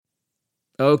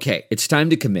Okay, it's time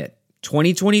to commit.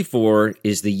 2024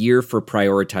 is the year for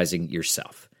prioritizing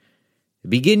yourself.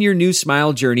 Begin your new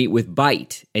smile journey with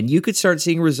Byte, and you could start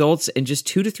seeing results in just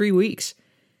 2 to 3 weeks.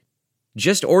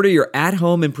 Just order your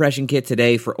at-home impression kit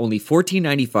today for only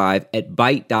 $14.95 at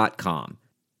Byte.com.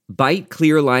 Byte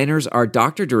clear liners are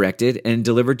doctor-directed and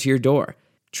delivered to your door.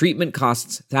 Treatment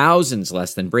costs thousands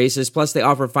less than braces, plus they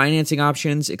offer financing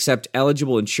options, accept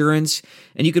eligible insurance,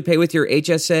 and you could pay with your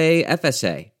HSA,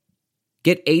 FSA.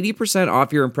 Get 80%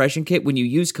 off your impression kit when you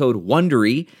use code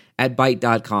WONDERY at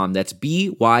Byte.com. That's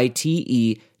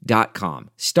BYTE.com.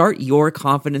 Start your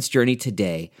confidence journey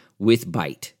today with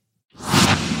Byte.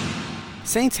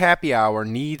 Saints Happy Hour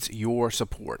needs your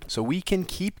support so we can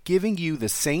keep giving you the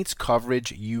Saints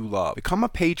coverage you love. Become a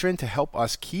patron to help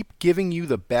us keep giving you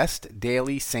the best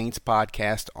daily Saints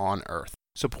podcast on earth.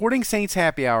 Supporting Saints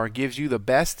Happy Hour gives you the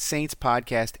best Saints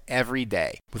podcast every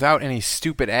day, without any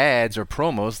stupid ads or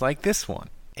promos like this one.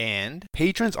 And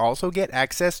patrons also get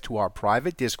access to our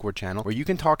private Discord channel where you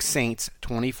can talk Saints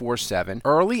 24/7,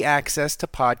 early access to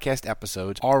podcast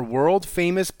episodes, our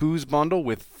world-famous booze bundle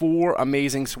with 4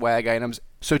 amazing swag items.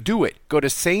 So do it. Go to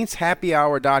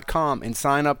saintshappyhour.com and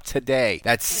sign up today.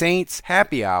 That's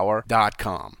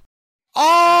saintshappyhour.com.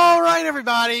 All right,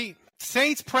 everybody.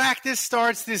 Saints practice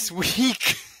starts this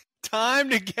week. Time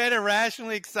to get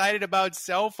irrationally excited about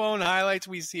cell phone highlights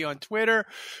we see on Twitter.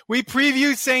 We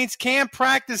preview Saints camp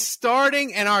practice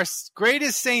starting, and our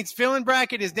greatest Saints fill-in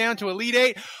bracket is down to Elite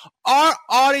 8. Our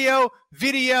audio,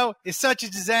 video is such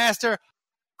a disaster.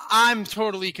 I'm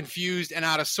totally confused and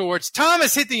out of sorts.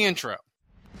 Thomas, hit the intro.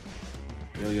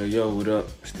 Yo, what up?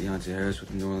 It's Deontay Harris with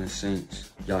the New Orleans Saints.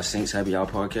 Y'all Saints Happy Hour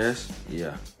podcast?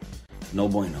 Yeah. No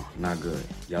bueno, not good.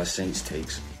 Y'all Saints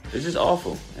takes. It's just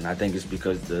awful. And I think it's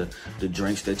because the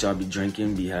drinks that y'all be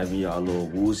drinking be having y'all a little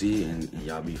woozy and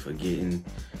y'all be forgetting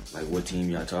like what team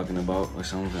y'all talking about or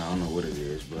something. I don't know what it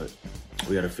is, but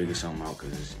we got to figure something out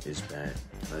because it's bad.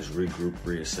 Let's regroup,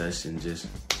 reassess, and just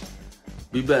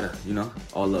be better, you know?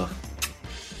 All love.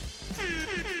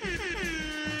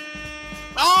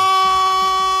 All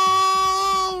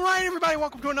right, everybody,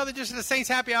 welcome to another edition of the Saints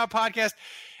Happy Hour podcast.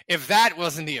 If that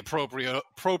wasn't the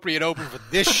appropriate open for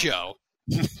this show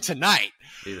tonight,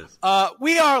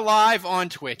 we are live on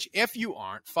Twitch. If you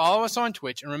aren't, follow us on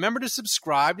Twitch. And remember to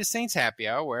subscribe to Saints Happy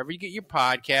Hour wherever you get your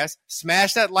podcast.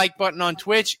 Smash that like button on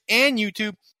Twitch and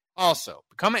YouTube. Also,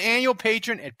 become an annual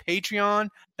patron at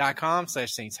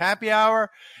patreon.com/Saints Happy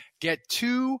Hour. Get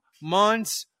 2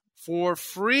 months for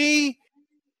free.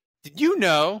 Did you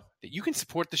know that you can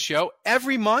support the show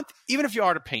every month, even if you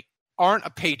aren't a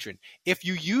patron? If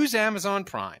you use Amazon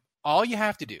Prime, all you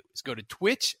have to do is go to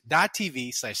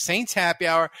twitch.tv/Saints Happy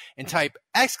Hour and type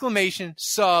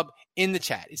 !sub in the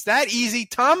chat. It's that easy.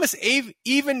 Thomas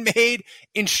even made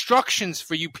instructions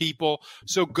for you people.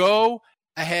 So go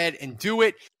ahead and do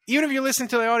it. Even if you're listening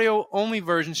to the audio only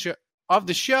version of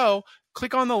the show,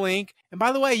 click on the link. And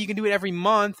by the way, you can do it every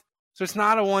month. So it's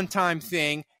not a one-time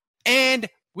thing. And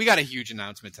we got a huge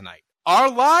announcement tonight. Our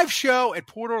live show at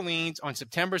Port Orleans on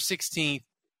September 16th.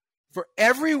 For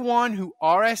everyone who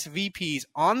RSVPs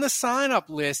on the sign-up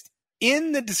list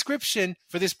in the description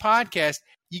for this podcast,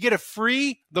 you get a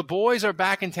free The Boys Are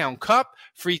Back in Town cup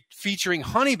featuring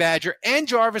Honey Badger and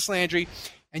Jarvis Landry,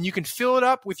 and you can fill it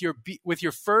up with your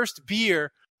first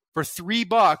beer for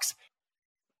 $3,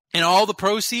 and all the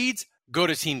proceeds go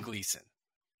to Team Gleason.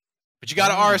 But you got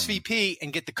to RSVP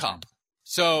and get the cup.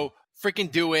 So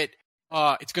freaking do it.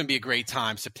 It's going to be a great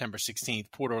time, September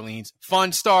 16th, Port Orleans.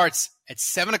 Fun starts at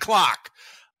 7 o'clock.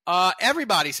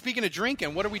 Everybody, speaking of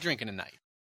drinking, what are we drinking tonight?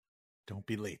 Don't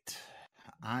be late.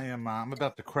 I'm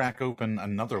about to crack open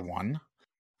another one.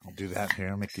 I'll do that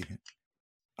here.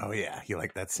 Oh, yeah. You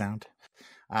like that sound?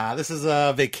 This is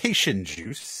a Vacation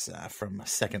Juice from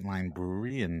Second Line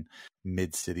Brewery in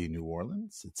Mid-City, New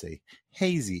Orleans. It's a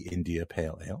hazy India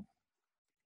Pale Ale.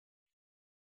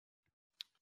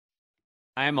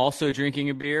 I'm also drinking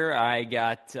a beer. I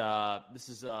got, this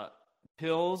is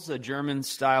Pils, a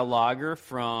German-style lager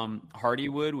from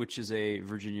Hardywood, which is a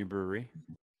Virginia brewery.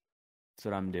 That's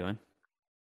what I'm doing.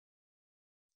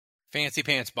 Fancy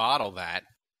pants bottle, that.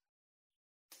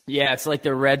 Yeah, it's like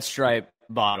the Red Stripe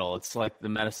bottle. It's like the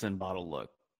medicine bottle look.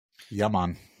 Yeah,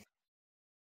 man.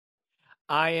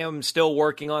 I am still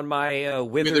working on my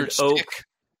withered oak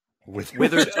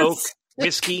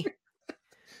whiskey.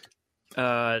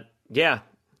 Yeah,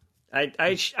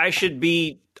 I should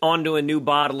be onto a new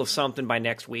bottle of something by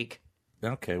next week.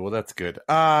 Okay, well that's good.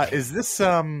 Is this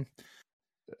I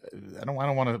don't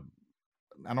want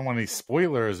any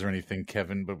spoilers or anything,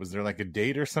 Kevin, but was there like a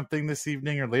date or something this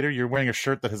evening or later? You're wearing a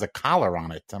shirt that has a collar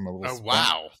on it. I'm a little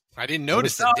wow. I didn't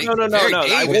notice that. No.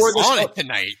 I wore this on it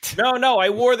tonight. No, I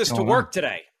wore this to work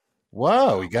today.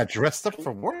 Whoa, you got dressed up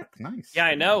for work. Nice. Yeah,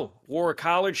 I know. Wore a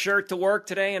collared shirt to work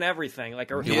today and everything.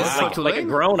 Like a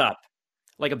grown up.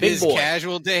 Like a big boy.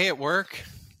 Casual day at work,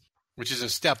 which is a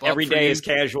step up. Every day is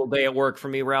casual day at work for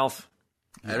me, Ralph.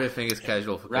 Everything is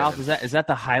casual for Ralph. Kevin. Is that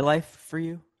the high life for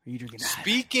you? Are you drinking?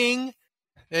 Speaking,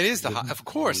 it is of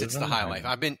course it's the High Life.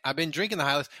 I've been drinking the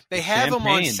High Life. They have them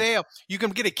on sale. You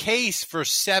can get a case for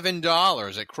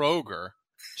 $7 at Kroger.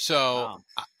 So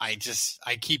I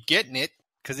keep getting it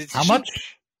because it's how cheap.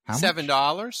 much?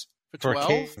 $7 for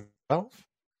 12. 12?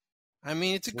 I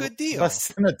mean, it's a good deal. Less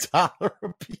than $1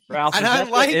 a piece. Ralph,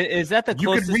 is that the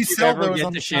closest you ever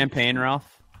get to champagne,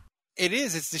 Ralph? It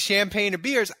is. It's the champagne of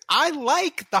beers. I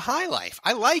like the High Life.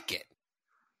 I like it.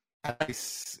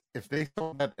 If they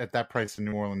sold that at that price in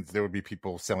New Orleans, there would be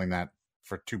people selling that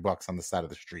for $2 on the side of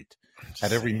the street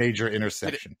at every major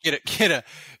intersection. Get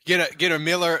a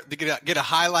Miller, get a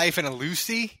High Life and a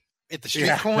Lucy at the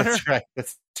street corner.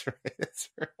 That's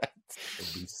right.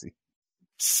 Lucy.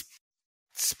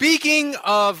 Speaking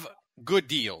of good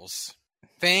deals,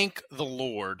 thank the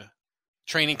Lord,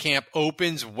 training camp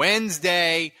opens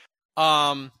Wednesday.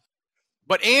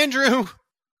 But Andrew,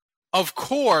 of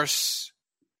course,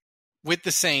 with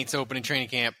the Saints opening training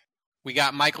camp, we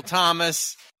got Michael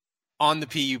Thomas on the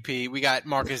PUP. We got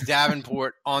Marcus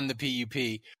Davenport on the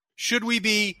PUP. Should we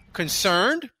be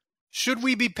concerned? Should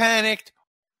we be panicked?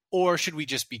 Or should we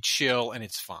just be chill and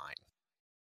it's fine?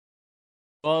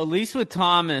 Well, at least with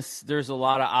Thomas, there's a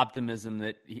lot of optimism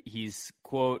that he's,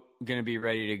 quote, going to be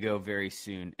ready to go very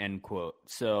soon, end quote.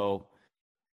 So,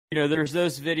 there's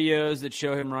those videos that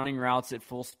show him running routes at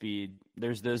full speed.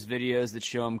 There's those videos that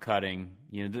show him cutting.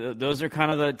 Those are kind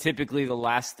of typically the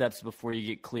last steps before you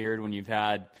get cleared when you've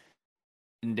had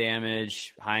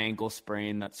damage, high ankle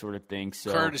sprain, that sort of thing.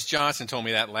 So Curtis Johnson told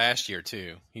me that last year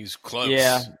too. He was close.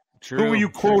 Yeah, true. Who were you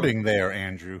quoting there,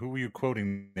 Andrew? Who were you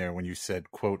quoting there when you said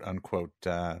 "quote unquote"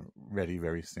 ready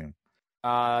very soon?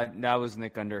 That was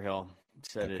Nick Underhill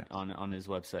said it on his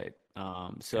website.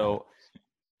 I'm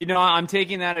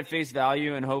taking that at face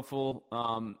value and hopeful.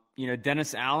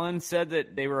 Dennis Allen said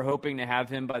that they were hoping to have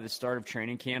him by the start of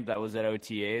training camp. That was at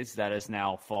OTAs. That is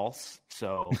now false.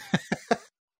 So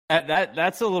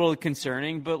that's a little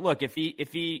concerning. But look, if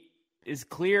he is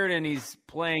cleared and he's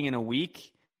playing in a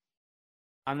week,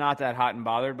 I'm not that hot and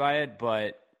bothered by it.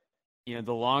 But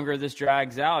the longer this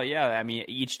drags out,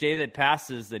 each day that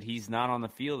passes that he's not on the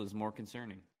field is more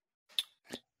concerning.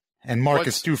 And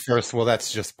Marcus Dufers, well,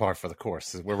 that's just par for the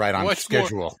course. We're right on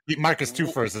schedule. Marcus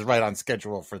Dufers is right on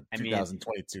schedule for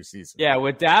 2022 season. Yeah,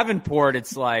 with Davenport,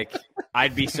 it's like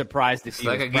I'd be surprised if he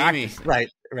was practicing.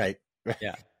 Right.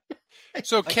 Yeah.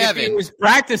 So Kevin, if he was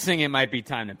practicing, it might be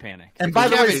time to panic. And by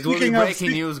the way, speaking of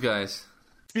breaking news, guys.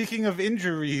 Speaking of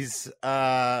injuries,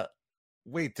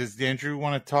 wait, does Andrew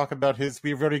want to talk about his?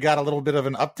 We've already got a little bit of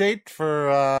an update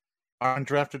for our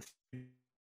undrafted.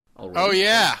 Oh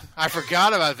yeah, I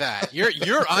forgot about that. Your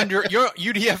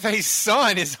UDFA's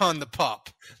son is on the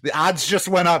pup. The odds just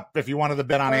went up. If you wanted to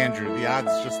bet on Andrew, the odds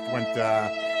just went.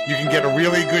 You can get a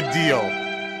really good deal.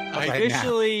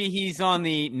 Officially, he's on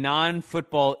the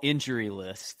non-football injury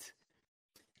list,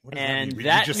 and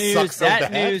that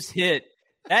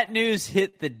news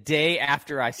hit the day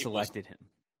after I selected him.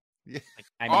 Yeah.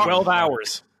 12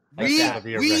 hours.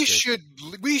 We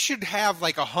should have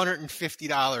like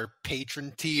 $150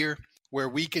 patron tier where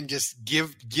we can just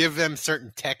give them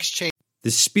certain text change.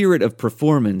 The spirit of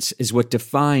performance is what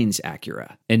defines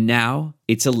Acura, and now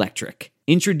it's electric.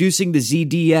 Introducing the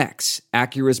ZDX,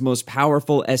 Acura's most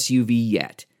powerful SUV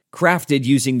yet. Crafted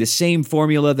using the same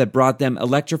formula that brought them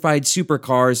electrified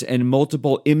supercars and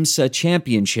multiple IMSA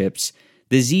championships,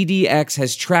 the ZDX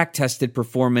has track-tested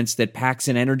performance that packs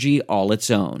an energy all its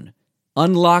own.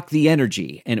 Unlock the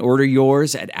energy and order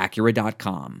yours at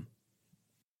Acura.com.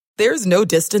 There's no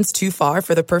distance too far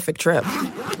for the perfect trip.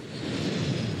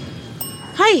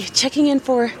 Hi, checking in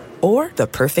for... Or the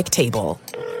perfect table.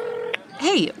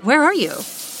 Hey, where are you?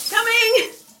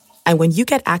 Coming! And when you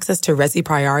get access to Resi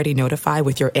Priority Notify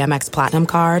with your Amex Platinum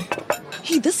card...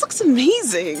 Hey, this looks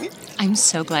amazing! I'm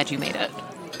so glad you made it.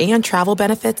 And travel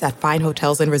benefits at fine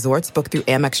hotels and resorts booked through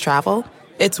Amex Travel,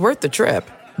 it's worth the trip.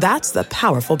 That's the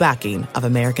powerful backing of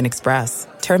American Express.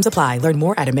 Terms apply. Learn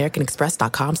more at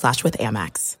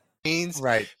americanexpress.com/withAmex.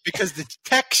 Right. Because the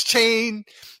text chain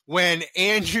when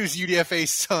Andrew's UDFA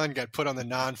son got put on the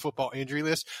non-football injury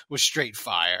list was straight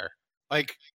fire.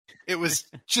 Like, it was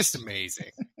just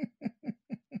amazing.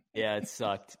 Yeah, it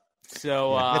sucked.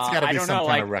 So I don't know.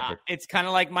 Like, it's kind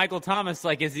of like Michael Thomas.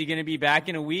 Like, is he going to be back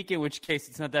in a week? In which case,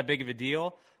 it's not that big of a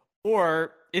deal.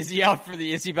 Or is he out for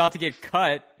the? Is he about to get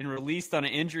cut and released on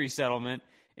an injury settlement?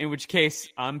 In which case,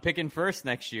 I'm picking first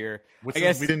next year. We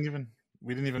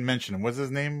didn't even mention him. What's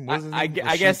his name? I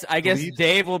guess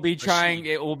Dave will be trying.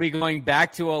 It will be going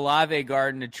back to Olave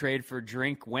Garden to trade for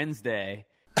Drink Wednesday.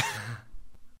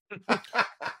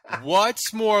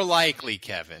 What's more likely,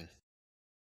 Kevin?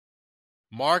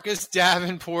 Marcus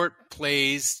Davenport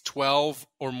plays 12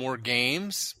 or more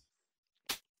games,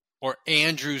 or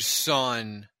Andrew's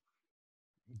son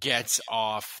gets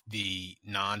off the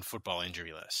non-football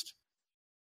injury list?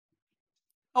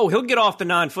 Oh, he'll get off the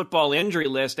non-football injury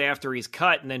list after he's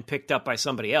cut and then picked up by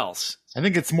somebody else. I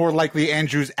think it's more likely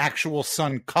Andrew's actual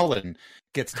son, Cullen,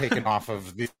 gets taken off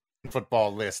of the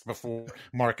football list before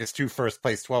Marcus first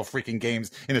plays 12 freaking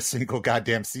games in a single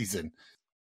goddamn season.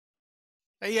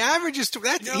 He averages.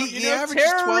 He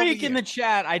averages 12 Tariq in the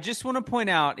chat. I just want to point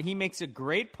out he makes a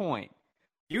great point.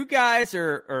 You guys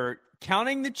are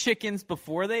counting the chickens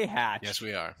before they hatch. Yes,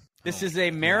 we are. This is a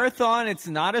marathon. It's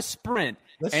not a sprint.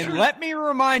 That's and true. let me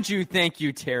remind you, thank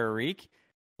you, Tariq.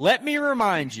 Let me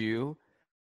remind you,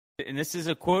 and this is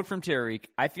a quote from Tariq,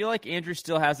 I feel like Andrew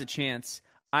still has a chance.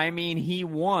 I mean, he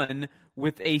won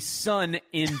with a son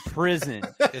in prison.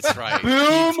 That's right.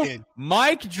 Boom.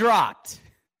 Mic dropped.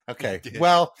 Okay.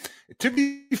 Well, to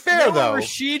be fair, though.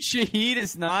 Rashid Shaheed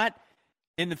is not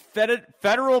in the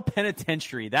federal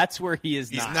penitentiary. That's where he is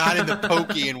He's not. not in the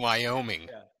pokey in Wyoming.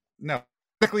 No.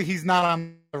 Technically, he's not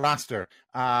on the roster.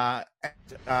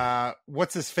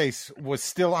 What's his face was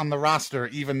still on the roster,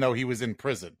 even though he was in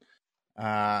prison.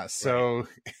 So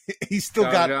he's still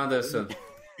Carl got Granderson.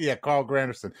 Yeah, Carl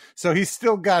Granderson. So he's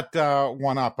still got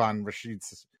one up on Rashid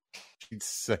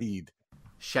Shaheed.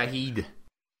 Shaheed.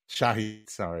 Sorry,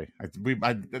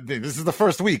 this is the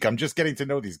first week. I'm just getting to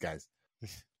know these guys.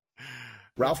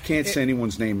 Ralph can't say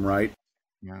anyone's name right.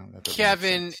 No,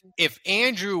 Kevin, if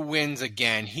Andrew wins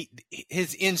again,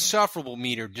 his insufferable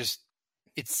meter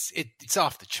it's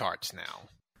off the charts now.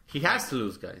 He has to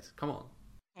lose, guys. Come on.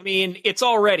 I mean, it's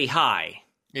already high.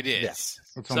 It is. Yes.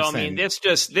 So I mean, this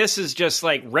is just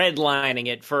like redlining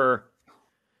it for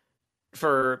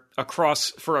a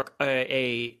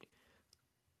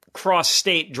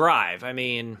cross-state drive. I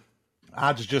mean,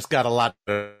 odds just got a lot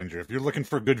better, Andrew. If you're looking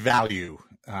for good value,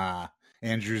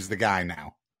 Andrew's the guy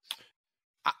now.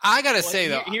 I gotta say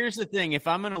though, here's the thing: if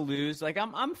I'm gonna lose, like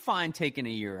I'm fine taking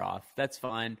a year off. That's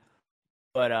fine.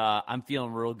 But I'm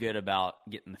feeling real good about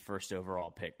getting the first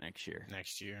overall pick next year.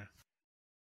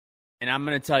 And I'm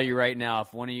going to tell you right now,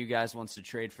 if one of you guys wants to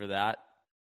trade for that,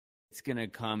 it's going to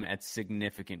come at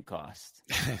significant cost.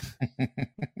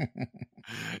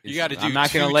 You got to do. I'm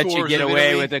not going to let you get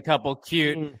away with a couple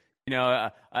cute,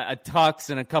 a tux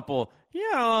and a couple.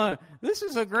 This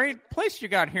is a great place you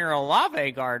got here,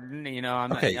 Olave Garden. I'm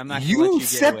not going to let you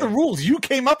set the rules. You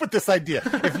came up with this idea.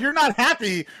 If you're not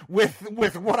happy with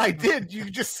what I did,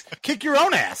 you just kick your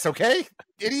own ass, okay,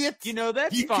 idiot?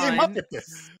 That's you fine. Came up with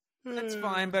this. That's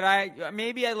fine, but I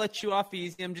let you off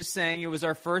easy. I'm just saying it was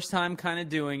our first time kind of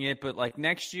doing it, but like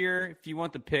next year, if you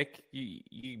want the pick,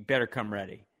 you better come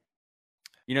ready.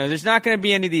 There's not going to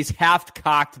be any of these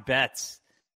half-cocked bets.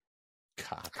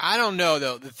 I don't know,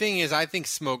 though. The thing is, I think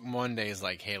Smoke Monday is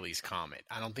like Haley's Comet.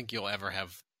 I don't think you'll ever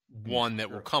have one that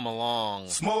will come along.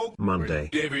 Smoke Monday.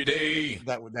 Every day.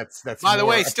 That's. By the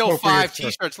way, still 5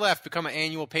 T-shirts left. Become an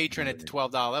annual patron at the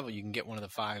 $12 level. You can get one of the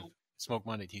 5 Smoke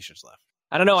Monday T-shirts left.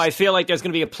 I don't know. I feel like there's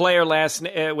going to be a player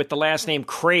with the last name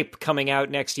Crepe coming out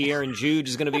next year, and Jude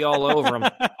is going to be all over him.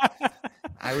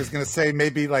 I was going to say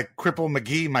maybe like Cripple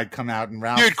McGee might come out and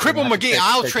Ralph. Dude, Cripple McGee,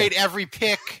 I'll trade every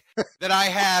pick that I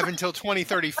have until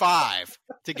 2035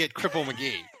 to get Cripple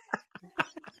McGee.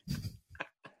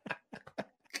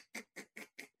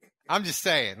 I'm just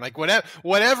saying, like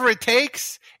whatever it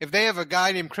takes. If they have a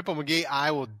guy named Cripple McGee,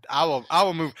 I will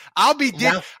move. I'll make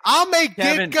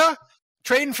Ditka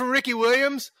trading for Ricky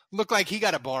Williams look like he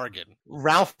got a bargain.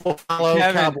 Ralph will follow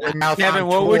Cowboy Mouth. Kevin,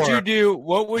 what would you do?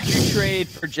 What would you trade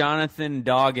for Jonathan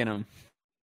Dogginham?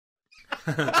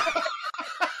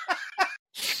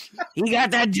 He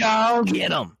got that dog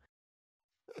in him.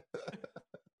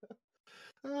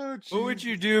 What would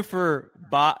you do for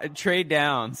Trey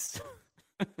Downs?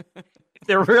 If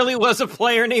there really was a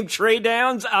player named Trey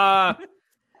Downs,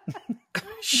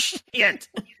 shit.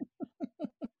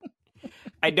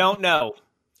 I don't know.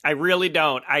 I really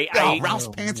don't. Ralph's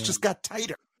pants just got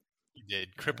tighter. He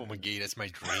did. Cripple McGee, that's my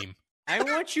dream. I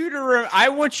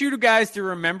want you guys to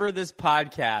remember this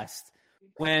podcast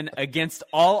when, against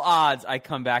all odds, I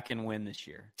come back and win this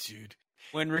year. Dude.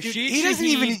 When Rashid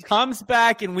Shaheed comes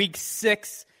back in week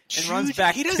 6 and runs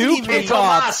back 2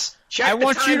 kickoffs. I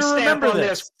want you to remember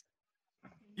this.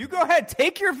 You go ahead.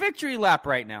 Take your victory lap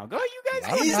right now. Go, you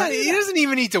guys. He doesn't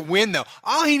even need to win, though.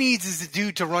 All he needs is a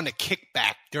dude to run a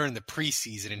kickback during the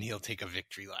preseason, and he'll take a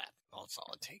victory lap. That's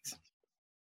all it takes.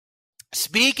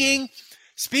 Speaking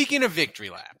of victory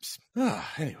laps.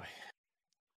 Anyway.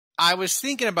 I was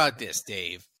thinking about this,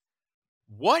 Dave.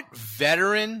 What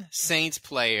veteran Saints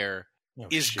player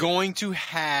is going to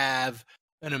have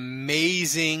an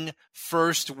amazing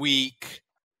first week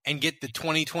and get the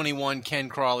 2021 Ken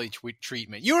Crawley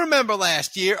treatment? You remember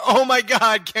last year? Oh, my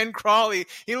God, Ken Crawley.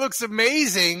 He looks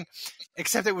amazing,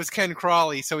 except it was Ken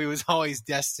Crawley, so he was always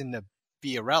destined to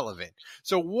be irrelevant.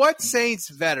 So what Saints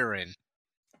veteran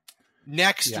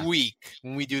next week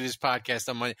when we do this podcast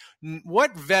on Monday,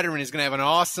 what veteran is going to have an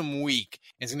awesome week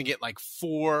and is going to get like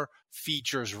 4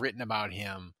 features written about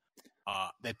him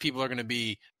that people are going to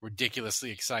be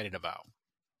ridiculously excited about?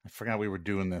 I forgot we were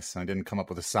doing this. I didn't come up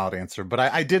with a solid answer, but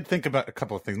I did think about a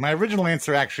couple of things. My original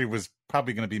answer actually was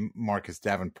probably going to be Marcus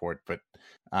Davenport, but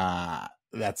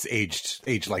that's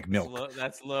aged like milk.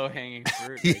 That's low hanging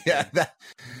fruit.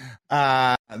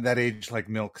 That aged like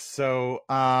milk. So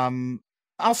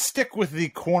I'll stick with the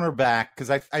cornerback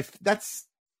because I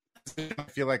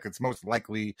feel like it's most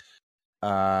likely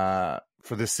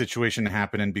for this situation to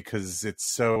happen, and because it's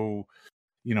so,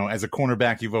 as a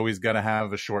cornerback, you've always got to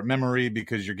have a short memory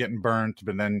because you're getting burnt.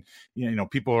 But then,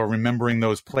 people are remembering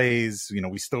those plays.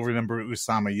 We still remember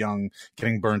Usama Young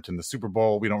getting burnt in the Super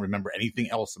Bowl. We don't remember anything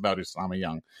else about Usama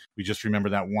Young. We just remember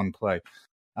that one play.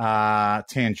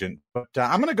 Tangent, but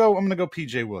I'm gonna go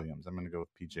PJ Williams. I'm gonna go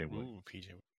with PJ Williams. Ooh, PJ.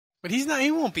 But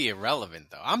he won't be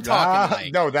irrelevant though. I'm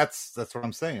talking no, that's what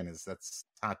I'm saying is that's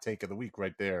hot take of the week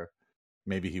right there.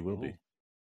 Maybe he will be.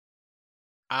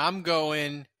 I'm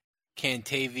going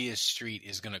Cantavius Street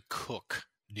is going to cook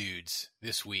dudes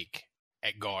this week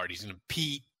at guard. He's going to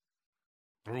Pete,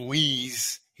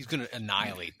 Ruiz. He's going to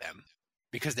annihilate them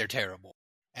because they're terrible.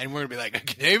 And we're going to be like,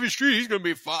 Cantavius Street, he's going to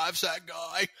be a 5-sack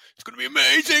guy. It's going to be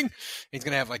amazing. He's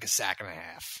going to have like a sack and a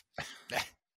half.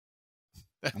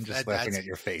 I'm just laughing at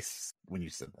your face when you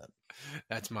said that.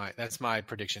 That's my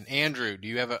prediction. Andrew, do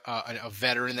you have a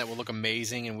veteran that will look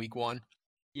amazing in week 1?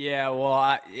 Yeah,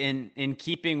 well, in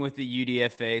keeping with the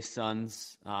UDFA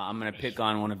Suns, I'm going to pick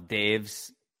on one of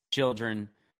Dave's children.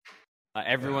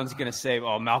 Everyone's going to say,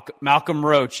 "Oh, Malcolm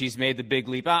Roach, he's made the big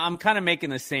leap." I'm kind of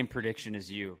making the same prediction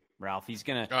as you, Ralph. He's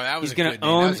going to. Oh, that was he's going to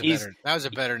own. That was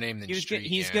a better name than Street.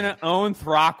 He's going to own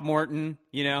Throckmorton.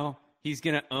 He's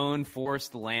going to own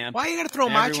Forrest Lamb. Why are you going to throw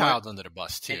my child under the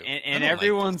bus, too? And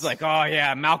everyone's like, oh,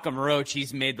 yeah, Malcolm Roach,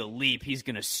 he's made the leap. He's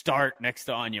going to start next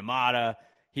to Onyemata.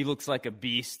 He looks like a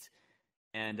beast.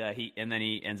 And then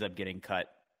he ends up getting cut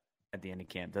at the end of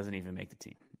camp. Doesn't even make the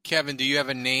team. Kevin, do you have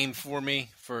a name for me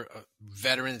for a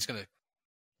veteran that's going to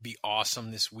be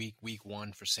awesome this week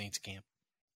 1 for Saints camp?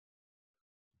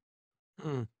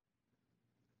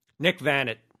 Nick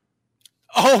Vannett.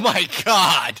 Oh, my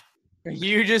God.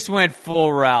 You just went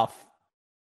full Ralph.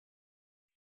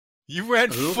 You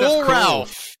went full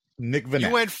Ralph. Nick Vannett.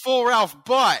 You went full Ralph,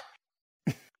 but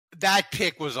that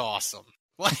pick was awesome.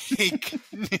 Like,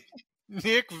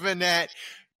 Nick Vannett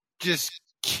just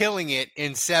killing it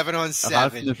in 7-on-7.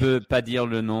 Ralph ne peut pas dire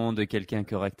le nom de quelqu'un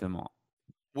correctement.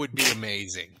 Would be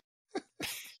amazing.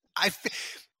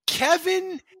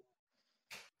 Kevin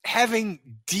having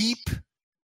deep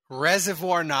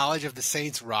reservoir knowledge of the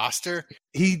Saints roster.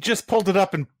 He just pulled it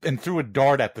up and threw a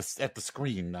dart at the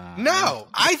screen. No,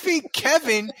 I think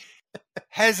Kevin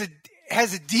has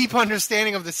a deep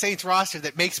understanding of the Saints roster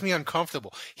that makes me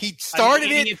uncomfortable. He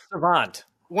started it savant.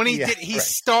 When he did. He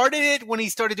started it when he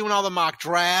started doing all the mock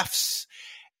drafts,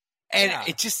 and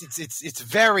it's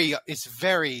very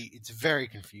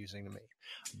confusing to me.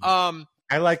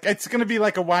 It's going to be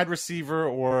like a wide receiver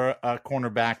or a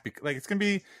cornerback. Like it's going to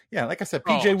be, like I said,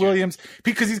 PJ Williams,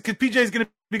 because PJ is going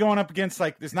to be going up against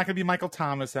there's not going to be Michael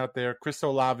Thomas out there. Chris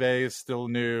Olave is still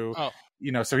new,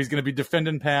 so he's going to be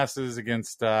defending passes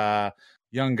against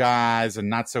young guys and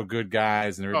not so good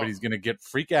guys, and everybody's going to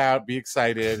freak out, be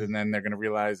excited, and then they're going to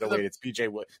realize, wait, it's PJ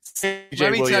Williams.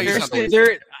 Let me tell you something.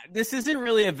 This isn't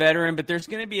really a veteran, but there's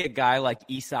going to be a guy like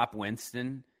Aesop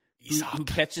Winston who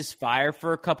catches fire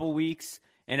for a couple weeks,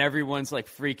 and everyone's like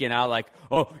freaking out, like,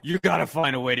 oh, you got to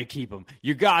find a way to keep him.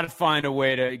 You got to find a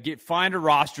way to find a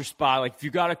roster spot. Like, if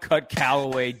you got to cut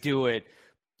Callaway, do it.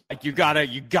 Like, you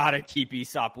gotta keep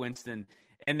Aesop Winston.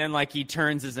 And then, like, he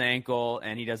turns his ankle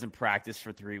and he doesn't practice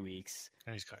for 3 weeks.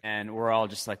 And he's cut. And we're all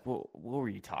just like, what were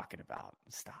you talking about?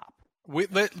 Stop.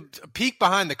 Peek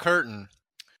behind the curtain.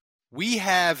 We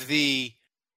have the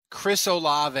Chris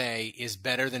Olave is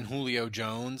better than Julio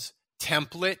Jones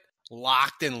template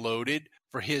locked and loaded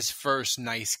for his first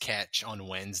nice catch on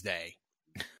Wednesday.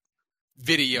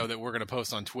 video that we're going to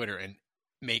post on Twitter and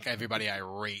make everybody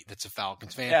irate that's a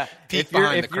Falcons fan. Yeah, if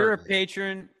you're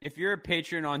a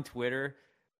patron on Twitter,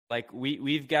 like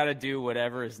we've got to do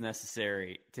whatever is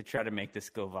necessary to try to make this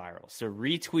go viral. So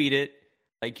retweet it,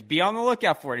 like be on the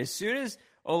lookout for it. As soon as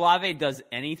Olave does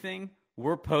anything,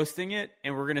 we're posting it,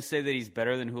 and we're going to say that he's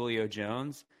better than Julio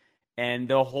Jones. And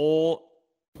the whole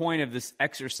point of this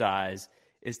exercise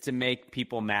is to make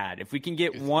people mad. If we can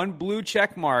get one blue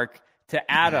check mark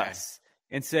to add us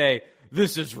and say,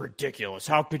 this is ridiculous.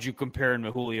 How could you compare him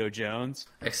to Julio Jones?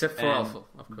 Except for Alpha,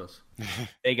 of course.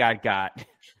 They got.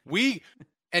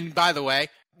 And by the way,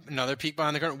 another peek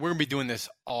behind the curtain, we're going to be doing this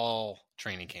all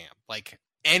training camp. Like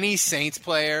any Saints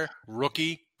player,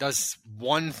 rookie, does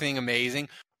one thing amazing.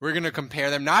 We're going to compare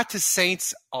them not to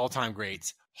Saints all-time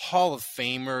greats, Hall of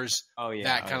Famers,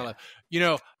 that kind of,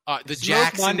 the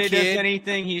Jackson Monday kid. Does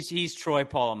anything, he's Troy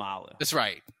Polamalu. That's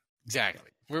right. Exactly.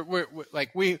 We're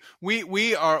like we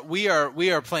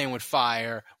are playing with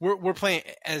fire. We're playing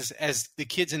as the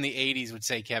kids in the 80s would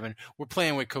say, Kevin. We're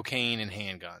playing with cocaine and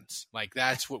handguns. Like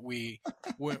that's what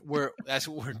that's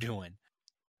what we're doing.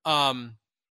 But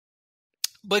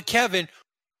Kevin,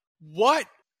 what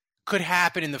could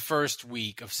happen in the first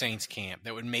week of Saints camp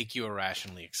that would make you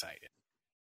irrationally excited?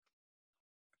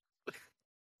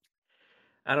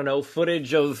 I don't know,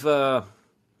 footage of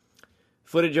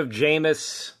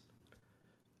Jameis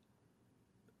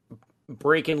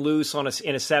breaking loose in a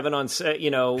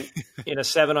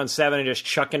 7-on-7 and just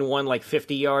chucking one like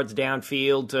 50 yards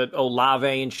downfield to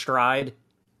Olave and stride.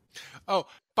 Oh,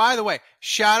 by the way,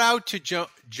 shout out to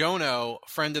Jono,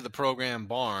 friend of the program,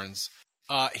 Barnes.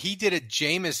 He did a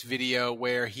Jameis video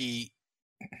where he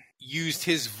used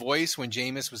his voice when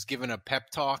Jameis was giving a pep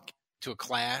talk to a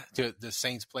class, to the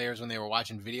Saints players when they were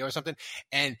watching video or something,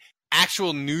 and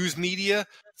actual news media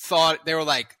thought, they were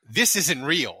like, this isn't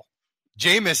real.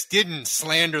 Jameis didn't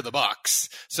slander the Bucs.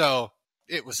 So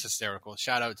it was hysterical.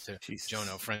 Shout out to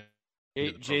Jono, friend.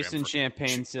 Jason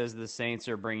Champagne says the Saints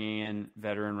are bringing in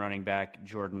veteran running back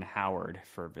Jordan Howard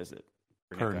for a visit.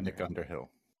 Nick Underhill.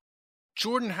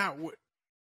 Jordan Howard.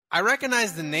 I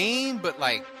recognize the name, but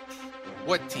like,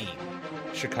 what team?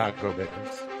 Chicago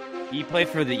Bears. He played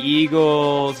for the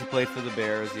Eagles. He played for the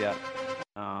Bears. Yeah.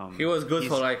 He was good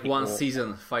for like one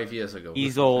season 5 years ago.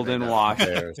 He's old and washed.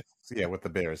 Yeah, with the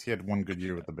Bears. He had one good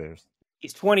year with the Bears.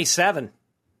 He's 27.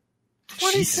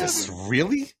 27? Jesus,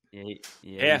 really?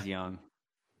 Yeah, he's young.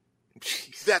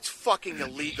 That's fucking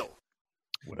illegal.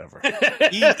 Whatever.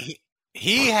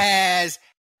 He has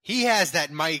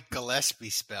that Mike Gillespie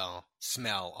smell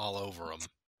all over him.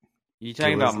 You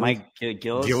talking about Mike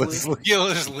Gillislee?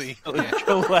 Gillislee.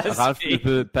 Ralph ne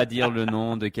peut pas dire le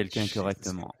nom de quelqu'un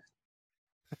correctement.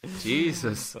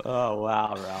 Jesus. Oh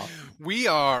wow, Ralph. We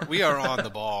are on the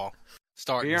ball.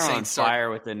 We are on fire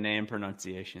with the name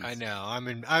pronunciations. I know. I'm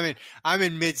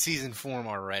in mid-season form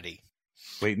already.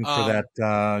 Waiting for that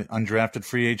undrafted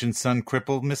free agent son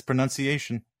crippled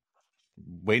mispronunciation.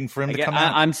 Waiting for him to come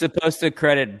out. I'm supposed to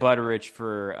credit Butteridge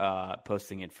for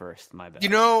posting it first. My bad.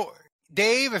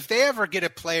 Dave, if they ever get a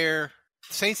player,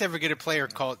 Saints ever get a player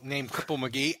named Cripple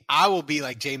McGee, I will be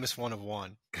like Jameis 1 of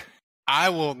 1. I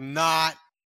will not.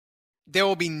 There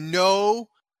will be no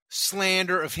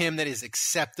slander of him that is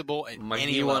acceptable at McGee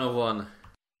any 1 of 1.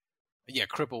 Yeah,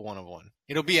 Cripple 1 of 1.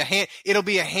 It'll be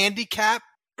a handicap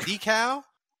decal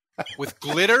with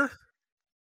glitter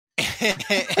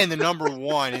and the number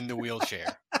 1 in the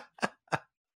wheelchair.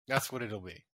 That's what it'll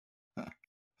be.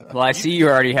 Well, I see you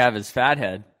already have his fat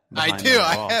head. I do.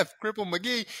 I have Cripple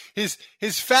McGee. His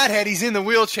fat head. He's in the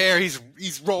wheelchair.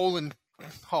 He's rolling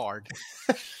hard.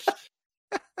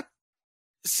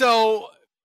 So,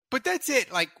 but that's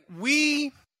it. Like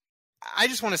I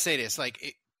just want to say this.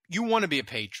 Like, you want to be a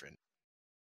patron.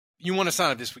 You want to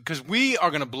sign up this week because we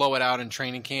are going to blow it out in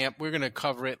training camp. We're going to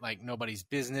cover it like nobody's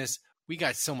business. We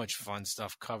got so much fun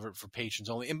stuff covered for patrons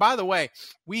only. And by the way,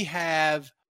 we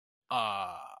have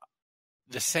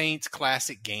the Saints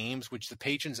Classic Games, which the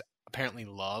patrons apparently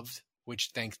loved, which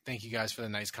thank you guys for the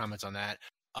nice comments on that.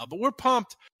 But we're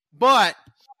pumped. But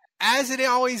as it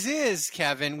always is,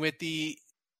 Kevin, with the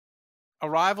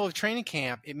arrival of training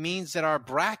camp, it means that our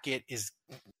bracket is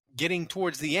getting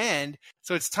towards the end.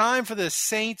 So it's time for the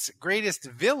Saints' greatest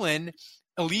villain,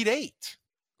 Elite Eight.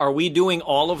 Are we doing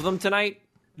all of them tonight?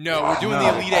 No, we're doing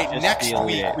the Elite Eight. Next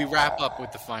week, we wrap up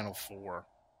with the Final Four.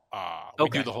 We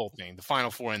do the whole thing, the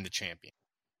Final Four and the champion.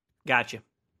 Gotcha.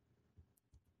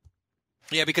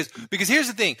 Yeah, because here's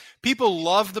the thing. People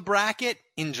love the bracket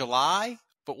in July,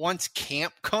 but once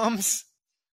camp comes,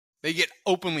 they get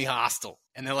openly hostile.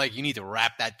 And they're like, you need to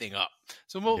wrap that thing up.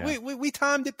 So we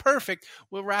timed it perfect.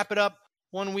 We'll wrap it up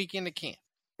 1 week into camp.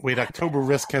 Wait, October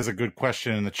Risk has a good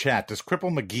question in the chat. Does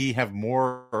Cripple McGee have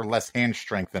more or less hand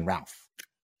strength than Ralph?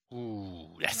 Ooh,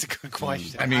 that's a good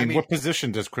question. I mean, what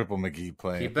position does Cripple McGee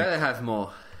play? He better have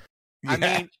more. Yeah, I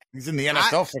mean, he's in the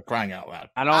NFL for crying out loud.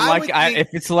 I don't if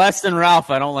it's less than Ralph,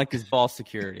 I don't like his ball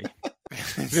security.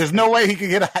 There's no way he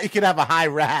could have a high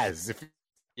RAS.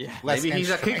 Maybe he's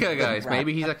a kicker, guys.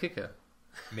 Maybe he's a kicker.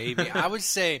 Maybe. I would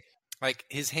say, like,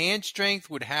 his hand strength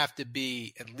would have to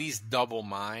be at least double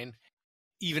mine,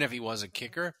 even if he was a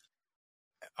kicker.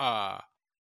 I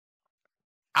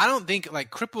don't think, like,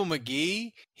 Cripple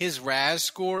McGee, his RAS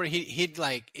score, he'd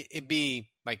like, it'd be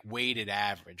like weighted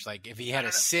average. Like, if he had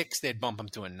a 6, they'd bump him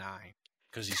to a 9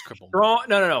 because he's crippled.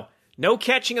 No. No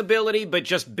catching ability, but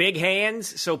just big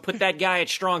hands. So put that guy at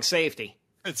strong safety.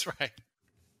 That's right.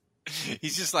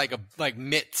 He's just like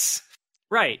mitts.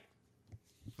 Right.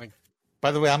 Like,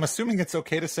 by the way, I'm assuming it's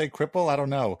okay to say cripple. I don't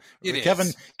know. Kevin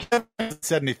hasn't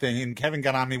said anything, and Kevin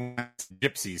got on me once,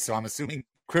 gypsy. So I'm assuming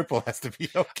cripple has to be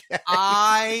okay.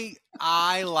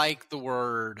 I like the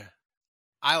word.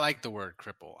 I like the word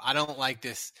cripple. I don't like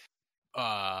this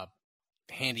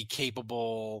handy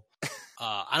capable.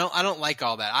 I don't like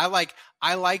all that. I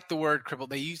like the word cripple.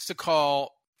 They used to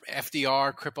call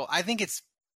FDR cripple. I think it's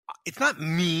not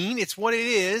mean. It's what it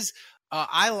is.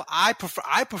 I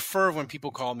prefer when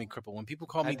people call me cripple. When people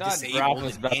call me disabled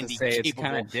and handy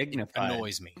capable, it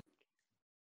annoys me.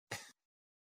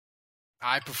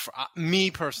 I prefer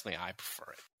me personally. I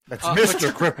prefer it. That's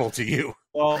Mr. Cripple to you.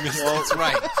 Well, that's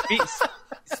right.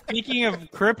 Speaking of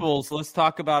cripples, let's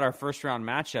talk about our first round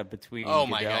matchup between. Oh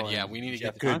my God! Yeah, we need to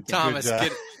get good. Thomas.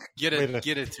 Get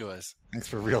it to us. Thanks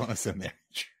for reeling us in there.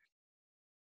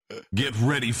 Get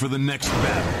ready for the next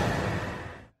battle.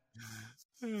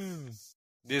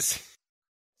 This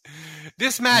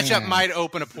matchup might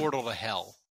open a portal to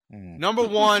hell. Number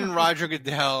 1, Roger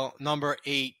Goodell. Number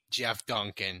 8, Jeff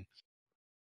Duncan.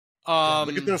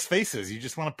 Look at those faces. You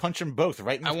just want to punch them both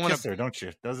right in the kisser, don't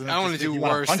you? I want to do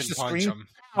worse than punch them.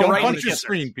 Don't punch your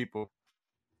screen, people.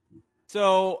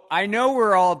 So I know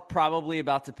we're all probably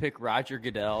about to pick Roger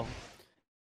Goodell.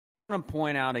 I want to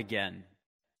point out again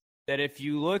that if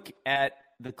you look at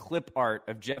the clip art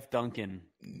of Jeff Duncan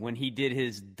when he did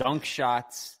his dunk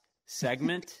shots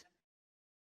segment,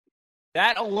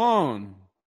 that alone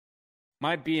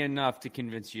might be enough to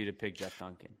convince you to pick Jeff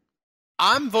Duncan.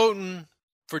 I'm voting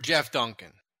for Jeff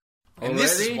Duncan. And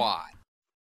this is why.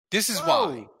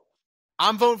 Why.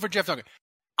 I'm voting for Jeff Duncan.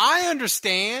 I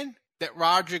understand that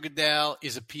Roger Goodell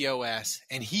is a POS,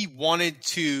 and he wanted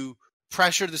to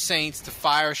pressure the Saints to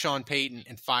fire Sean Payton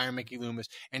and fire Mickey Loomis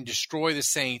and destroy the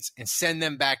Saints and send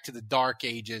them back to the dark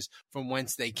ages from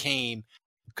whence they came,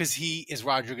 because he is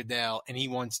Roger Goodell and he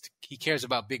cares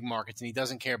about big markets and he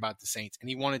doesn't care about the Saints, and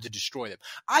he wanted to destroy them.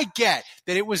 I get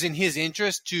that it was in his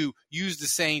interest to use the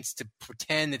Saints to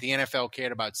pretend that the NFL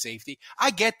cared about safety.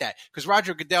 I get that, because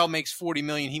Roger Goodell makes $40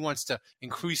 million. He wants to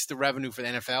increase the revenue for the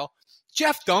NFL.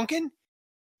 Jeff Duncan,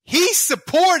 he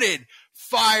supported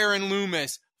firing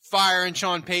Loomis, firing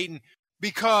Sean Payton,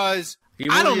 because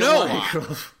I don't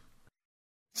know.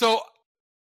 So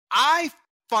I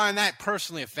find that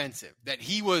personally offensive, that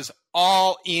he was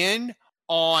all in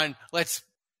on let's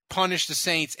punish the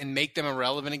Saints and make them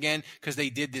irrelevant again because they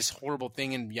did this horrible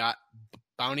thing in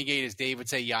Bountygate, as Dave would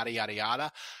say, yada, yada,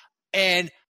 yada. And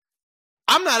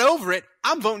I'm not over it.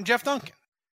 I'm voting Jeff Duncan.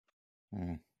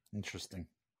 Interesting.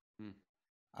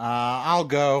 I'll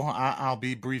go. I'll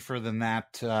be briefer than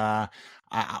that.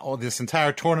 This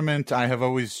entire tournament, I have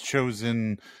always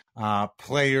chosen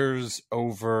players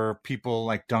over people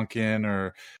like Duncan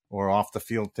or off the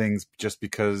field things, just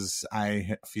because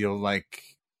I feel like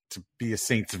to be a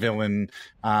Saints villain,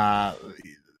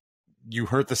 you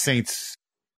hurt the Saints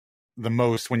the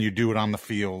most when you do it on the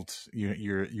field.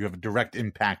 You have a direct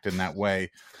impact in that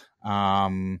way.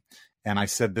 And I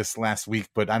said this last week,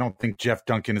 but I don't think Jeff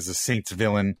Duncan is a Saints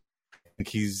villain. I think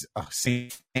he's a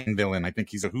Saints villain. I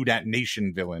think he's a Who Dat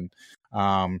Nation villain.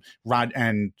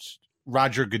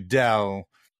 Roger Goodell,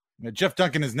 Jeff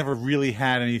Duncan has never really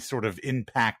had any sort of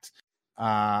impact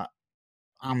on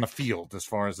the field as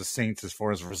far as the Saints, as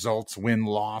far as results, win,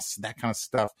 loss, that kind of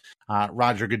stuff.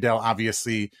 Roger Goodell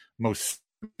obviously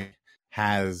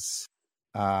has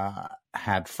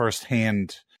had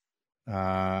firsthand.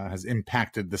 Has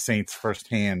impacted the Saints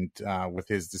firsthand with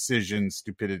his decisions,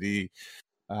 stupidity,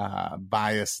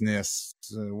 biasness,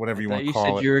 whatever you want to call it.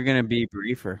 You said you were going to be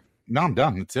briefer. No, I'm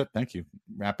done. That's it. Thank you.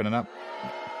 Wrapping it up.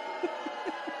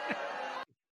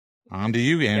 On to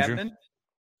you, Andrew. Kevin?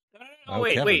 No,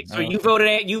 wait. So you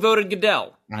voted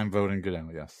Goodell. I'm voting Goodell.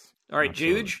 Yes. All right,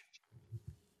 absolutely. Juge.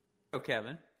 Oh,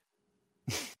 Kevin.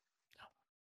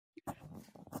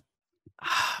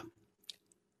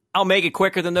 I'll make it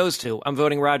quicker than those two. I'm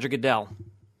voting Roger Goodell.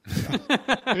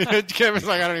 Kevin's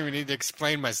like, I don't even need to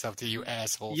explain myself to you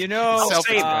assholes. You know, I'll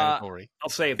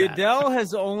save that. Goodell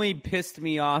has only pissed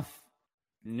me off,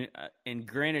 and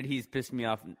granted, he's pissed me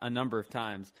off a number of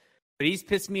times, but he's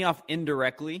pissed me off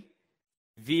indirectly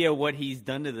via what he's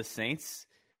done to the Saints.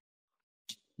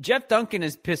 Jeff Duncan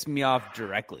has pissed me off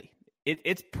directly.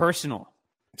 It's personal.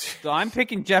 So I'm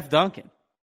picking Jeff Duncan.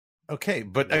 Okay,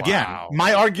 but again,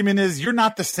 my argument is you're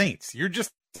not the Saints. You're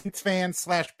just Saints fan /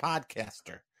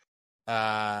 podcaster.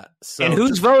 And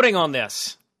who's voting on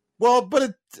this? Well,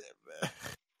 but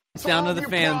it's down to the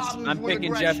fans. I'm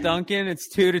picking Jeff Duncan.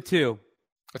 It's 2-2.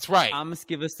 That's right. I'm gonna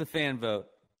give us the fan vote.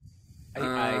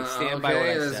 I stand by what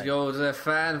I said. Okay, let's go to the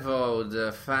fan vote.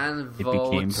 The fan vote.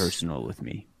 It became personal with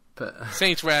me.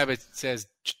 Saints Rabbit says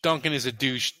Duncan is a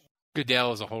douche.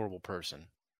 Goodell is a horrible person.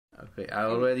 Okay, I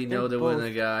already know the winner,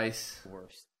 guys.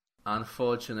 Worst.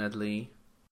 Unfortunately,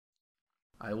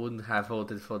 I wouldn't have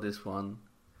voted for this one.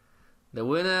 The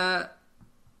winner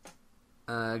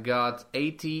got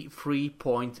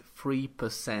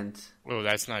 83.3%. Oh,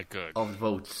 that's not good. Of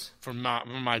votes. From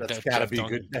my that's gotta be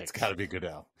good. That's gotta be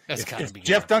Goodell. That's gotta be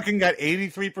Jeff Duncan got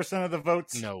 83% of the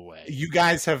votes. No way. You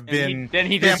guys have been. Then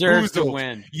he deserves to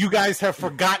win. You guys have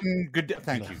forgotten Goodell.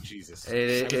 Thank you, Jesus.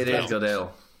 It is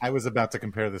Goodell. I was about to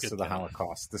compare this to the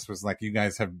Holocaust. This was like you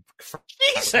guys have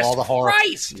Jesus all the horror.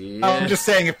 Christ! Yeah. I'm just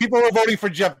saying, if people were voting for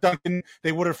Jeff Duncan,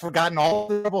 they would have forgotten all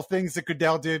the terrible things that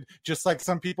Goodell did, just like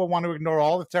some people want to ignore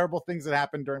all the terrible things that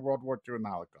happened during World War II and the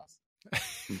Holocaust.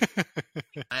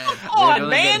 Come on,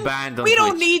 man! We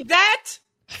don't need that!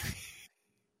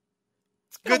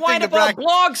 Good wind up on a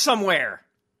blog somewhere.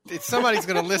 Somebody's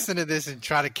going to listen to this and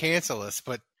try to cancel us,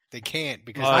 but they can't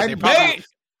because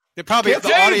they probably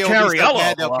the audio will be so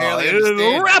bad they'll barely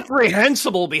understand.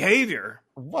 Reprehensible behavior.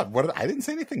 What? I didn't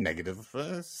say anything negative.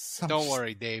 Don't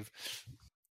worry, Dave.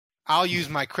 I'll use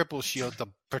my cripple shield to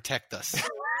protect us.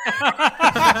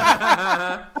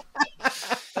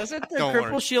 Doesn't the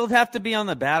cripple shield have to be on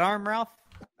the bat arm, Ralph?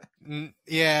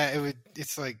 Yeah, it would.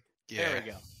 It's like There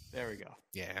we go.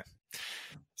 Yeah.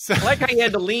 So, like I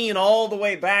had to lean all the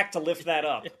way back to lift that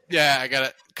up. Yeah, I got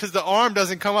it because the arm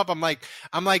doesn't come up. I'm like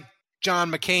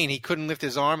John McCain. He couldn't lift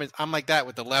his arm. I'm like that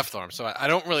with the left arm, so I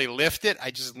don't really lift it.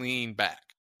 I just lean back.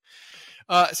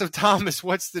 So Thomas,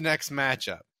 what's the next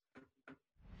matchup?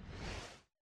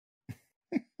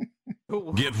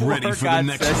 Get ready for the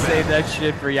next match. Save that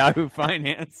shit for Yahoo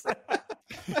Finance. I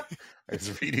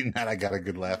was reading that. I got a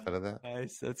good laugh out of that.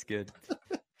 Nice, that's good.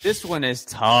 This one is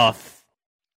tough.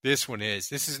 This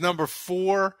is number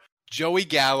 4, Joey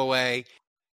Galloway,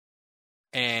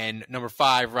 and number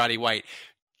 5, Roddy White.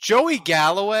 Joey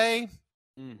Galloway,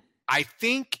 I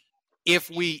think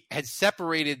if we had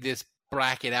separated this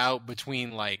bracket out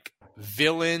between like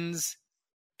villains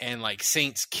and like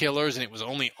Saints killers and it was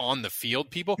only on the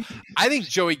field people, I think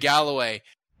Joey Galloway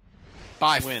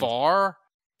by far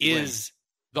is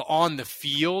the on the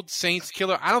field Saints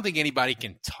killer. I don't think anybody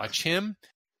can touch him.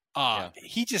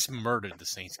 He just murdered the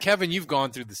Saints. Kevin, you've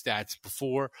gone through the stats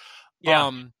before. Yeah.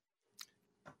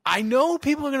 I know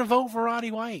people are going to vote for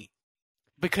Roddy White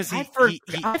because I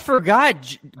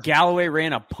forgot Galloway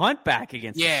ran a punt back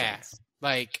against the Saints.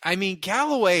 Like, I mean,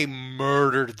 Galloway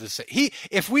murdered the Saints.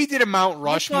 If we did a Mount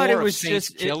Rushmore of Saints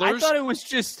killers. I thought it was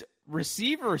just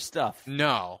receiver stuff.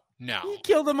 No. He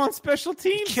killed them on special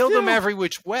teams. He killed them every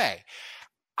which way.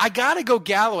 I got to go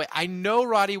Galloway. I know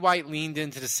Roddy White leaned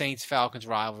into the Saints-Falcons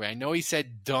rivalry. I know he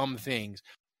said dumb things.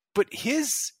 But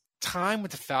his time with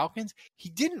the Falcons, he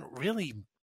didn't really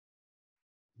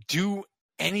do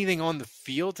anything on the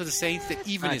field to the Saints that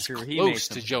even is close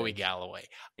to Joey Galloway.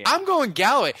 Yeah. I'm going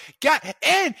Galloway.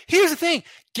 And here's the thing.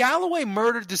 Galloway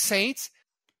murdered the Saints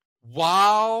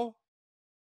while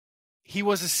he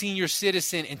was a senior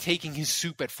citizen and taking his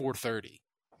soup at 4:30,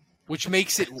 which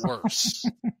makes it worse.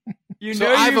 You've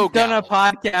done a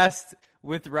podcast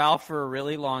with Ralph for a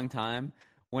really long time.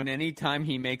 When anytime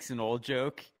he makes an old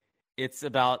joke, it's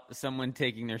about someone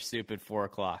taking their soup at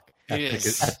 4:00. It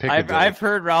is. I've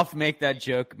heard Ralph make that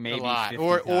joke maybe a lot. 50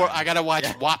 Or times. I gotta watch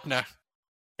Wapner.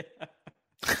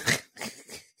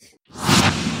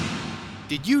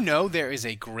 Did you know there is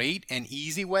a great and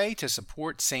easy way to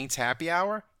support Saints Happy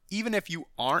Hour? Even if you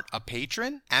aren't a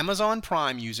patron, Amazon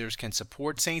Prime users can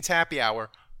support Saints Happy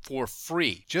Hour for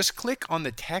free. Just click on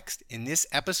the text in this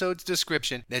episode's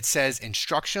description that says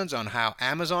instructions on how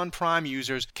Amazon Prime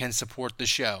users can support the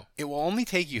show. It will only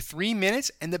take you 3 minutes,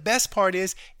 and the best part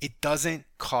is it doesn't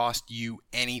cost you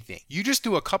anything. You just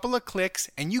do a couple of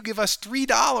clicks and you give us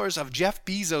 $3 of Jeff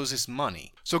Bezos'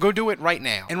 money. So go do it right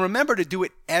now. And remember to do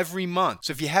it every month.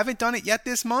 So if you haven't done it yet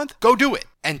this month, go do it.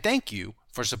 And thank you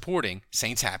for supporting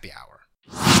Saints Happy Hour.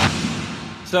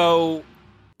 So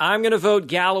I'm going to vote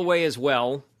Galloway as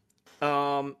well.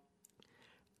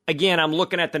 Again, I'm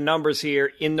looking at the numbers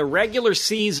here. In the regular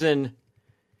season,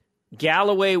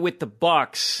 Galloway with the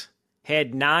Bucs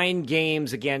had 9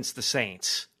 games against the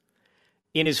Saints.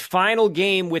 In his final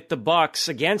game with the Bucs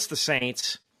against the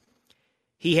Saints,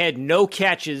 he had no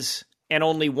catches and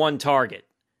only 1 target.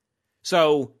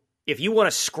 So if you want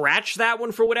to scratch that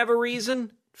one for whatever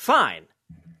reason, fine.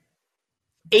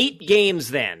 8 games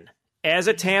then as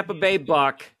a Tampa Bay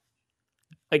Buck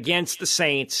against the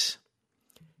Saints.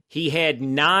 He had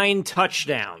 9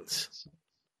 touchdowns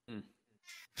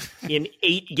in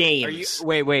 8 games.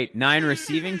 Wait. 9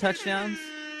 receiving touchdowns?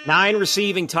 9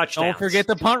 receiving touchdowns. Don't forget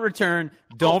the punt return.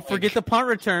 Don't forget the punt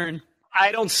return.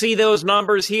 I don't see those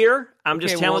numbers here. I'm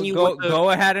just telling you. Go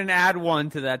ahead and add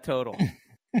 1 to that total.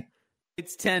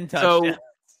 It's 10 touchdowns.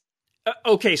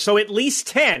 So at least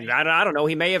 10. I don't know.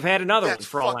 He may have had another one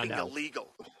for all I know. That's fucking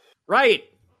illegal. Right.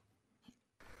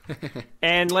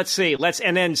 And let's see.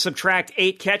 And then subtract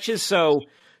 8 catches. So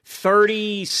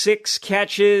 36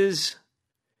 catches.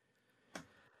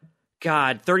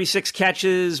 God, 36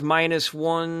 catches minus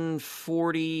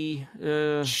 140.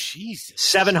 Jesus.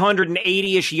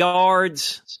 780-ish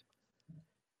yards.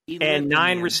 And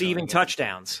 9 receiving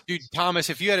touchdowns. Dude, Thomas,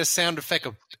 if you had a sound effect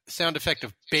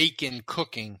of bacon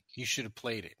cooking, you should have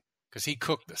played it because he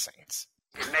cooked the Saints.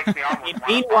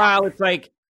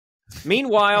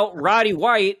 Meanwhile, Roddy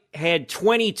White had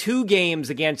 22 games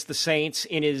against the Saints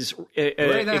in his. Wait,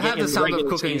 I have the sound of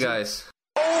cooking, season. guys.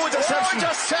 Oh,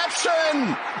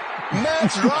 interception!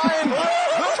 Matt Ryan!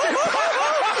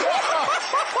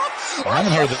 I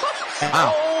haven't heard that.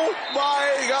 Wow. Oh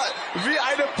mein Gott! Wie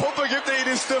eine Puppe gibt er ihn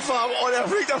den Stiffer und er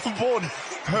fliegt auf den Boden.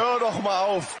 Hör doch mal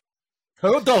auf.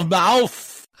 Hör doch mal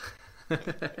auf.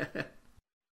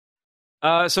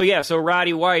 So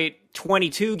Roddy White,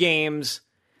 22 games.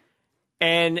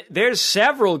 And there's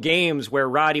several games where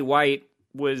Roddy White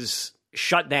was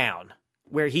shut down,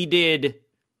 where he did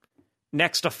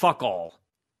next to fuck all.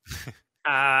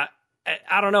 I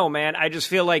don't know, man. I just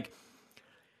feel like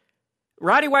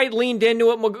Roddy White leaned into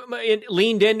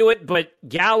it, but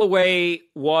Galloway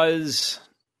was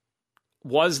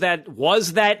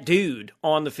that dude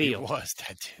on the field. It was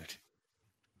that dude.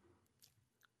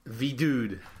 The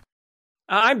dude.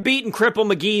 I'm beating Cripple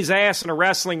McGee's ass in a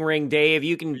wrestling ring, Dave.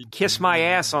 You can kiss my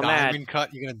ass on that. You're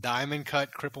going to diamond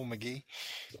cut Cripple McGee?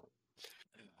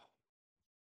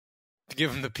 To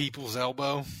give him the people's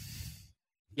elbow?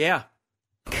 Yeah.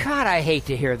 God, I hate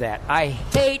to hear that. I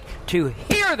hate to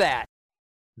hear that.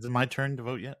 Is it my turn to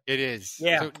vote yet? It is.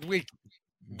 Yeah. So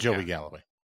Joey Galloway.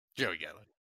 Joey Galloway.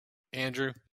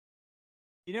 Andrew?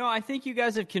 You know, I think you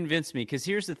guys have convinced me, because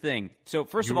here's the thing. So,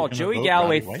 first of all, Joey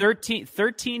Galloway,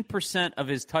 13% of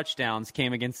his touchdowns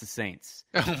came against the Saints.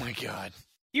 Oh, my God.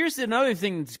 Here's another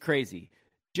thing that's crazy.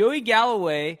 Joey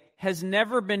Galloway has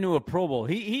never been to a Pro Bowl.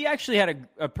 He actually had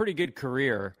a pretty good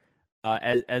career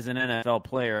as an NFL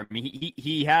player. I mean,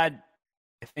 he had,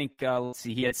 I think,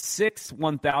 he had 6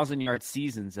 1,000-yard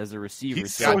seasons as a receiver.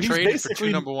 He got traded for 2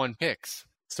 number 1 picks.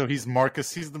 So he's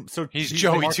Marcus. He's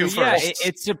Joey Marcus too first. Yeah,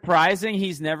 it's surprising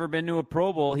he's never been to a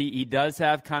Pro Bowl. He does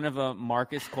have kind of a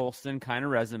Marcus Colston kind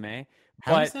of resume.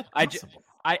 How is But that possible?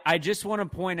 I just want to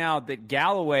point out that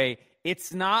Galloway,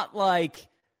 it's not like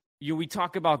we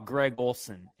talk about Greg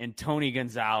Olsen and Tony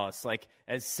Gonzalez like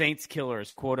as Saints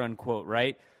killers, quote unquote,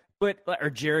 right? But or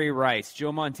Jerry Rice,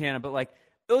 Joe Montana, but like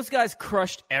those guys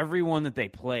crushed everyone that they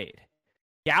played.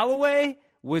 Galloway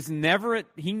never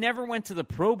went to the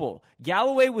Pro Bowl.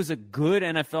 Galloway was a good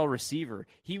NFL receiver.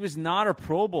 He was not a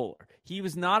Pro Bowler. He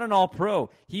was not an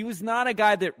All-Pro. He was not a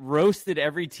guy that roasted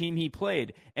every team he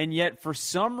played. And yet, for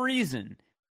some reason,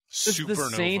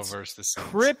 the Saints versus the Saints.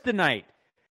 Kryptonite.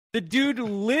 The dude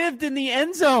lived in the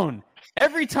end zone.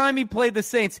 Every time he played the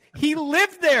Saints, he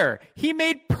lived there. He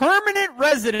made permanent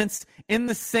residence in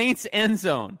the Saints end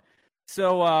zone.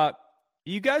 So,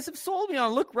 you guys have sold me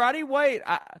on. Look, Roddy White,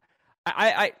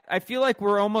 I feel like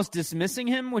we're almost dismissing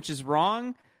him, which is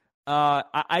wrong.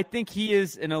 I think he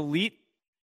is an elite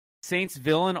Saints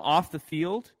villain off the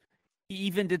field. He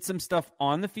even did some stuff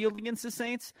on the field against the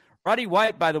Saints. Roddy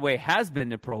White, by the way, has been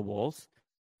to Pro Bowls.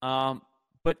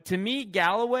 But to me,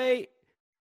 Galloway,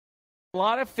 a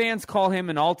lot of fans call him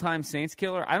an all-time Saints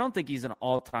killer. I don't think he's an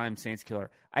all-time Saints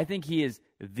killer. I think he is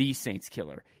the Saints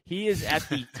killer. He is at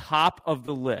the top of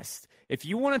the list. If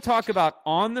you want to talk about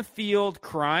on-the-field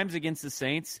crimes against the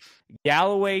Saints,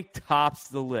 Galloway tops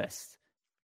the list.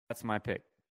 That's my pick.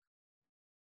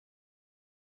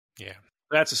 Yeah.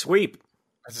 That's a sweep.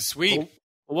 That's a sweep.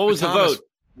 What was the Thomas, vote?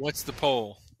 What's the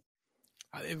poll?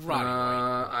 I'm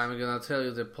gonna tell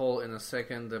you the poll in a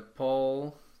second. The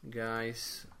poll,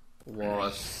 guys,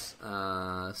 was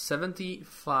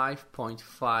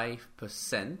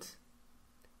 75.5%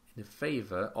 in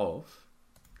favor of.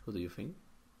 Who do you think?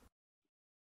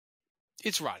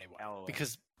 It's Roddy White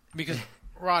because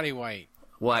Roddy White.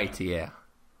 White, yeah.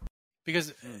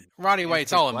 Because Roddy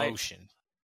White's all emotion.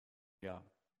 Yeah.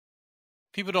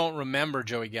 People don't remember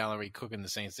Joey Galloway cooking the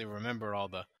Saints. They remember all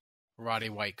the Roddy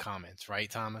White comments, right,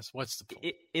 Thomas? What's the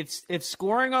point? If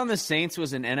scoring on the Saints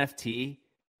was an NFT,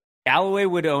 Galloway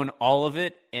would own all of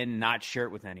it and not share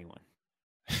it with anyone.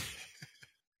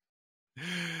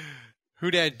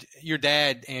 Your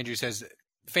dad, Andrew, says,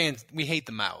 fans, we hate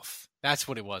the mouth. That's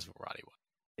what it was with Roddy White.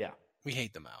 Yeah. We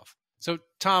hate the mouth. So,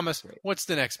 Thomas, what's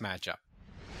the next matchup?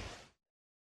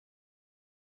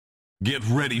 Get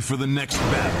ready for the next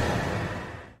battle.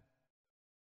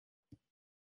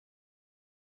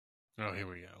 Oh, here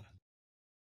we go.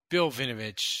 Bill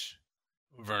Vinovich,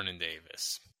 Vernon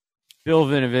Davis. Bill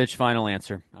Vinovich, final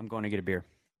answer. I'm going to get a beer.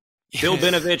 Bill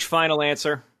Vinovich, final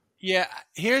answer. Yeah,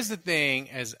 here's the thing: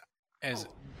 as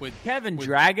with Kevin,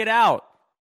 drag it out.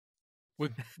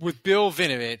 With Bill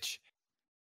Vinovich,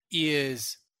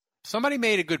 is somebody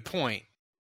made a good point.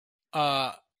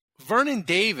 Vernon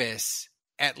Davis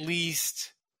at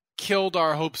least killed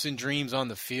our hopes and dreams on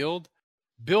the field.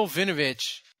 Bill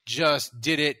Vinovich just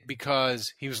did it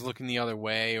because he was looking the other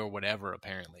way or whatever,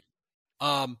 apparently.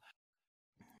 My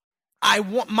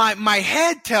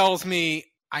head tells me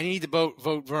I need to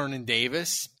vote Vernon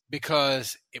Davis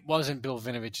because it wasn't Bill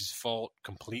Vinovich's fault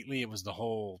completely. It was the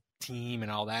whole team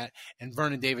and all that. And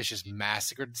Vernon Davis just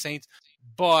massacred the Saints.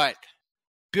 But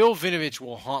Bill Vinovich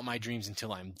will haunt my dreams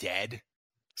until I'm dead.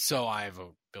 So I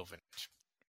vote Bill Vinovich.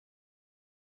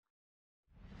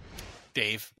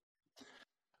 Dave?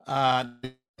 Well,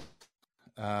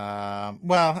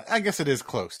 I guess it is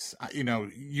close.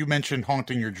 You mentioned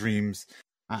haunting your dreams.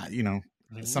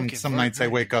 Some nights I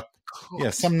wake up. Close. Yeah,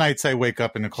 some nights I wake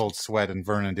up in a cold sweat, and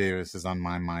Vernon Davis is on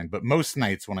my mind. But most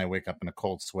nights when I wake up in a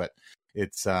cold sweat,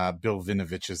 it's Bill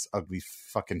Vinovich's ugly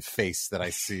fucking face that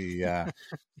I see.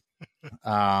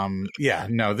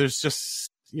 There's just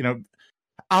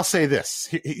I'll say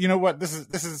this. You know what? This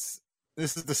is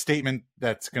the statement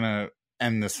that's gonna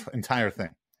end this entire thing.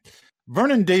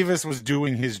 Vernon Davis was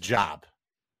doing his job.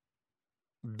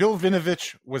 Bill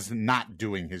Vinovich was not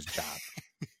doing his job.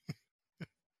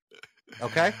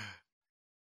 Okay?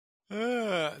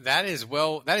 That is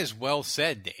well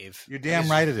said, Dave. You're damn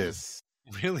right it is.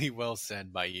 Really well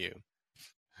said by you.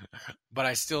 But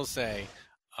I still say,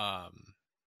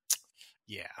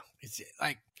 it's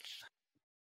like,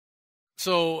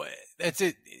 so that's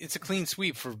it. It's a clean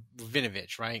sweep for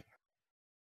Vinovich, right?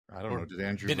 I don't know. Did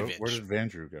Andrew vote? Where did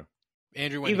Andrew go?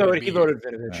 Andrew he voted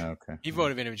Vinovich. Okay. He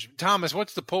voted Vinovich. Thomas,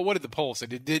 what's the poll? What did the poll say?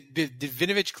 Did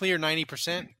Vinovich clear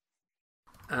 90%?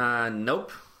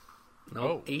 Nope.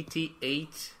 No,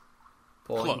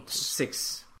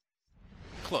 88.6.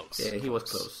 Close. Yeah, he was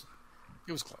close.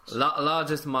 He was close.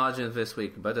 Largest margin this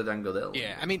week, better than Goodell.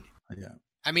 Yeah, I mean,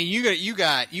 you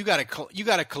got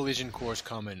a collision course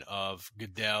coming of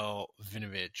Goodell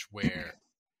Vinovich where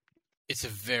it's a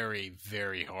very,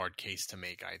 very hard case to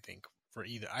make. I think for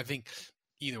either. I think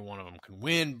either one of them can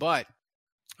win, but.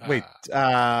 Wait,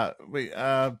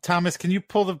 Thomas, can you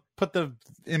put the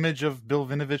image of Bill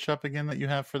Vinovich up again that you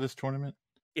have for this tournament?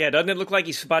 Yeah, doesn't it look like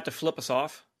he's about to flip us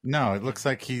off? No, it looks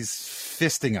like he's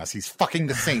fisting us. He's fucking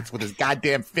the Saints with his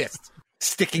goddamn fist,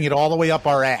 sticking it all the way up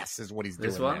our ass is what he's doing.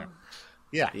 This one? There.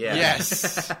 Yeah.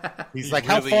 Yes. He's like,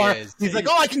 how far? He's like,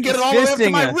 I can get it all the way up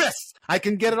to my wrist. I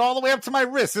can get it all the way up to my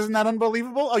wrist. Isn't that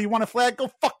unbelievable? Oh, you want a flag?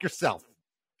 Go fuck yourself.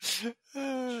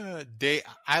 Dave,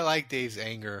 I like Dave's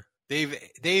anger.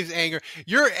 Dave's anger.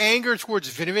 Your anger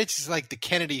towards Vinovich is like the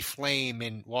Kennedy flame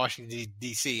in Washington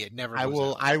D.C. It never. I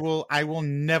will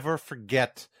never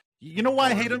forget. You know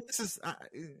why I hate him? This is.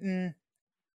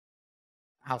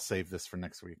 I'll save this for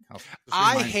next week.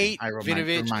 I hate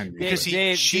Vinovich because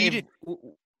he cheated.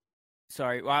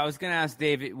 Sorry, well, I was going to ask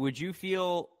David. Would you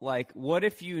feel like what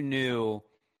if you knew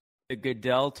that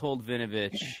Goodell told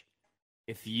Vinovich,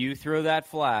 if you throw that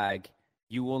flag,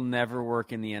 you will never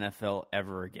work in the NFL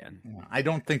ever again? I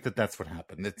don't think that that's what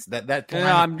happened. It's that. No,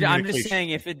 I'm just saying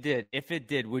if it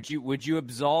did, would you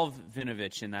absolve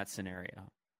Vinovich in that scenario?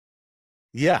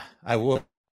 Yeah, I would.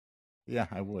 Yeah,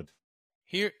 I would.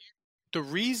 Here, the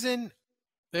reason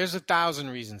there's 1,000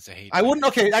 reasons to hate. I wouldn't.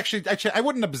 Okay, actually, I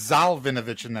wouldn't absolve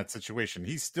Vinovich in that situation.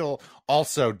 He still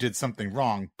also did something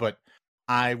wrong, but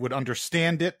I would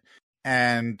understand it,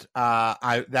 and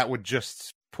that would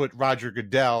just put Roger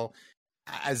Goodell,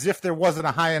 as if there wasn't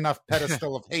a high enough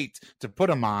pedestal of hate to put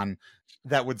him on,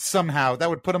 that would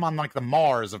put him on like the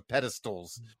Mars of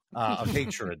pedestals of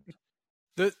hatred.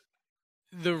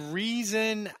 The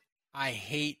reason I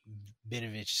hate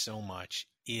Vinovich so much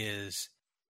is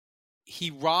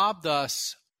he robbed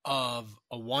us of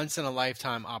a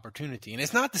once-in-a-lifetime opportunity. And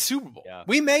it's not the Super Bowl. Yeah.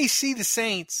 We may see the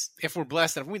Saints, if we're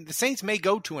blessed enough. The Saints may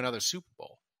go to another Super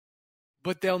Bowl.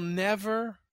 But they'll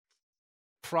never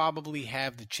probably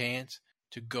have the chance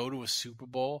to go to a Super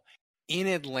Bowl in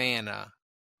Atlanta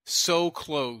so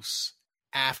close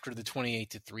after the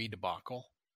 28-3 debacle.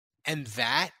 And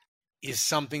that is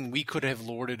something we could have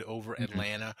lorded over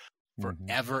Atlanta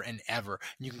forever and ever.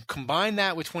 And you can combine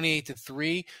that with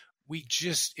 28-3.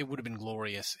 It would have been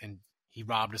glorious, and he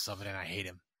robbed us of it, and I hate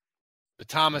him. But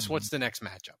Thomas, what's the next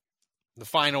matchup? The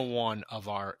final one of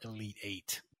our Elite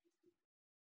Eight.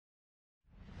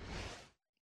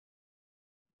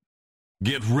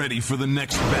 Get ready for the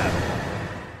next battle.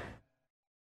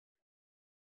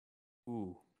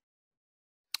 Ooh.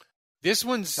 This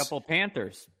one's a couple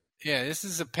Panthers. Yeah, this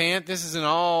is an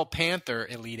all Panther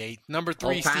Elite Eight. Number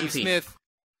 3, Steve Smith.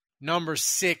 Number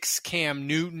 6, Cam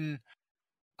Newton.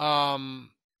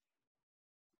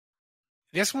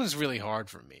 This one's really hard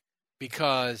for me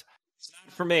because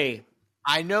for me,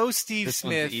 I know Steve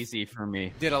Smith. Easy for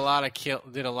me. Did a lot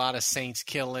of Saints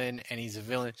killing, and he's a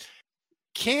villain.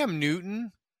 Cam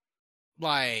Newton,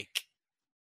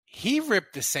 he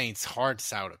ripped the Saints'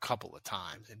 hearts out a couple of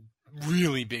times in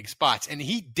really big spots, and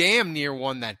he damn near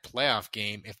won that playoff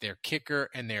game if their kicker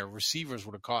and their receivers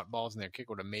would have caught balls and their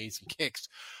kicker would have made some kicks.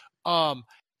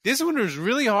 This one was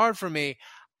really hard for me.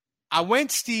 I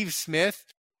went Steve Smith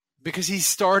because he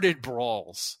started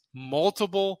brawls,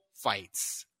 multiple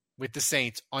fights with the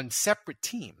Saints on separate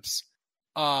teams.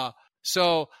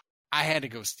 So I had to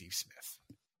go Steve Smith.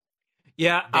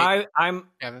 Yeah, I'm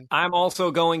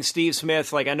also going Steve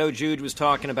Smith. Like I know Jude was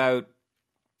talking about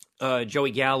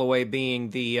Joey Galloway being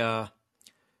the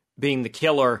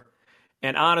killer,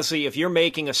 and honestly, if you're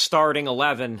making a starting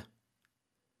 11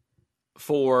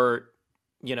 for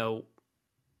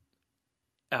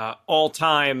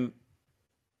all-time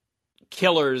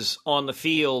killers on the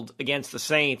field against the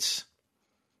Saints,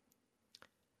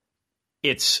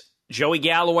 it's Joey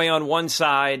Galloway on one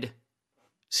side,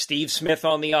 Steve Smith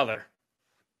on the other.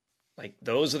 Like,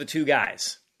 those are the two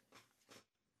guys.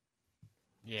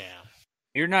 Yeah.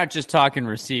 You're not just talking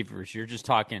receivers. You're just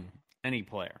talking any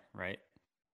player, right?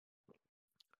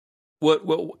 What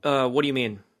do you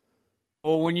mean?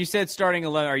 Well, when you said starting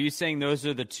 11, are you saying those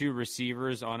are the two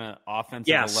receivers on an offense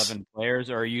of 11 players,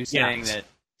 or are you saying that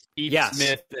Steve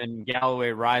Smith and Galloway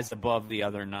rise above the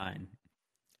other 9?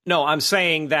 No, I'm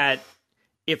saying that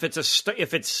if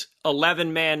it's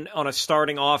 11 men on a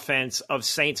starting offense of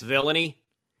Saints villainy,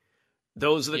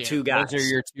 those are the two guys. Those are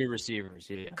your two receivers.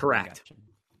 Yeah, correct.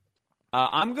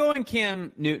 I'm going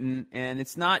Cam Newton, and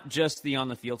it's not just the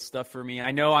on-the-field stuff for me.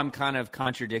 I know I'm kind of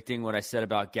contradicting what I said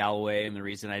about Galloway and the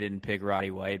reason I didn't pick Roddy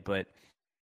White, but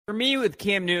for me with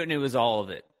Cam Newton, it was all of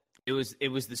it. It was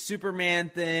the Superman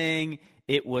thing.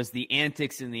 It was the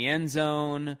antics in the end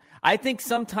zone. I think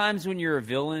sometimes when you're a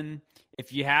villain,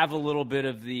 if you have a little bit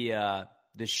of the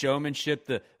showmanship,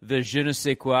 the je ne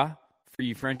sais quoi, for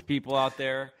you French people out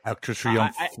there. Pas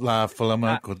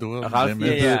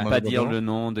dire le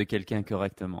nom de quelqu'un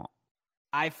correctement.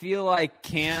 I feel like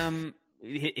Cam,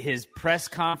 his press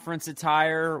conference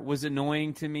attire was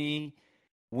annoying to me.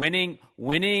 Winning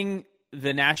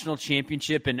the national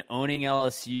championship and owning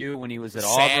LSU when he was at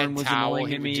Auburn was annoying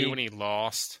to me. When he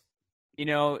lost.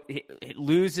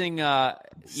 Losing,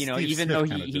 even though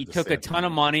he took a ton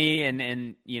of money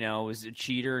and was a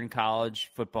cheater in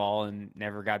college football and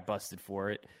never got busted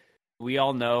for it. We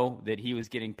all know that he was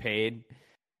getting paid.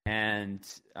 And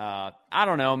I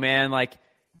don't know, man, like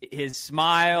his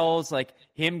smiles, like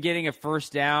him getting a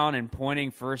first down and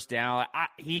pointing first down,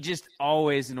 he just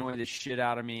always annoyed the shit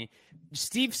out of me.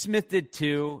 Steve Smith did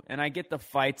too, and I get the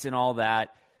fights and all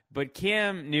that. But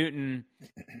Cam Newton,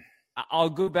 I'll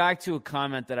go back to a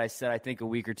comment that I said, I think, a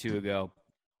week or two ago,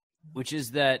 which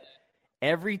is that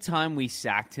every time we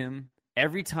sacked him,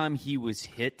 every time he was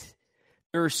hit,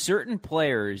 there are certain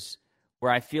players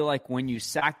where I feel like when you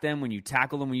sack them, when you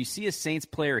tackle them, when you see a Saints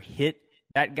player hit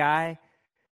that guy,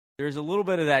 there's a little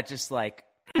bit of that just like,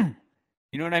 you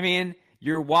know what I mean?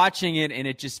 You're watching it, and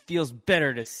it just feels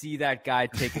better to see that guy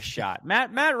take a shot.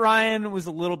 Matt Ryan was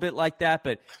a little bit like that,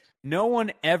 but no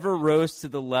one ever rose to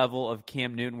the level of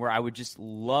Cam Newton where I would just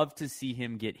love to see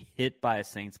him get hit by a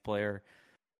Saints player.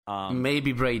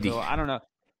 Maybe Brady. So I don't know.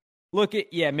 Look,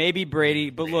 maybe Brady.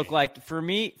 But look, like for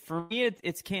me,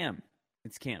 it's Cam.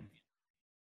 It's Cam.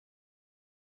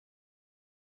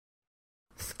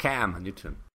 Scam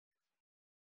Newton.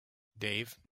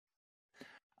 Dave?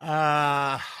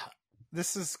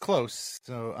 This is close.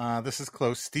 So this is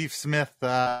close. Steve Smith,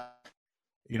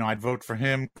 I'd vote for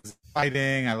him because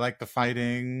fighting. I like the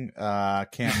fighting.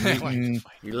 Cam Newton.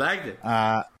 You liked it?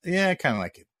 Yeah, I kind of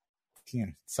like it.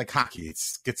 It's like hockey. It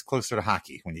gets closer to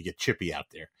hockey when you get chippy out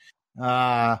there.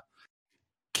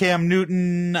 Cam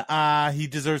Newton, he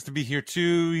deserves to be here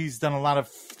too. He's done a lot of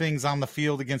things on the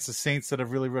field against the Saints that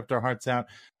have really ripped our hearts out.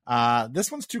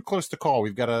 This one's too close to call.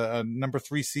 We've got a number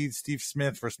 3 seed, Steve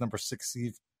Smith, versus number 6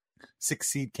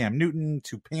 seed, Cam Newton,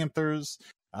 2 Panthers,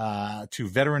 2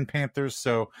 veteran Panthers.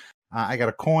 So I got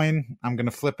a coin. I'm going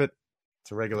to flip it.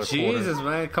 It's a regular Jesus, quarter.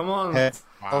 man. Come on. Heads.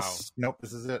 Wow. Nope,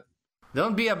 this is it.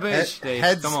 Don't be a bitch, Dave.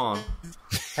 Heads. Come on.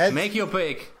 Heads. Make your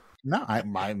pick. No,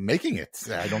 I'm making it.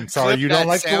 I'm sorry you don't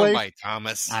like the way. Bite,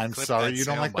 Thomas. I'm Clip sorry that you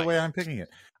don't like the soundbite. way I'm picking it.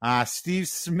 Steve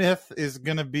Smith is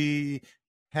going to be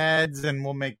heads, and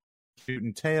we'll make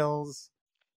Newton tails.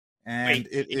 And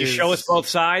Wait, can you show us both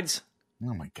sides?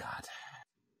 Oh my God!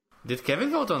 Did Kevin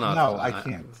vote or not? No, I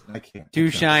can't. I can't. Too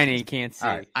shiny, can't see.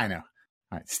 All right, I know.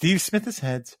 All right, Steve Smith is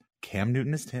heads. Cam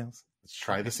Newton is tails. Let's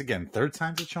try this again. 3rd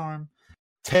time's a charm.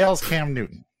 Tails, Cam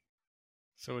Newton.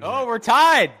 So we're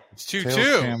tied. it's Tails,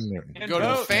 2-2. Cam Newton. Go to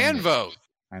the fan vote.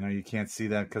 I know you can't see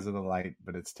that because of the light,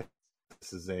 but it's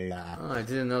this is a I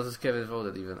didn't notice Kevin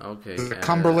voted even. Okay. this is a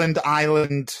Cumberland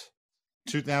Island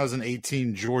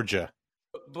 2018 Georgia.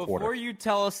 Before you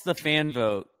tell us the fan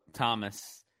vote,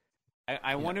 Thomas,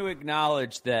 I want to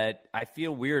acknowledge that I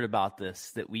feel weird about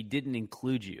this, that we didn't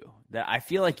include you. That I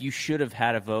feel like you should have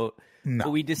had a vote. No. But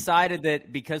we decided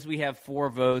that because we have 4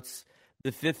 votes,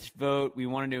 the 5th vote, we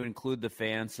wanted to include the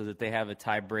fans so that they have a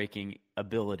tie-breaking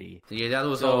ability. Yeah, that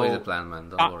was always the plan, man.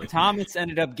 Don't worry. Thomas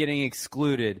ended up getting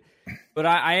excluded. But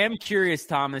I am curious,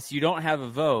 Thomas, you don't have a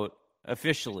vote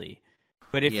officially.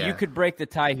 But if you could break the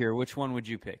tie here, which one would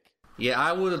you pick? Yeah,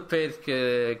 I would have picked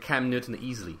Cam Newton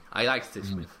easily. I like Steve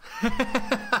Smith.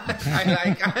 I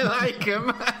like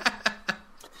him.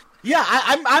 Yeah,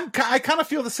 I kind of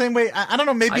feel the same way. I don't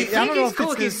know. Maybe I don't know he's if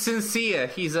cool. it's He's sincere.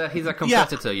 He's a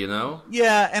competitor, you know.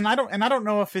 Yeah, and I don't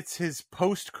know if it's his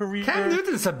post career. Cam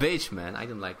Newton's a bitch, man. I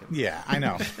don't like him. Yeah, I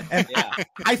know. And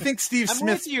I think Steve I'm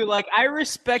Smith. with you. Like, I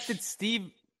respected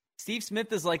Steve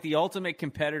Smith is like the ultimate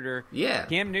competitor. Yeah.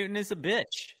 Cam Newton is a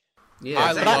bitch. Yeah,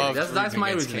 I love that's my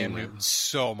against routine. Cam Newton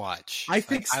so much. I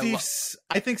think Steve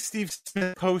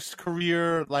Smith post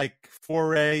career, like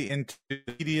foray into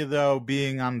media, though,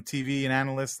 being on TV and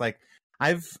analyst, like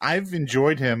I've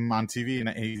enjoyed him on TV and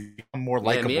he's become more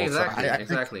likable. Yeah, exactly, so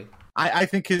exactly. I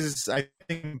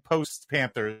think post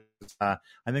Panthers, I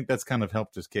think that's kind of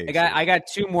helped his case. I got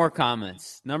 2 more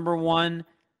comments. Number 1,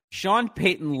 Sean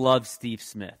Payton loves Steve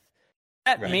Smith.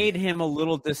 That made him a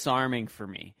little disarming for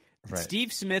me. Right.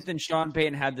 Steve Smith and Sean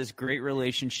Payton had this great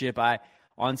relationship.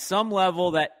 On some level,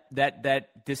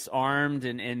 that disarmed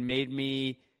and made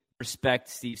me respect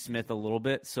Steve Smith a little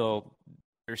bit. So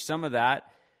there's some of that.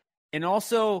 And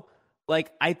also,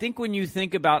 like, I think when you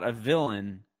think about a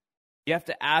villain, you have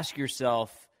to ask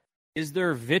yourself, is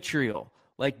there vitriol?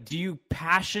 Like, do you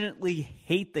passionately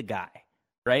hate the guy?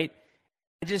 Right?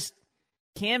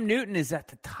 Cam Newton is at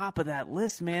the top of that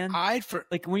list, man.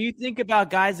 Like, when you think about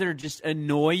guys that are just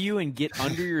annoy you and get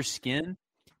under your skin,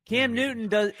 Cam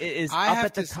Newton is up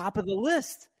at the top of the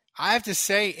list. I have to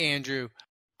say, Andrew,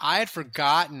 I had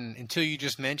forgotten until you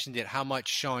just mentioned it how much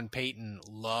Sean Payton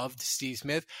loved Steve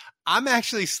Smith. I'm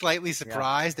actually slightly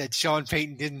surprised that Sean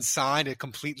Payton didn't sign a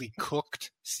completely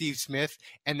cooked Steve Smith,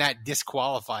 and that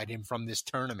disqualified him from this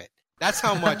tournament. That's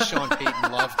how much Sean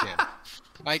Payton loved him.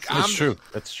 Like, That's true.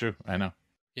 That's true. I know.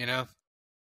 You know?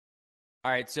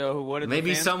 All right, so what?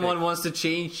 Maybe someone wants to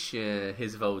change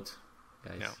his vote,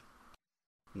 guys.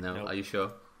 No, nope. Are you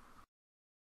sure?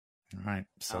 All right,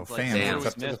 so like fans,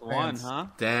 Steve Smith won, huh?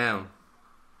 Damn,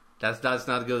 that's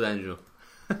not good, Andrew.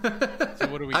 So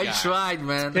what do we I got? tried,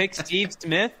 man. Pick Steve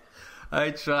Smith. I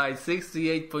tried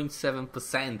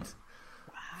 68.7%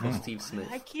 for Steve Smith.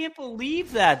 I can't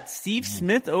believe that Steve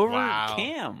Smith over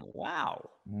Cam. Wow.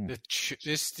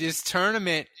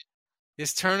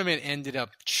 This tournament ended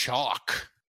up chalk.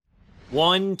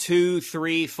 1, 2,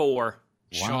 3, 4.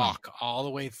 Chalk all the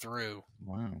way through.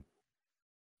 Wow.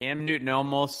 Cam Newton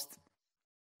almost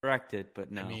corrected,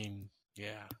 but no. I mean,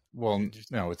 yeah. Well,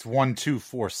 no, it's 1, 2,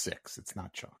 4, 6. It's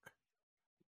not chalk.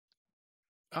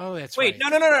 Oh, that's Wait,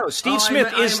 right. no. Steve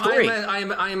Smith is 3.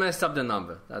 I messed up the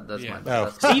number. That's my bad. Oh.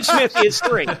 Steve Smith is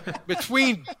 3.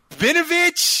 Between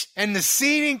Vinovich and the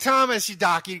seating, Thomas, you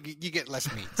get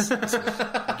less meats. You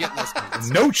get less meats.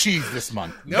 No cheese this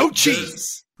month. No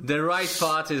cheese. The right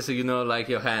part is, like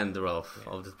your hand, Ralph,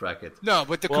 of this bracket. No,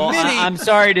 but the committee... I'm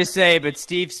sorry to say, but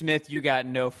Steve Smith, you got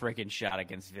no freaking shot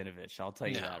against Vinovich. I'll tell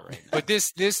you that right now. But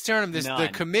this tournament, the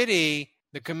committee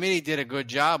did a good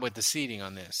job with the seeding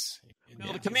on this.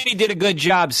 The committee did a good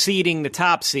job seeding the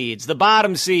top seeds. The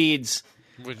bottom seeds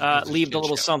leave a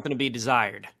little something to be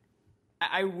desired.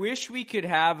 I wish we could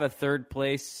have a third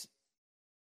place.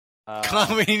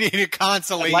 We need a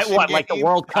consolation. Like what? Game? Like the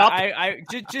World Cup? I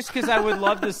just because I would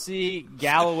love to see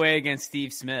Galloway against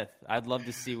Steve Smith. I'd love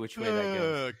to see which way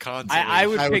that goes. I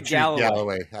would pick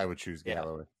Galloway. I would choose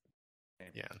Galloway.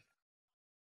 Yeah,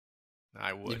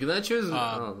 I would. You're gonna choose?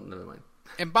 Never mind.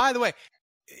 And by the way,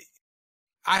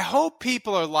 I hope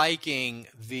people are liking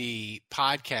the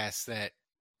podcast that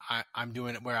I'm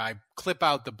doing, where I clip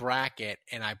out the bracket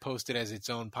and I post it as its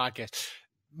own podcast.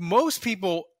 Most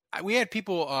people. We had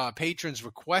patrons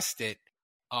request it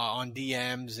on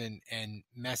DMs and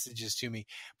messages to me,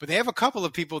 but they have a couple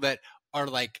of people that are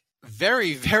like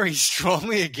very, very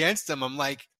strongly against them. I'm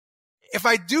like, if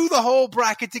I do the whole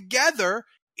bracket together,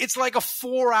 it's like a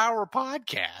 4-hour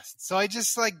podcast. So I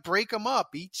just like break them up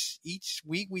each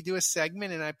week. We do a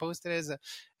segment and I post it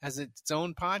as its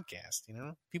own podcast.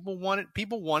 People wanted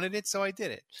it, so I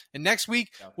did it. And next week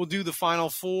we'll do the Final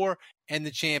Four and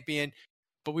the champion.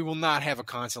 But we will not have a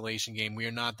consolation game. We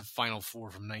are not the Final Four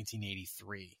from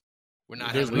 1983. We're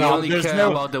not. We only care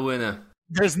about the winner.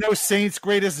 There's no Saints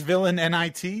Greatest Villain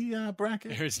NIT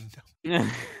bracket. There's no.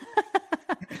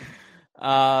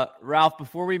 Ralph,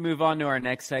 before we move on to our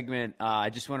next segment,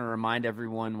 I just want to remind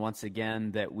everyone once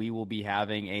again that we will be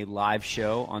having a live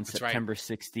show on September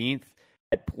 16th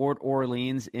at Port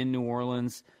Orleans in New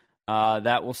Orleans.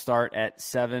 That will start at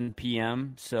 7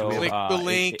 p.m. So click the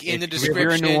link in the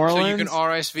description so you can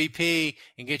RSVP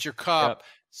and get your cup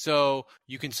so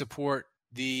you can support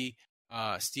the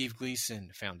Steve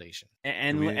Gleason Foundation.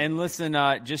 And listen,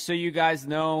 just so you guys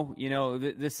know,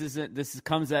 this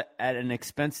comes at an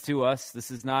expense to us.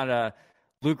 This is not a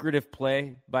lucrative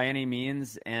play by any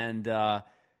means, and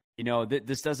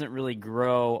this doesn't really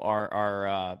grow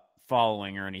our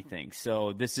following or anything.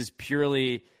 So this is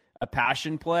purely a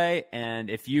passion play, and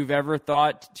if you've ever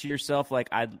thought to yourself, like,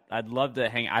 I'd love to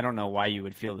hang, I don't know why you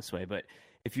would feel this way, but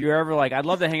if you're ever like, I'd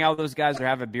love to hang out with those guys or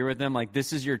have a beer with them, like,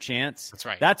 this is your chance. That's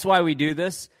right. That's why we do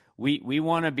this. We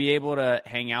want to be able to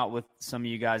hang out with some of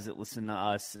you guys that listen to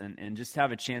us and just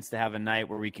have a chance to have a night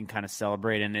where we can kind of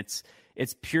celebrate. And it's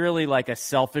purely like a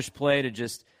selfish play to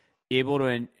just be able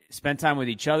to spend time with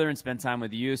each other and spend time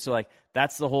with you. So, like,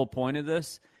 that's the whole point of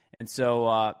this. And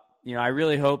so, I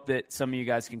really hope that some of you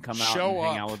guys can come out and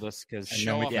hang out with us, because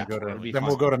then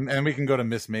we can go to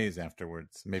Miss Mays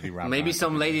afterwards. Maybe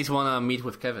some ladies want to meet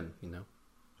with Kevin.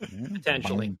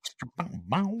 Potentially.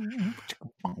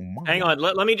 Hang on.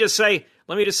 Let me just say,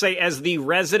 as the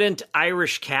resident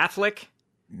Irish Catholic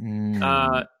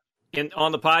on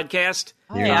the podcast,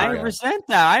 I resent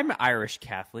that. I'm Irish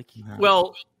Catholic.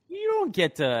 Well, you don't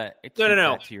get to no.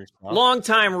 that to yourself. Long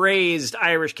time raised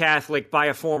Irish Catholic by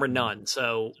a former nun.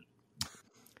 So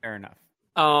fair enough.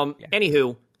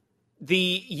 Anywho,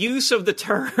 the use of the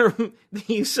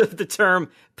term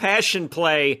passion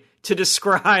play to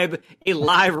describe a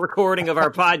live recording of our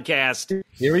podcast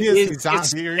here he is. He's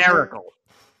hysterical.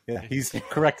 Yeah, he's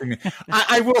correcting me.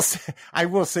 I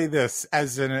will say this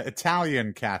as an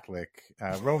Italian Catholic,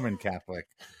 Roman Catholic,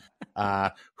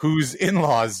 whose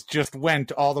in-laws just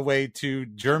went all the way to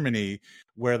Germany,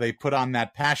 where they put on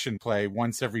that passion play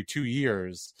once every 2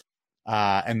 years,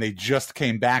 and they just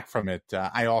came back from it.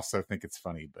 I also think it's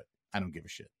funny, but I don't give a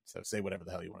shit. So say whatever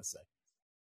the hell you want to say.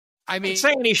 I mean, I'm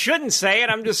saying he shouldn't say it.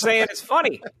 I'm just saying it's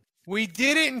funny. We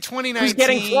did it in 2019. Who's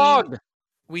getting flogged?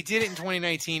 We did it in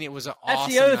 2019. It was an awesome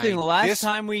That's the other night. thing. The last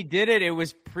time we did it, it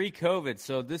was pre-COVID.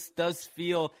 So this does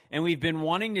feel, and we've been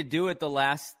wanting to do it the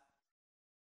last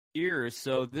years.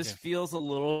 So this feels a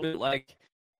little bit like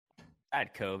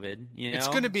at COVID. It's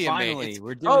going to be finally amazing.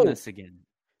 We're doing this again.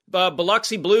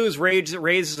 Biloxi Blues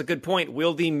raises a good point.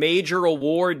 Will the major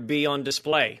award be on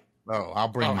display? Oh, I'll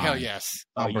bring. Oh, mine. hell yes!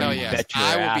 I'll yes!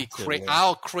 I will be.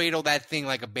 I'll cradle that thing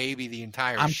like a baby the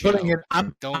entire show. Putting it.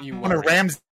 Don't you worry. worry.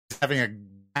 Ramsey having a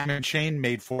diamond chain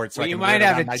made for it, so you might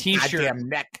have a T-shirt.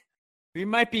 Neck. We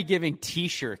might be giving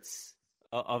T-shirts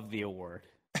of the award.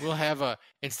 We'll have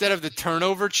instead of the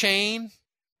turnover chain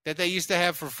that they used to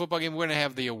have for football game, we're going to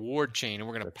have the award chain, and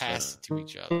we're going to pass it to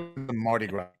each other. The Mardi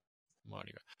Gras.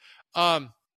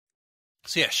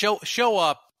 So yeah, show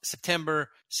up September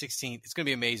 16th. It's going to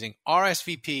be amazing.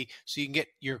 RSVP so you can get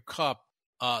your cup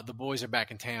The Boys Are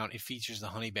Back in Town. It features the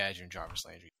Honey Badger and Jarvis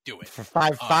Landry. Do it. For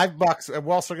 $5.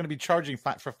 We're also going to be charging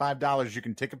for $5. You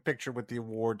can take a picture with the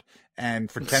award, and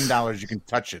for $10 you can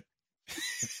touch it.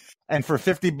 And for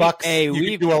 $50,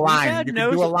 you can do a line.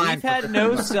 We've had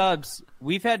no subs.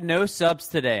 We've had no subs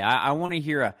today. I want to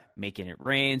hear a Making It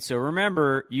Rain. So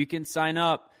remember, you can sign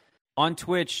up on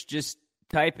Twitch. Just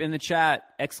type in the chat,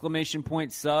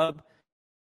 !sub.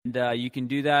 And you can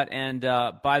do that. And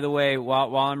by the way,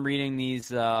 while I'm reading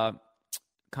these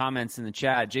comments in the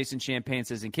chat, Jason Champagne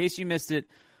says, in case you missed it,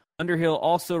 Underhill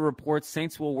also reports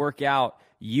Saints will work out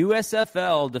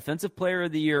USFL Defensive Player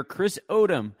of the Year Chris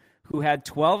Odom, who had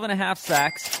 12.5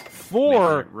 sacks,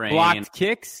 4 blocked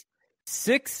kicks,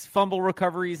 6 fumble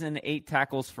recoveries, and 8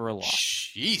 tackles for a loss.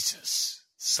 Jesus.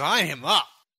 Sign him up.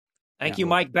 Thank you,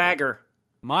 Mike Bagger.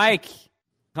 Mike,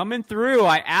 coming through.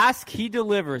 I ask, he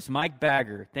delivers. Mike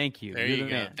Bagger. Thank you. There you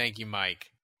go. Thank you, Mike.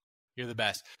 You're the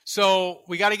best. So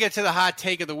we got to get to the hot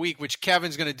take of the week, which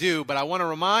Kevin's going to do, but I want to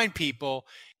remind people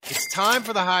it's time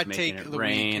for the hot take of the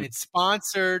week, and it's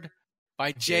sponsored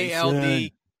by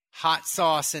JLD Hot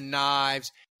Sauce and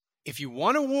Knives. If you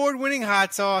want award-winning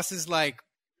hot sauces like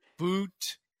Boot,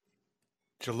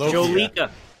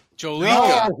 Jolica.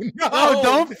 No,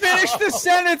 don't finish the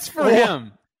sentence for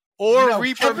him. Or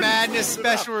Reaper Madness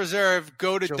Special Reserve,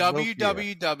 go to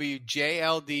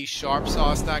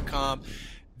www.jldsharpsauce.com.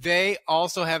 They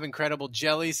also have incredible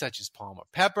jellies such as Palmer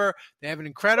Pepper. They have an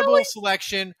incredible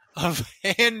selection of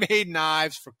handmade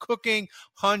knives for cooking,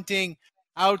 hunting,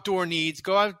 outdoor needs.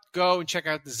 Go and check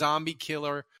out the Zombie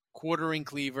Killer quartering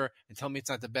cleaver and tell me it's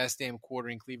not the best damn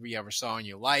quartering cleaver you ever saw in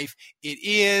your life. It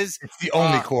is. It's the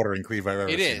only quartering cleaver I've ever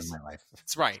seen in my life.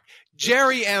 That's right.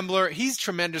 Jerry Embler, he's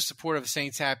tremendous supporter of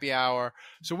Saints Happy Hour.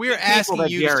 So we are asking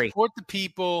you to support the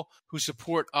people who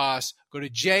support us. Go to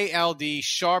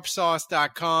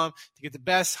jldsharpsauce.com to get the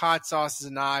best hot sauces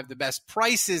and knives, the best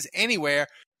prices anywhere.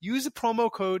 Use the promo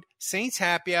code Saints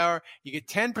Happy Hour. You get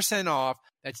 10% off.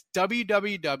 That's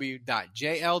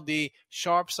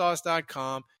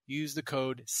www.jldsharpsauce.com. Use the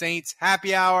code Saints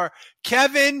Happy Hour.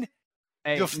 Kevin,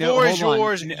 the floor is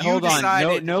yours. Hold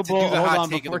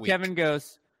on.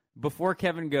 Before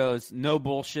Kevin goes, no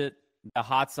bullshit. The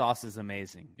hot sauce is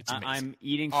amazing. It's amazing. I'm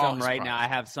eating some right now. I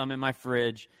have some in my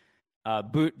fridge.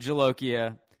 Boot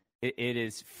Jalokia. It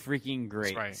is freaking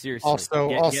great. Right. Seriously. If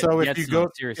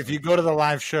you go to the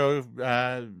live show,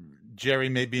 Jerry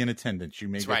may be in attendance. You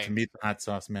may get to meet the hot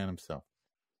sauce man himself.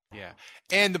 Yeah.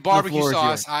 And the barbecue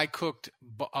sauce, I cooked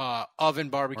oven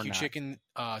barbecue chicken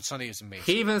Sunday is amazing.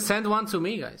 He even sent one to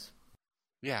me, guys.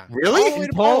 Yeah. Really? In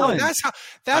Poland.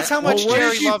 That's how much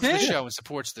Jerry loves the show and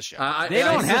supports the show. I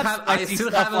still haven't received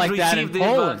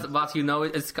it, but you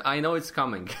know I know it's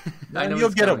coming. I know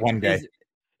you'll get it one day.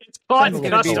 It's fun.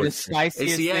 It's the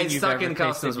spiciest thing you've ever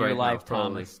tasted in your life,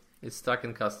 Thomas. It's stuck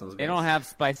in customs. They don't have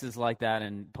spices like that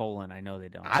in Poland. I know they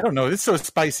don't. I don't know. It's so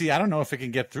spicy. I don't know if it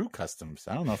can get through customs.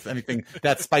 I don't know if anything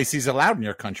that spicy is allowed in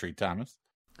your country, Thomas.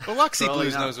 Biloxi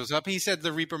Blues knows what's up. He said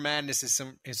the Reaper Madness is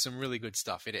some really good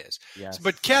stuff. It is. Yes.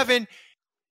 But Kevin,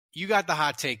 you got the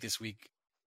hot take this week.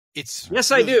 I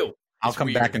do. I'll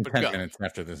come back in 10 minutes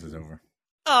after this is over.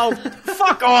 Oh,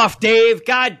 fuck off, Dave.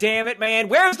 God damn it, man.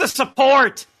 Where's the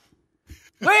support?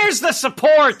 Where's the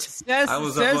support? Says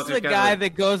the guy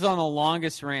that goes on the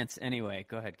longest rants. Anyway,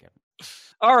 go ahead, Kevin.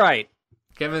 All right.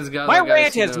 Kevin's got my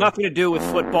rant has nothing to do with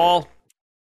football.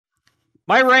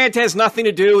 My rant has nothing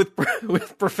to do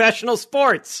with professional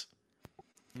sports.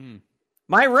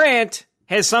 My rant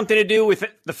has something to do with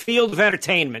the field of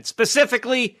entertainment,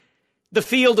 specifically the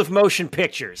field of motion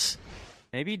pictures.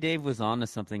 Maybe Dave was on to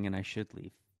something and I should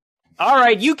leave. All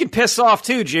right, you can piss off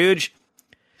too, Juge.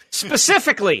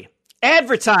 Specifically,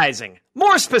 advertising.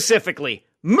 More specifically,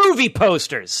 movie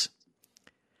posters.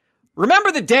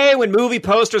 Remember the day when movie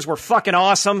posters were fucking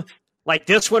awesome? Like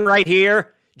this one right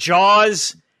here,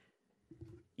 Jaws.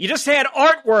 You just had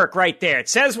artwork right there. It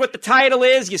says what the title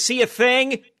is. You see a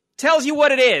thing, tells you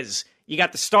what it is. You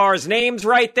got the stars' names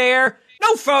right there.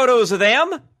 No photos of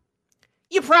them.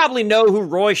 You probably know who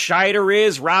Roy Scheider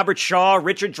is, Robert Shaw,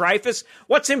 Richard Dreyfuss.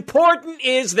 What's important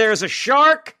is there's a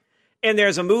shark and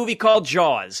there's a movie called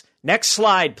Jaws. Next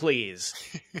slide, please.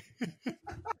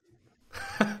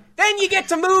 Then you get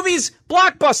to movies,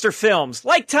 blockbuster films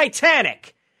like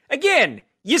Titanic. Again,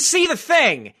 you see the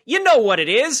thing. You know what it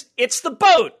is. It's the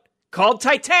boat called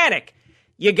Titanic.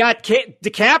 You got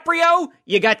DiCaprio,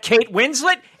 you got Kate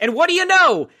Winslet, and what do you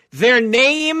know? Their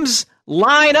names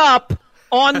line up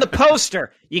on the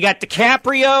poster. You got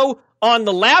DiCaprio on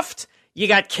the left, you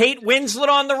got Kate Winslet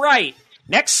on the right.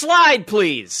 Next slide,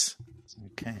 please.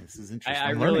 Okay, this is interesting.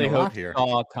 I really hope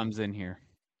Shaw comes in here.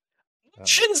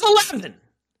 Ocean's 11.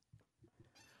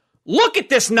 Look at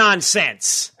this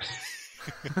nonsense.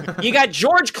 You got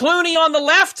George Clooney on the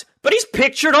left, but he's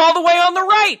pictured all the way on the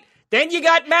right. Then you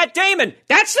got Matt Damon.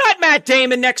 That's not Matt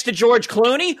Damon next to George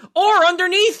Clooney or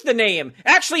underneath the name.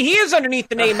 Actually, he is underneath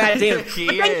the name Matt Damon. But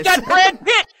then you got Brad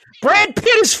Pitt. Brad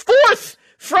Pitt is fourth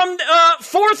from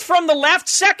the left,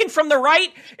 second from the right,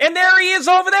 and there he is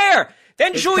over there.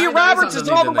 Then Julia Roberts is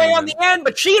all the way on the end,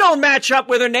 but she don't match up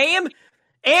with her name.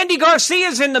 Andy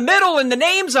Garcia's in the middle, and the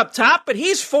name's up top, but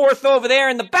he's fourth over there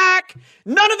in the back.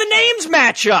 None of the names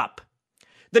match up.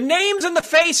 The names and the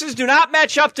faces do not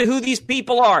match up to who these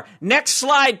people are. Next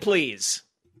slide, please.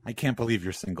 I can't believe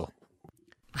you're single.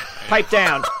 Pipe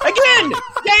down. Again,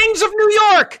 Gangs of New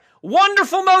York.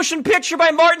 Wonderful motion picture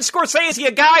by Martin Scorsese,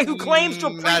 a guy who claims to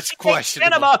appreciate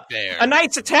cinema. A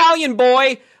nice Italian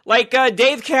boy like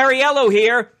Dave Cariello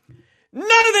here. None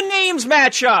of the names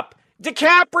match up.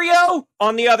 DiCaprio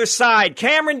on the other side.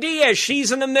 Cameron Diaz,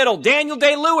 she's in the middle. Daniel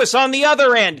Day-Lewis on the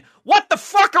other end. What the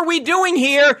fuck are we doing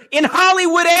here in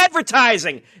Hollywood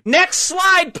advertising? Next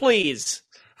slide, please.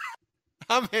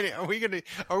 How many are we gonna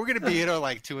be here till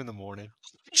like 2 a.m?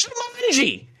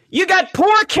 Jumanji. You got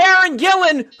poor Karen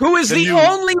Gillan, who is the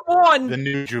only one. The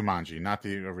new Jumanji, not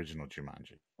the original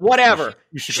Jumanji. Whatever.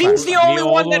 She's the only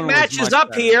one that matches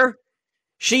up here.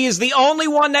 She is the only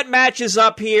one that matches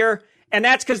up here. And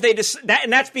that's because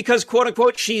that's because, quote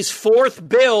unquote, she's fourth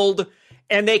billed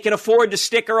and they can afford to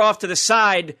stick her off to the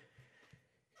side.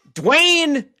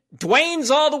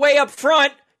 Dwayne's all the way up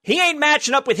front. He ain't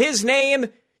matching up with his name.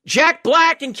 Jack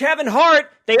Black and Kevin Hart,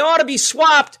 they ought to be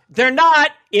swapped. They're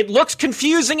not. It looks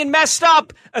confusing and messed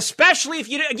up, especially if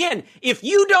you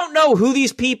don't know who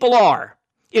these people are.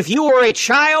 If you are a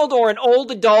child or an old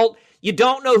adult, you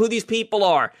don't know who these people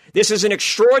are. This is an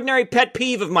extraordinary pet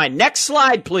peeve of mine. Next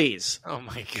slide, please. Oh,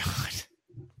 my God.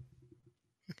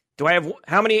 Do I have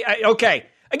how many? Okay.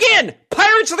 Again,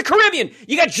 Pirates of the Caribbean.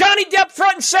 You got Johnny Depp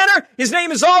front and center. His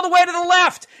name is all the way to the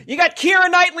left. You got Keira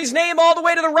Knightley's name all the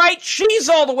way to the right. She's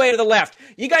all the way to the left.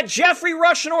 You got Jeffrey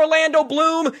Rush and Orlando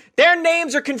Bloom. Their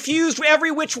names are confused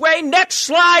every which way. Next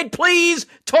slide, please.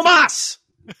 Tomas.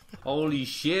 Holy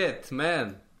shit,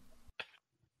 man.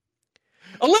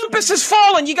 Olympus has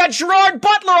fallen. You got Gerard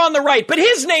Butler on the right, but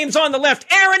his name's on the left.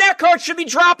 Aaron Eckhart should be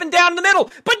dropping down in the middle.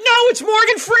 But no, it's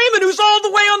Morgan Freeman who's all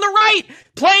the way on the right,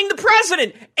 playing the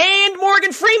president, and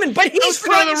Morgan Freeman, but he's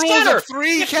front and center.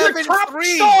 If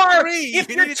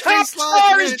your top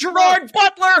star is Gerard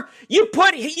Butler, you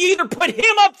either put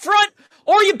him up front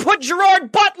or you put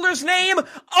Gerard Butler's name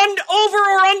over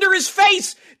or under his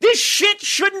face. This shit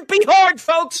shouldn't be hard,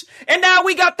 folks. And now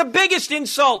we got the biggest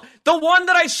insult. The one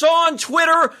that I saw on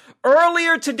Twitter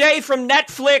earlier today from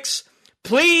Netflix.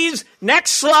 Please,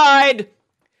 next slide.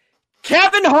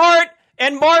 Kevin Hart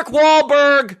and Mark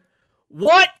Wahlberg.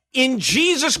 What in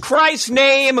Jesus Christ's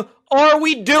name are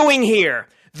we doing here?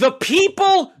 The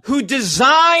people who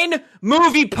design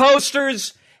movie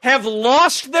posters have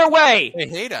lost their way. They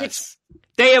hate us.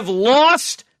 They have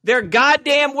lost their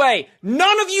goddamn way.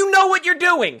 None of you know what you're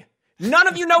doing. None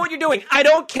of you know what you're doing. I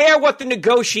don't care what the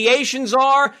negotiations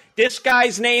are. This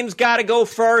guy's name's got to go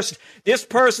first. This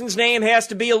person's name has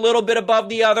to be a little bit above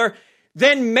the other.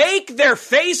 Then make their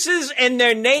faces and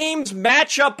their names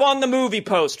match up on the movie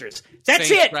posters. That's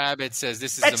Saint it. Rabbit says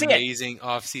this is amazing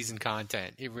off-season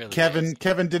content. It really is.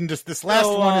 Kevin didn't just. This last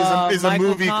one is a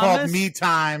movie called Me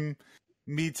Time,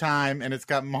 and it's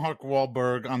got Mark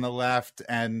Wahlberg on the left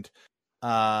and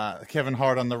Kevin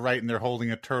Hart on the right, and they're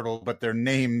holding a turtle, but their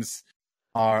names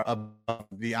are above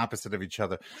the opposite of each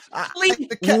other.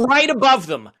 Right above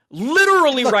them.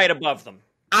 Literally right above them.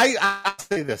 I'll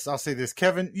say this.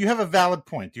 Kevin, you have a valid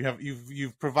point.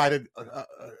 You've provided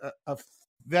a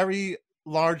very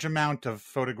large amount of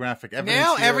photographic evidence.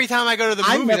 Now, here. every time I go to the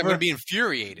movies, I'm going to be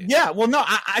infuriated. Yeah, well, no,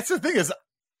 that's the thing is,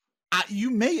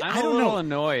 I'm a little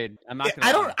annoyed. I'm not.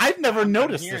 I've never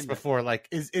noticed this before. Like,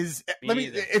 if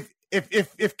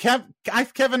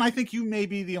Kevin, I think you may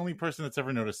be the only person that's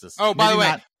ever noticed this. Oh, by the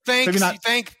way, thank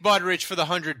Budrich for the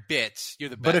 100 bits. You're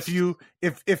the best. But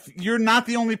if you're not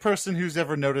the only person who's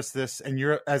ever noticed this, and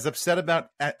you're as upset about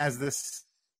as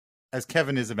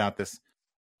Kevin is about this,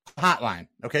 hotline,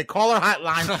 okay? Call our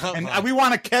hotline, and we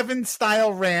want a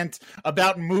Kevin-style rant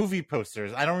about movie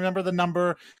posters. I don't remember the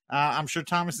number. I'm sure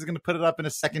Thomas is going to put it up in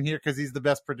a second here because he's the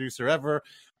best producer ever.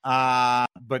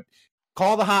 But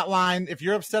call the hotline if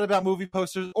you're upset about movie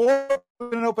posters, or we're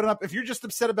going to open it up if you're just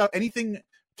upset about anything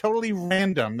totally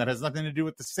random that has nothing to do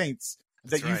with the Saints.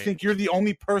 That you think you're the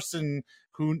only person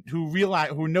who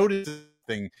notices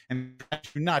thing and drives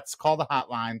you nuts. Call the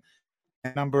hotline.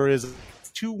 number is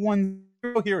 210.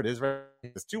 Here it is, right?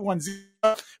 It's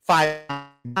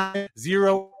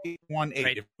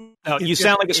 210-590-0818. No, you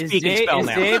sound like a speaking spell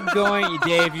now.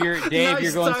 Dave, you're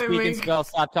going speaking spell.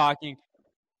 Stop talking.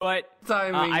 But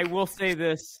I will say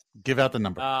this. Give out the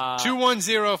number.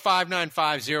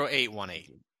 210-595-0818.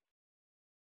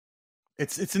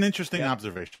 It's an interesting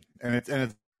observation, and it's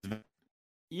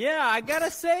yeah, I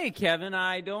gotta say, Kevin,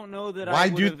 I don't know that I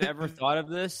would have ever thought of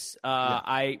this.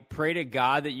 I pray to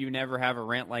God that you never have a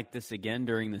rant like this again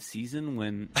during the season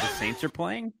when the Saints are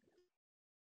playing.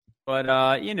 But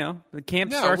the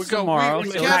camp starts tomorrow.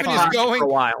 So Kevin is going for a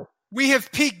while. We have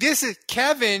peaked.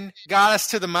 Kevin got us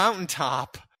to the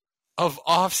mountaintop of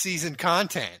off-season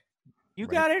content. You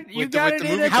got it.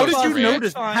 How did you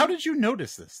notice? How did you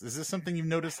notice this? Is this something you've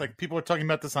noticed? Like people are talking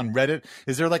about this on Reddit.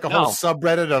 Is there like a whole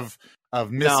subreddit of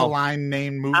misaligned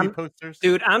named movie posters?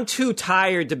 Dude, I'm too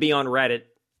tired to be on Reddit.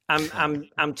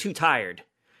 I'm too tired.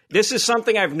 This is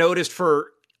something I've noticed for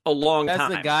a long time.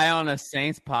 That's the guy on a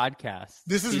Saints podcast.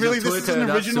 This is an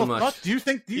original thought. Do you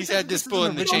think he's had this bull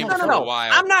in the chamber for a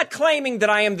while? I'm not claiming that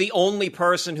I am the only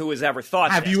person who has ever thought.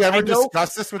 Have you ever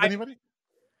discussed this with anybody?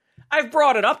 I've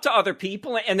brought it up to other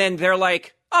people, and then they're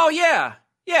like, "Oh yeah,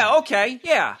 okay,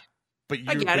 yeah." But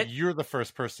you're the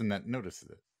first person that notices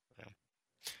it.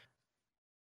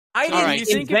 I didn't Do you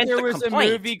think if there was a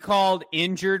movie called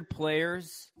Injured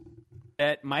Players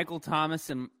that Michael Thomas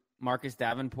and Marcus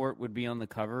Davenport would be on the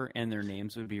cover and their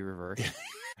names would be reversed?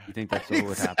 You think that's what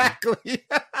would happen?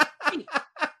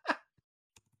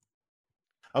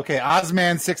 Okay,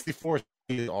 Ozman64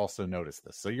 also noticed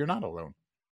this, so you're not alone.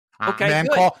 Okay, man,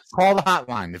 call the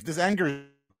hotline. If this angers,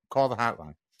 call the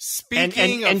hotline.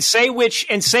 Speaking and say which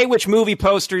movie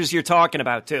posters you're talking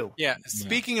about too. Yeah.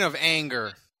 Speaking of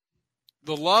anger,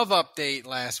 the love update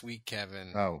last week,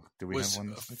 Kevin. Do we was have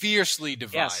one? Fiercely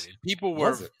divided. Yes. People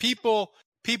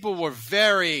were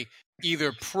very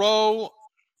either pro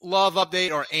love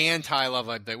update or anti love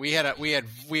update. We had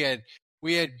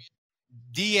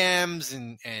DMs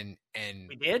and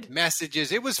we did?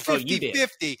 messages. It was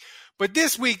 50-50. But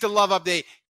this week, the love update.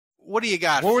 What do you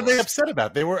got? What were they upset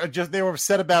about? They were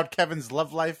upset about Kevin's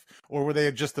love life, or were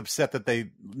they just upset that they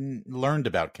learned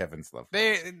about Kevin's love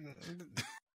life?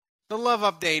 The love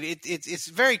update. It's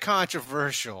very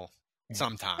controversial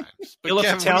sometimes. But you'll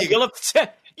have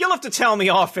to tell me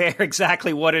off air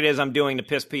exactly what it is I'm doing to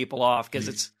piss people off because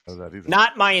it's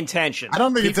not my intention. I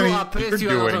don't think it's anything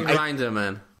you're doing. On Grindr,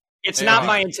 man. It's not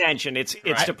my intention. It's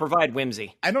to provide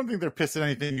whimsy. I don't think they're pissed at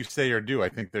anything you say or do. I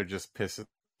think they're just pissed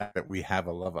that we have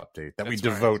a love update, that we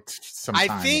devote some time.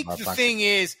 I think the thing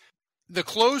is, the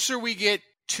closer we get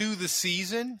to the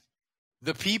season,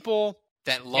 the people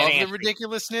that love the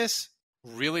ridiculousness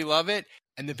really love it,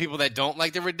 and the people that don't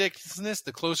like the ridiculousness,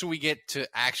 the closer we get to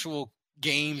actual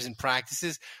games and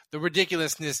practices, the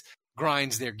ridiculousness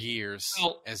grinds their gears.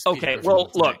 Look,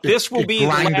 this will be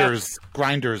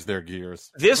grinders their gears.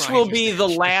 This will be the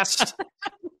last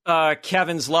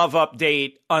Kevin's love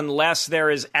update unless there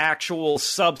is actual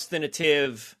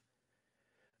substantive.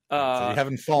 So you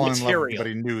haven't fallen in love with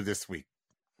anybody new this week.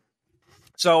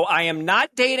 So I am not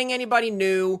dating anybody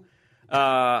new.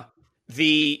 The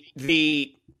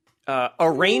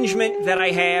arrangement that I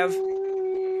have.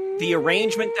 The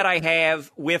arrangement that I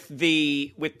have with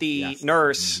the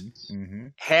nurse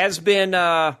has been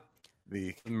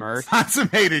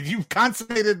consummated. You've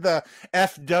consummated the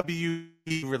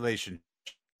FWE relationship.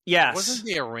 Yes. Wasn't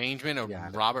the arrangement of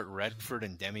Robert Redford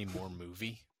and Demi Moore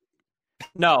movie?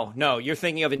 No, you're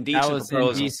thinking of Indecent Proposal. That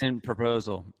was Indecent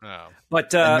Proposal. Oh. But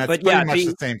that's pretty much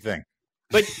the same thing.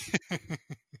 But I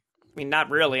mean, not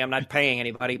really. I'm not paying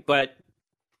anybody, but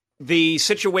the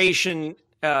situation.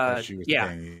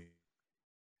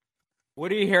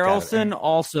 Woody Harrelson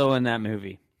also in that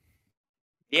movie.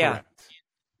 Yeah. Correct.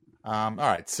 All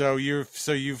right. So you've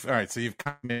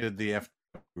committed the FW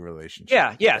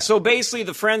relationship. Yeah. So basically,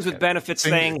 the friends with benefits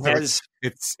thing has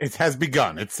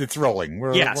begun. It's rolling.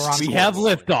 We have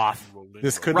liftoff.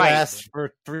 This could last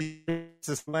for 3 years.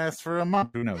 This could last for a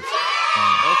month. Who knows?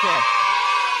 Okay.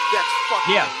 That's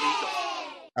fucking illegal.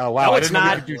 Oh wow! No, I it's didn't know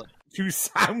we not. could do 2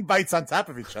 sound bites on top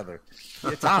of each other.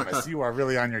 Yeah, Thomas, you are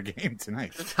really on your game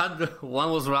tonight.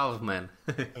 One was Ralph, man.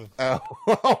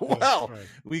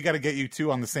 We got to get you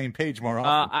two on the same page more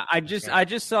often. I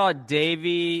just saw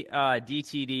Davey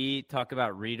DTD talk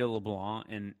about Rita LeBlanc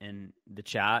in the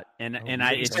chat, and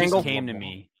it just came to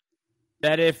me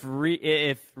that if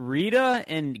Rita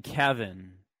and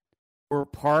Kevin were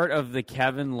part of the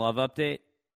Kevin Love update,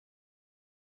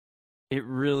 it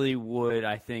really would,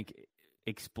 I think,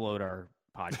 explode our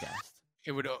podcast.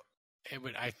 It would.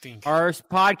 I think our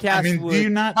podcast. I mean, would, do you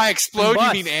not by explode?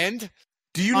 combust. You mean end?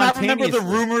 Do you not remember the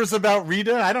rumors about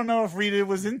Rita? I don't know if Rita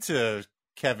was into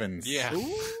Kevin's. Yeah.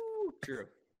 Ooh, true.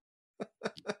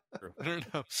 I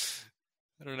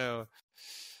don't know.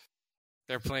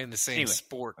 They're playing the same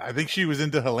sport. I think she was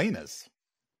into Helena's.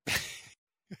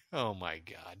 Oh my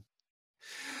God.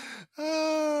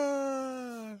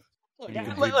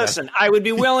 Listen, I would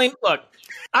be willing. Look,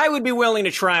 I would be willing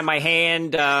to try my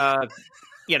hand.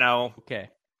 Okay,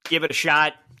 give it a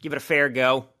shot, give it a fair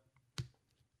go.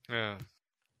 Yeah.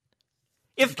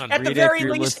 If at the very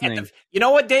least, you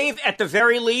know what, Dave? At the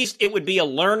very least, it would be a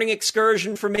learning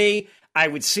excursion for me. I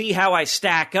would see how I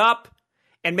stack up,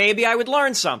 and maybe I would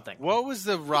learn something. What was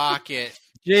the Rocket?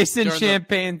 Jason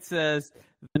Champagne says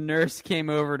the nurse came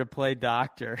over to play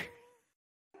doctor.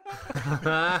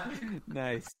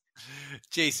 Nice.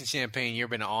 Jason Champagne, you've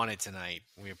been on it tonight.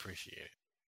 We appreciate it.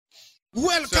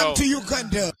 Welcome to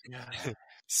Uganda.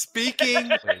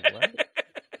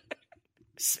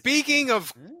 Speaking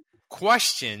of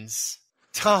questions,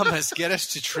 Thomas, get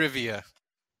us to trivia.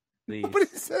 Please. Nobody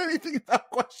said anything about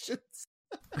questions.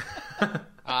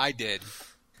 I did.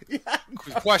 Yeah.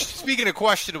 Speaking of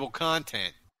questionable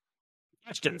content.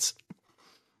 Questions.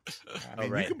 You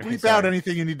can bleep out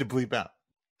anything you need to bleep out.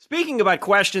 Speaking about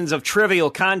questions of trivial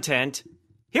content,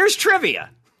 here's trivia.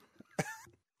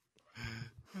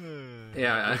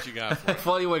 Yeah, what you got for I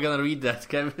thought you were gonna read that,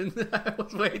 Kevin. I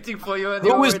was waiting for you, and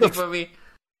you were waiting for me.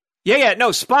 Yeah.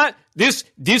 No,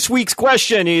 this week's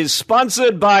question is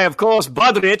sponsored by, of course,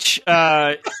 Budrich.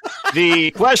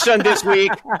 The question this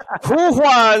week: who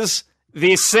was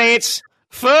the Saints'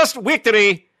 first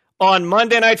victory on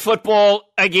Monday Night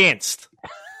Football against?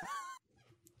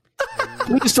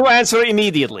 Please to answer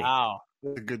immediately. Wow,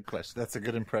 that's a good question. That's a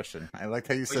good impression. I like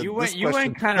how you said you this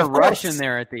went kind of Russian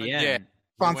there at the end. Yeah.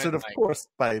 Sponsored, of course,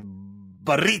 by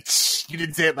Barich. You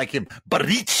didn't say it like him.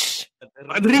 Barich.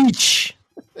 Barich.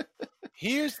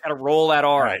 Here's got to roll that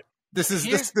R. Right.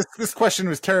 This question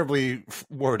was terribly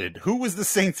worded. Who was the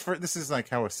Saints' first? This is like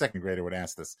how a second grader would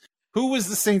ask this. Who was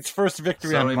the Saints' first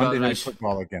victory on Monday Night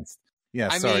Football against?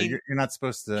 Yeah, you're not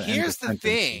supposed to. Here's the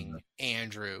thing,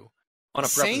 Andrew. On a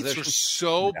Saints were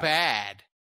so bad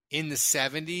in the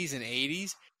 70s and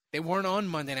 80s. They weren't on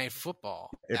Monday Night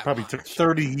Football. It probably took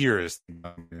 30 years.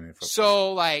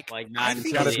 So, not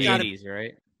until the 80s,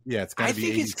 right? Yeah, it's got to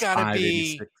be 85,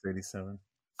 86, 87.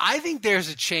 I think there's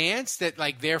a chance that,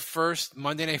 their first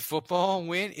Monday Night Football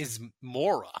win is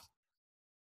Mora.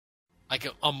 Like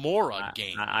a Mora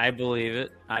game. I believe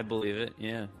it.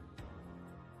 Yeah.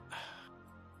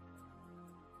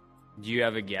 Do you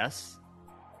have a guess?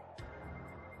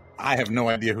 I have no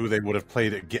idea who they would have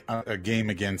played a game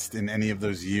against in any of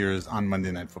those years on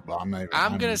Monday Night Football. I'm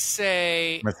going to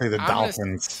say the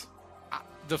Dolphins.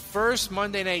 The first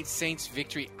Monday Night Saints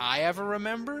victory I ever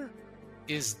remember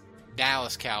is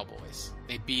Dallas Cowboys.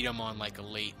 They beat them on a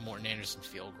late Morton Anderson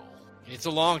field goal. It's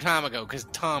a long time ago because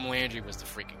Tom Landry was the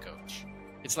freaking coach.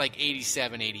 It's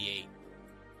 87, 88.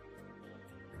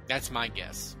 That's my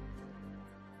guess.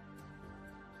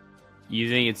 You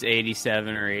think it's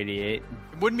 87 or 88? It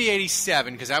wouldn't be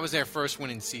 87 because that was their first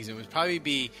winning season. It would probably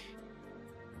be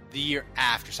the year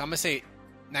after. So I'm going to say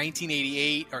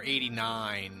 1988 or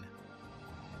 89.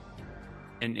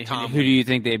 And who do you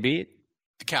think they beat?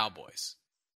 The Cowboys.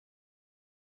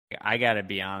 I got to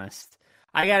be honest.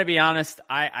 I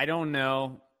don't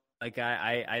know.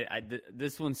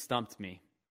 This one stumped me.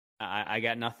 I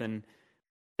got nothing.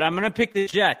 But I'm going to pick the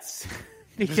Jets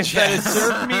because that has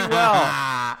served me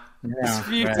well. This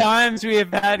few times we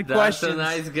have had questions.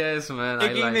 That's a nice guess, man.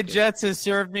 Picking the Jets has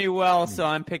served me well, so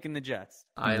I'm picking the Jets.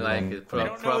 I like it.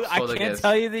 I can't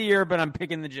tell you the year, but I'm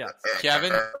picking the Jets.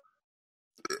 Kevin?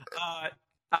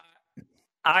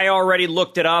 I already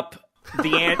looked it up.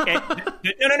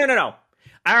 No.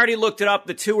 I already looked it up.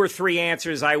 The 2 or 3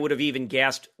 answers I would have even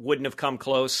guessed wouldn't have come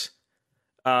close.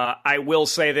 I will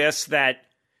say this, that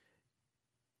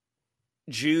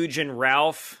Juge and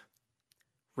Ralph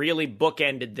really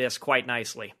bookended this quite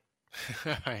nicely.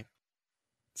 All right.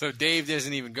 So Dave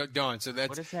doesn't even go on. So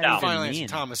that's the final answer.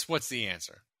 Thomas, what's the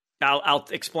answer? I'll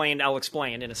explain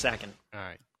in a second. All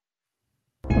right.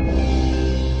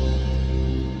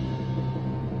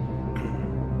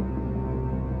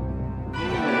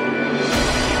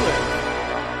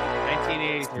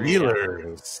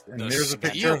 Steelers. And there's a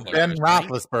picture of Ben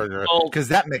Roethlisberger because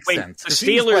that makes sense. The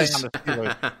Steelers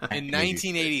in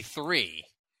 1983.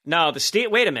 No,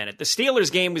 wait a minute. The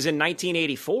Steelers game was in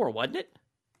 1984, wasn't it?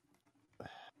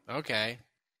 Okay.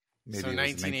 Maybe so it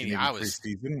 1980.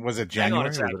 Season. Was it January?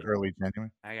 Was it early January?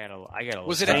 I gotta.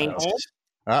 Was it at home?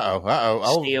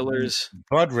 Uh-oh. Steelers.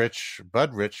 Budrich.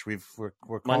 We're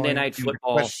calling Monday Night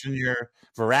Football. Question your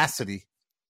veracity.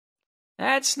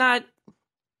 That's not.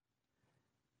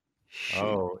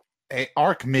 Oh,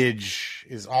 Archmidge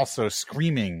is also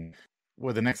screaming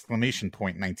with an exclamation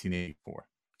point. 1984.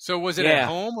 So was it at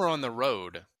home or on the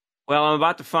road? Well, I'm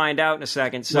about to find out in a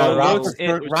second. So,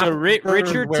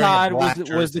 Richard Todd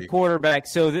was the quarterback.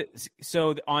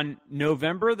 So on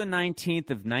November the 19th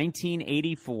of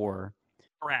 1984,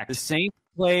 correct, the Saints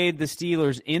played the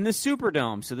Steelers in the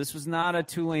Superdome. So this was not a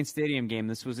Tulane Stadium game.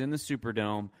 This was in the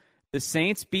Superdome. The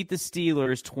Saints beat the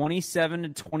Steelers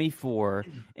 27-24.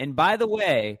 And by the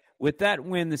way, with that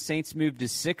win, the Saints moved to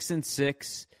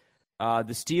 6-6.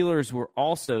 The Steelers were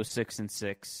also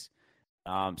 6-6.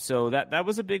 So that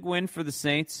was a big win for the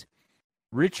Saints.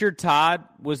 Richard Todd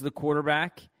was the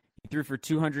quarterback. He threw for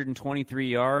 223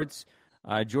 yards.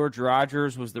 George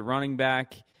Rogers was the running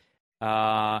back.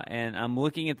 And I'm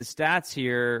looking at the stats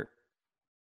here.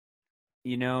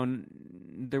 You know,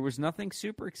 there was nothing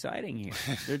super exciting here.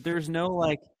 There's no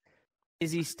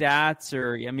easy stats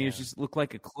it just looked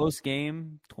like a close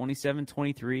game,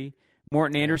 27-23.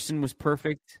 Morton Anderson was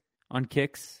perfect on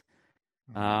kicks.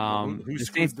 The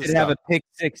Saints did have a pick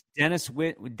six. Dennis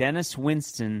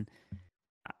Winston.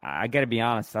 I got to be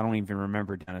honest. I don't even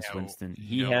remember Dennis Winston.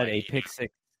 He had a pick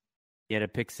six. He had a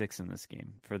pick six in this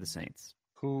game for the Saints.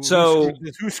 Who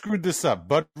screwed this up?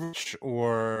 Buttrich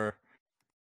or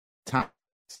Tom?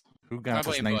 Who got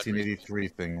this 1983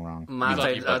 thing wrong? Matt,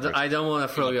 I don't want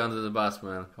to throw you under the bus,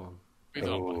 man. Come on.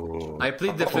 Oh. I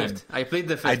plead the fifth. I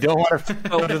don't want to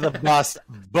throw under the bus,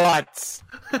 but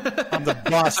on the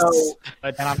bus.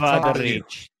 I don't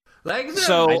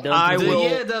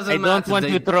want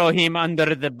to throw him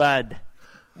under the bed.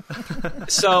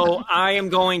 So I am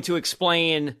going to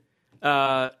explain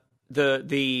the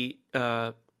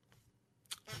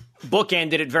book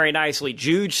ended it very nicely.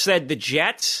 Juge said the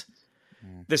Jets.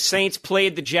 The Saints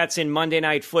played the Jets in Monday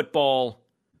Night Football.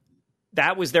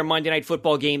 That was their Monday Night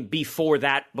Football game before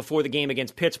the game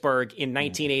against Pittsburgh in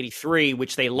 1983,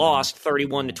 which they lost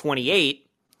 31-28.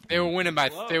 They were winning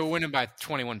by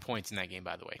 21 points in that game,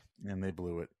 by the way. And they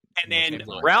blew it. And then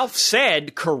Ralph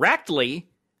said correctly,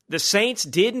 the Saints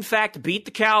did in fact beat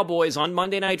the Cowboys on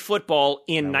Monday Night Football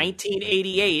in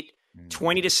 1988,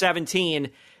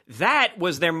 20-17. That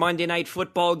was their Monday Night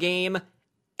Football game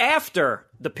after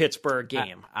the Pittsburgh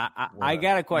game. I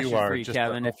got a question for you,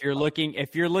 Kevin. If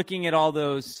you're looking at all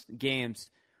those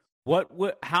games,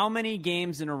 how many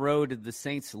games in a row did the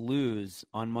Saints lose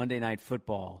on Monday Night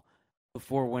Football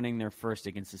before winning their first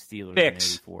against the Steelers in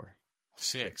 84?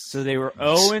 6. So they were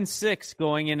 0-6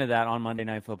 going into that on Monday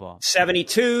Night Football.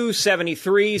 72,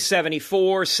 73,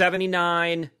 74,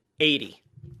 79, 80.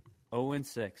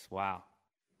 0-6. Wow.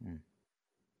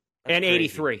 And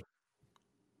 83.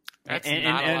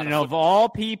 And of all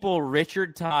people,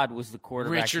 Richard Todd was the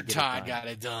quarterback. Richard Todd got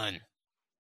it done.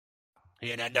 He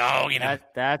had a dog in him.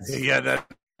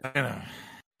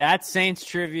 That's Saints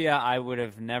trivia. I would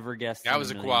have never guessed. That was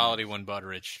a quality one,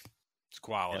 Buttrich. It's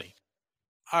quality. Yep.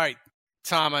 All right,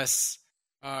 Thomas,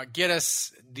 get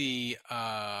us the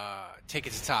take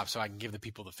it to top so I can give the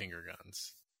people the finger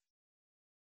guns.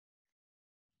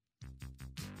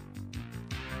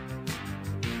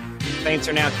 Saints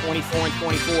are now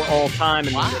 24-24 all time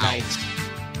in Monday nights.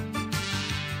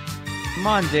 Come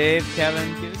on, Dave,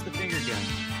 Kevin, give us the finger gun.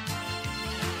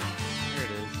 There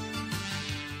it is.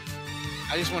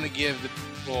 I just want to give the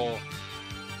people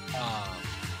a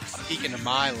peek into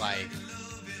my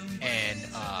life, and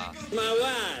my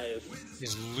wife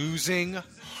is losing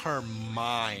her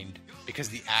mind because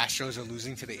the Astros are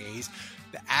losing to the A's.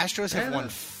 The Astros have won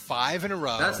 5 in a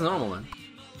row. That's normal, man.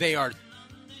 They are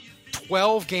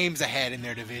 12 games ahead in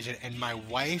their division, and my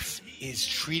wife is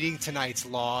treating tonight's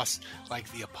loss like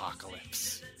the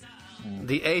apocalypse.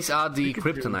 The A's are the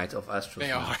kryptonite of Astros.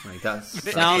 They are.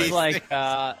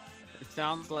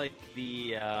 Sounds like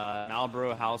the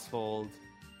Marlboro household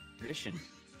tradition.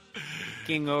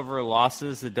 King over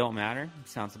losses that don't matter.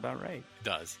 Sounds about right. It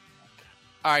does.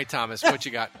 All right, Thomas, what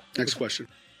you got? Next question.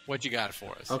 What you got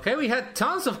for us? Okay, we had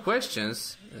tons of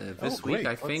questions this week.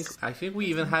 I think we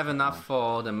even have enough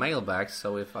for the mailbag.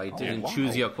 So if I didn't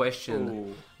choose your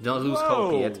question, don't lose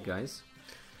hope yet, guys.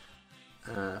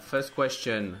 First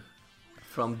question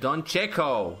from Don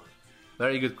Checo.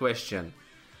 Very good question.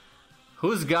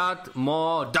 Who's got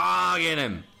more dog in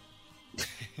him?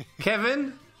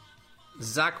 Kevin,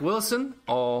 Zach Wilson,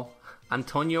 or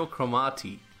Antonio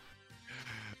Cromartie?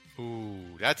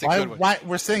 Ooh, that's a good one.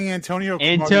 We're saying Antonio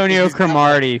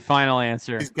Cromartie, final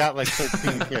answer. He's got like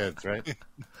 13 kids, right?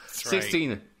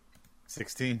 16.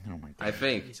 16? Oh my God. I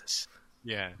think. Jesus.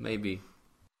 Yeah. Maybe.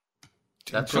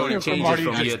 That probably changes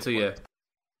from year to year.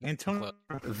 Antonio.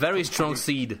 Very strong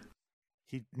seed.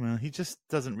 He just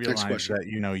doesn't realize that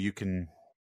you can,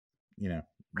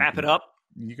 wrap it up.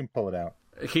 You can pull it out.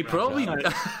 He probably no.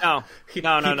 He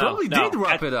probably did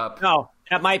wrap it up. No,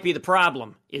 that might be the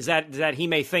problem. Is that he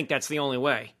may think that's the only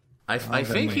way. I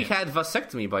think he had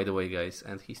vasectomy, by the way, guys,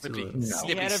 and he still He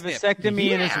had a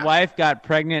vasectomy, and his wife got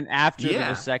pregnant after the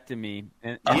vasectomy.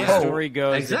 And the story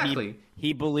goes that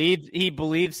he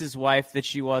believes his wife that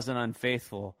she wasn't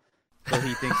unfaithful, so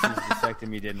he thinks his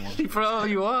vasectomy didn't work. He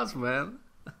probably was, man.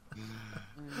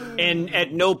 And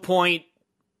at no point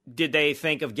did they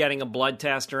think of getting a blood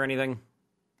test or anything?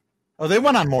 Oh, they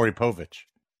went on Maury Povich.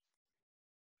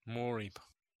 Maury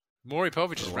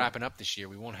Povich is wrapping up this year.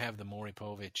 We won't have the Maury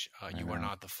Povich, You Are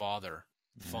Not the Father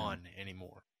fun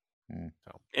anymore.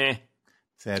 So.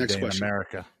 Sad day in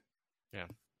America. Yeah.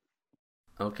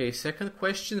 Okay, second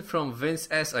question from Vince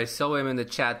S. I saw him in the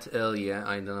chat earlier.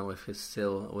 I don't know if he's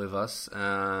still with us.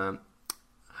 How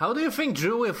do you think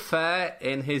Drew will fare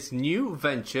in his new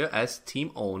venture as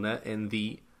team owner in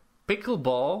the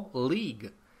Pickleball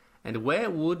League? And where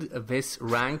would this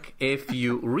rank if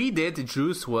you redid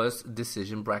Drew's worst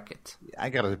decision bracket?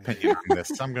 I got an opinion on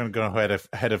this. I'm going to go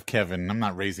ahead of Kevin. I'm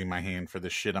not raising my hand for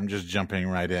this shit. I'm just jumping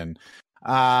right in.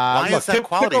 Why is that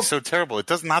quality so terrible? It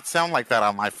does not sound like that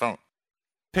on my phone.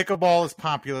 Pickleball is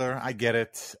popular. I get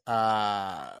it.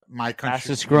 My country,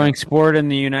 fastest growing sport in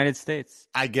the United States.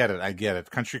 I get it.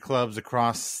 Country clubs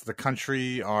across the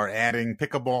country are adding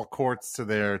pickleball courts to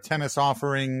their tennis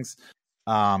offerings.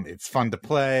 It's fun to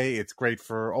play. It's great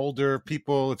for older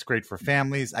people. It's great for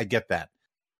families. I get that.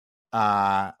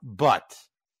 But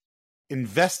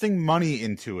investing money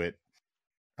into it,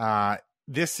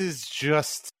 this is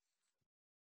just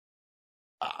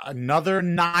another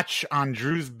notch on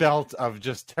Drew's belt of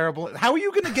just terrible. How are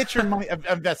you going to get your money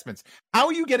investments? How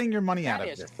are you getting your money out of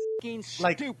this?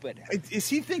 Like, stupid. Is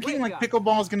he thinking like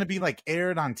pickleball is going to be like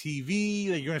aired on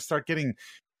TV? Like you're going to start getting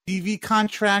TV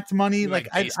contract money? Like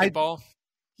basketball?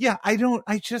 Yeah, I don't.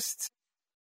 I just.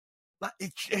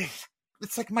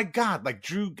 It's like, my God, like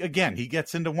Drew again. He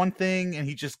gets into one thing and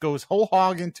he just goes whole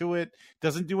hog into it.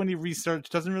 Doesn't do any research.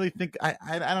 Doesn't really think.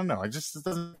 I don't know. It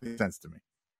doesn't make sense to me.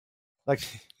 Like,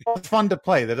 it's fun to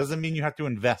play. That doesn't mean you have to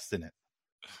invest in it.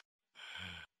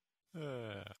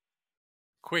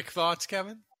 Quick thoughts,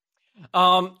 Kevin?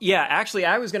 Yeah, actually,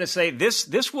 I was going to say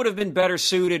this would have been better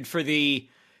suited for the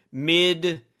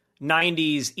mid-90s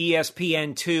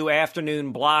ESPN2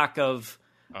 afternoon block of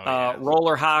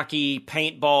roller hockey,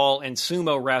 paintball, and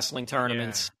sumo wrestling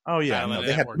tournaments. Yeah. Oh, yeah. No,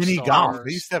 they had mini golf.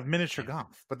 They used to have miniature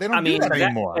golf, but they don't do that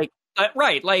anymore.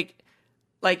 Right. Like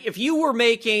if you were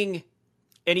making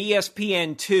an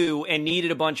ESPN2 and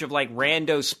needed a bunch of like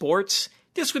rando sports,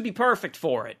 this would be perfect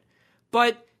for it.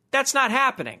 But that's not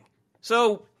happening.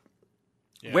 So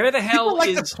where the hell people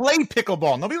like to play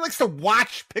pickleball? Nobody likes to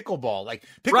watch pickleball. Like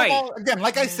pickleball, again,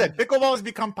 like I said, pickleball has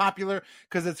become popular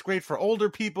because it's great for older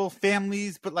people,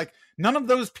 families, but like none of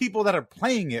those people that are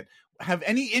playing it have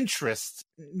any interest,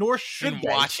 nor should they.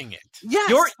 Watching it.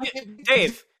 Yes.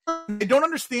 Dave. I don't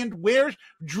understand where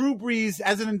Drew Brees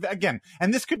again,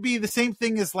 and this could be the same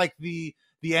thing as like the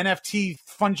NFT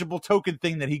fungible token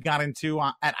thing that he got into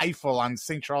at Eiffel on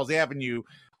St. Charles Avenue,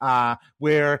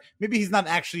 where maybe he's not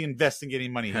actually investing any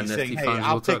money. He's saying, "Hey,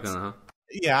 I'll take."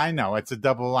 Yeah, I know it's a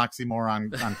double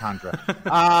oxymoron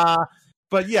entendre.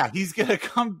 But yeah, he's gonna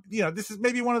come. This is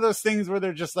maybe one of those things where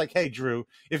they're just like, "Hey, Drew,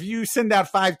 if you send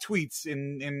out 5 tweets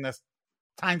in a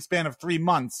time span of 3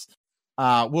 months."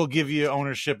 We'll give you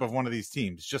ownership of one of these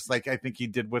teams, just like I think he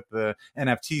did with the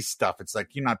NFT stuff. It's like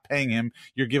you're not paying him,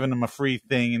 you're giving him a free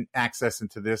thing and access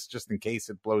into this just in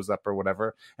case it blows up or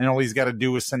whatever. And all he's got to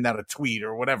do is send out a tweet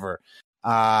or whatever.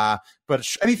 But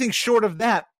anything short of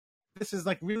that, this is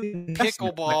like really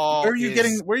pickleball. Like, where are you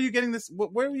getting this?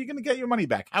 Where are you going to get your money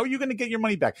back? How are you going to get your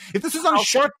money back? If this was on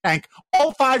Shark Tank,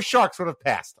 all 5 sharks would have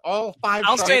passed. All 5.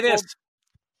 I'll say this.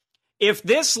 If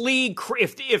this league,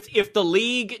 if the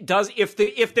league does,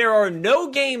 if there are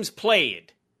no games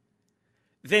played,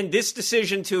 then this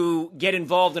decision to get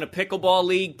involved in a pickleball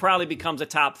league probably becomes a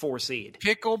top 4 seed.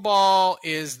 Pickleball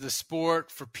is the sport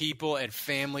for people at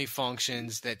family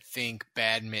functions that think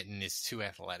badminton is too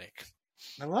athletic.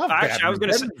 I love badminton. Actually, I was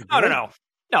going to say,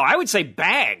 no, I would say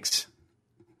bags.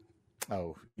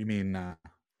 Oh, you mean,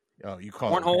 you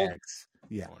call cornhole? It bags.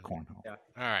 Yeah, cornhole. Yeah.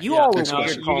 All right.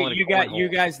 You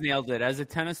guys nailed it. As a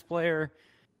tennis player,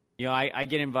 I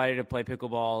get invited to play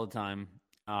pickleball all the time.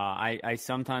 I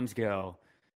sometimes go,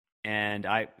 and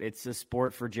it's a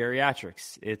sport for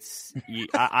geriatrics.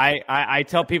 I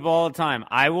tell people all the time,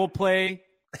 I will play.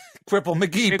 Cripple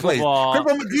McGee pickleball. plays.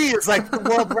 Cripple McGee is like the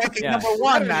world ranking number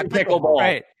 1 at pickleball.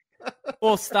 Right.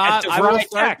 Well, stop. That's I will right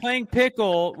start back. playing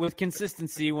pickle with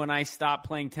consistency when I stop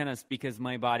playing tennis because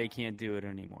my body can't do it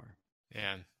anymore.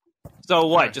 Yeah. So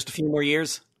what? Just a few more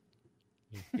years?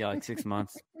 Yeah, like 6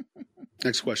 months.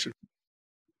 Next question.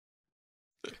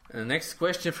 Next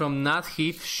question from Nat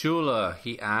Heath Schuler.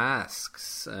 He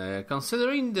asks,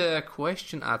 considering the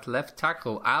question at left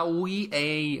tackle, are we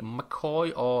a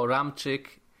McCoy or Ramczyk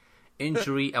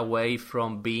injury away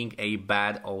from being a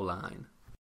bad O-line?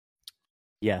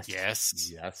 Yes.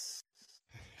 Yes.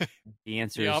 The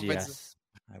answer The is offensive- yes.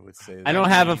 I would say that. I don't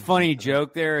have a funny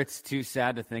joke there. It's too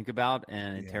sad to think about,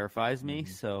 and it terrifies me.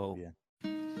 So,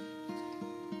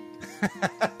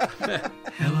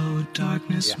 Hello,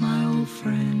 darkness, my old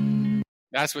friend.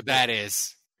 That's what that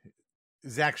is.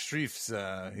 Zach Strief's,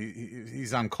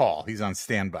 he's on call. He's on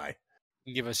standby.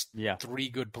 Give us 3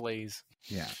 good plays.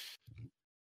 Yeah.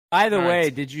 by the All way,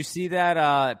 right. did you see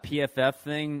that PFF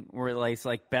thing where it's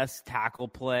like best tackle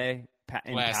play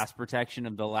in pass protection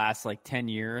of the last 10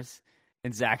 years?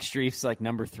 And Zach Strief's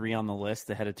number 3 on the list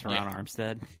ahead of Teron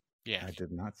Armstead. Yeah. I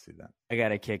did not see that. I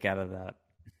got a kick out of that.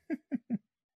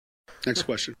 Next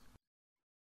question.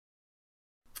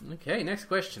 Okay, next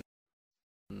question.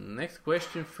 Next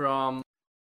question from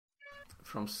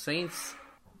Saints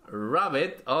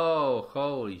Rabbit. Oh,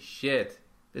 holy shit.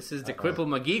 This is the Cripple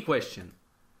McGee question.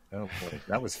 Oh boy,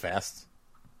 that was fast.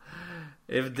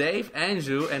 If Dave,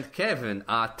 Andrew, and Kevin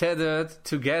are tethered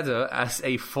together as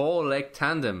a 4-leg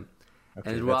tandem,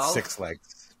 Okay, and that's Ralph 6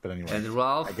 legs. But anyway, and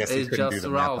Ralph I guess he is couldn't do just the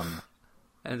math on Ralph,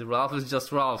 and Ralph is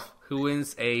just Ralph, who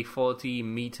wins a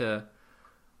 40-meter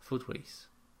foot race.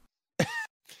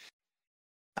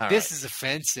 This is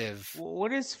offensive.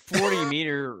 What is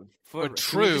 40-meter foot? But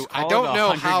true. I don't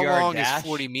know how long is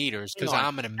 40 meters because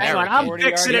I'm an American. I'm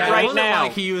fixing it right now.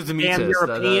 He used the Damn meters.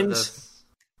 Europeans.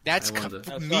 That's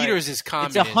meters is It's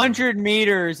communism. 100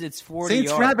 meters. It's 40 Saints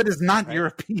yards. Rabbit is not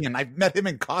European. I've met him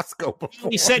in Costco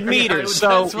before. He said meters,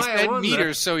 so He said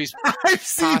meters, so he's I've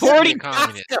seen possibly 40 a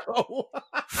communist. Costco.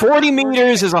 40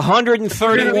 meters is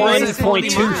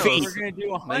 131.2 We're feet. going to do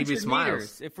 100 Maybe it's miles.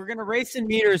 meters. If we're going to race in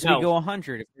meters, No. we go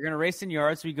 100. If we're going to race in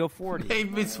yards, we go 40.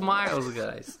 Maybe it's miles,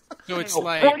 guys. So it's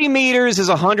like 40 meters is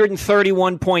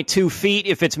 131.2 feet.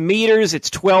 If it's meters,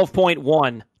 it's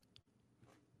 12.1.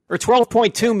 Or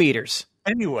 12.2 meters.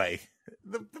 Anyway,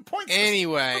 the point.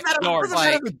 Anyway,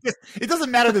 It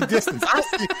doesn't matter the distance.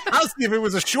 Honestly, if it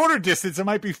was a shorter distance, it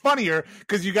might be funnier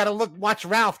because you got to watch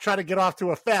Ralph try to get off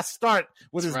to a fast start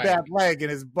with his Right. bad leg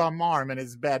and his bum arm and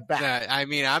his bad back. I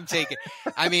mean, I'm taking.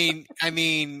 I mean,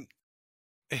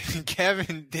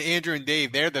 Kevin, Andrew, and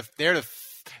Dave. They're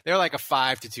like a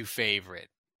 5-2 favorite.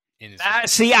 In this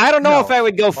See, I don't know No. if I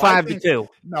would go Well, I 5-2.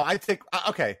 No, I think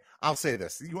okay. I'll say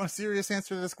this. You want a serious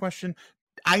answer to this question?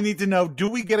 I need to know, do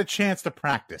we get a chance to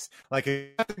practice? Like, if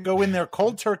you have to go in there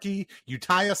cold turkey, you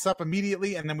tie us up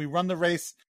immediately, and then we run the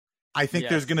race. I think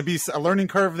there's going to be a learning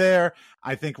curve there.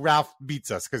 I think Ralph beats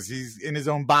us because he's in his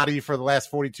own body for the last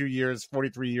 42 years,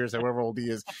 43 years, however old he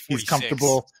is. He's 46.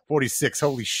 comfortable. 46.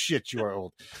 Holy shit, you are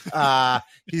old.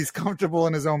 He's comfortable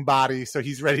in his own body, so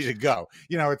he's ready to go.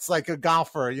 You know, it's like a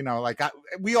golfer. You know, like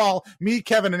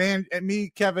Kevin,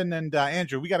 and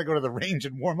Andrew, we got to go to the range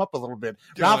and warm up a little bit.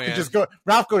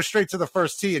 Ralph goes straight to the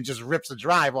first tee and just rips a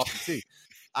drive off the tee.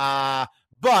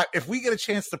 But if we get a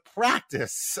chance to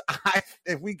practice,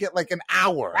 if we get like an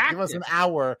hour, give us an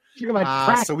hour,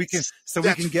 so we can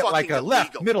get like a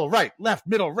left, middle,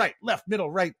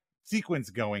 right sequence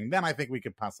going. Then I think we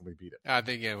could possibly beat it. I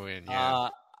think it win. Yeah.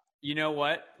 You know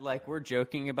what? We're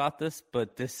joking about this,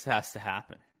 but this has to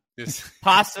happen.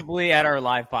 Possibly at our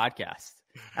live podcast.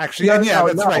 Actually,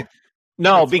 that's right.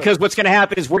 No, because what's going to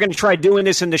happen is we're going to try doing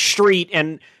this in the street,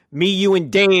 and me, you,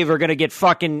 and Dave are going to get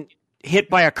fucking hit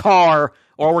by a car,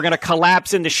 or we're going to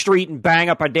collapse in the street and bang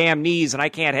up our damn knees, and I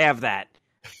can't have that.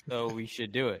 So we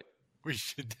should do it. We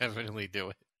should definitely do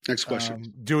it. Next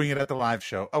question. Doing it at the live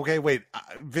show. Okay, wait.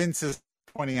 Vince is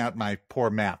pointing out my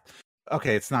poor math.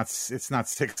 Okay, it's not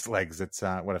 6 legs. It's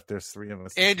what if there's 3 of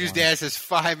us? Andrew's dad says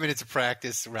 5 minutes of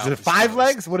practice. Is it 5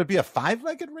 legs? Would it be a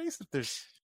 5-legged race if there's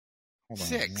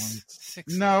 6?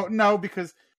 No,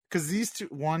 because these two,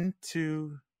 1,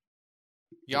 2.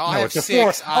 Y'all No, have it's a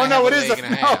 6. 4. No, it is leg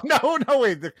and a half. no.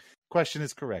 Wait, the question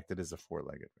is correct. It is a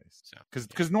 4-legged race.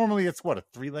 Because normally it's what, a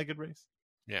 3-legged race?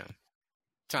 Yeah.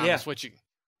 Thomas, what you?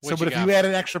 But if you add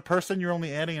an extra person, you're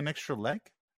only adding an extra leg.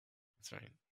 That's right.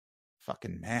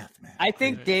 Fucking math, man. I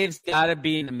think Dave's got to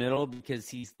be in the middle because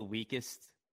he's the weakest.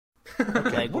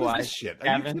 What is this shit?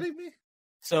 Are you kidding me?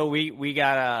 So we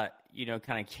gotta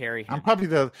kind of carry him. I'm probably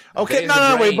the okay.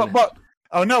 No, wait, but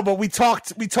Oh no, but we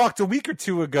talked a week or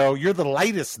two ago. You're the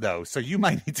lightest though, so you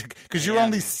might need to because you're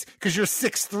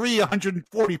 6'3",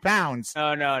 140 pounds.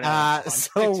 No.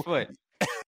 So 6 foot.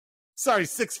 Sorry,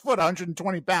 6 foot,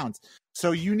 120 pounds.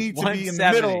 So you need to be in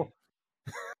the middle.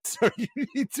 So you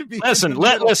need to be. Listen.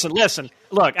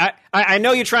 Look, I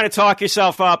know you're trying to talk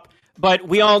yourself up, but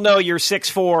we all know you're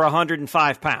 6'4",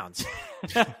 105 pounds.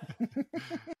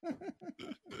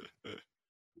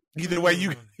 Either way,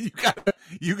 you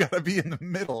gotta be in the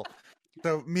middle.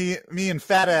 So me and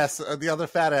fat ass, the other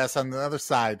fat ass on the other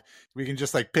side, we can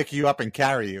just like pick you up and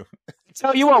carry you.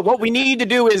 Tell you what we need to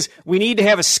do is we need to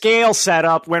have a scale set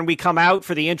up when we come out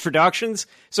for the introductions,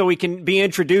 so we can be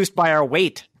introduced by our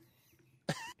weight.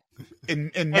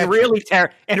 And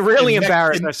really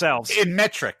embarrass ourselves in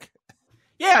metric.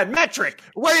 Yeah, metric.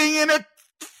 Weighing in at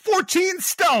 14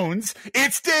 stones,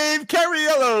 it's Dave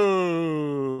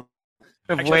Cariello.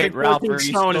 Wait, Ralph, are you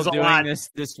still doing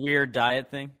this weird diet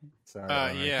thing?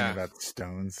 Sorry, yeah. About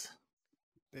stones.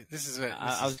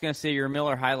 I was going to say your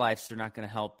Miller High Lifes are not going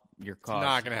to help your cause.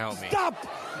 Not going to help me. Stop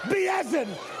BSing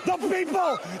the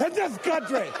people in this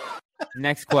country.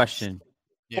 Next question.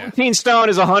 14 stone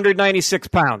is 196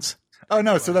 pounds. Oh,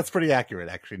 no, so that's pretty accurate,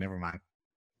 actually. Never mind.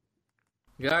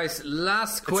 Guys,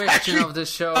 last question of the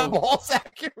show. Almost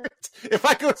accurate. If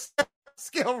I go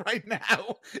scale right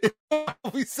now, if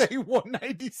we say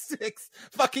 196,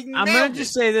 fucking I'm going to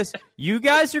just say this. You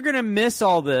guys are going to miss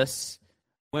all this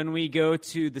when we go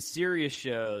to the serious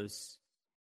shows.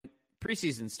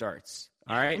 Preseason starts.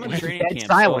 All right? And training camp.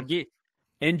 So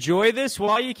enjoy this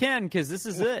while you can, because this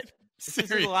is it. This is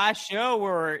the last show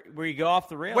where you go off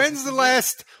the rails. When's the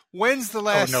last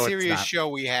serious show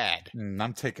we had?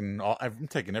 I'm taking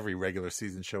every regular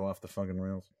season show off the fucking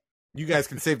rails. You guys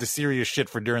can save the serious shit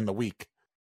for during the week.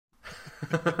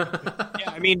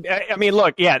 Yeah, I mean,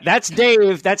 look, yeah, that's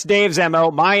Dave. That's Dave's MO.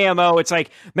 My MO. It's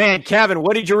like, man, Kevin,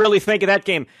 what did you really think of that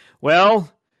game?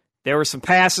 Well, there were some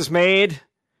passes made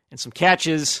and some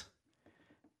catches.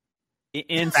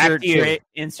 Insert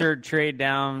trade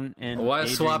down and while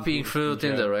swapping fruit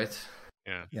in there, right?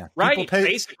 Yeah. Right.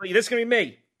 Basically, this is gonna be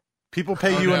me. People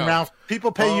pay you and Ralph.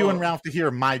 People pay you and Ralph to hear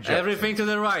my joke. Everything to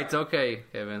the right. Okay,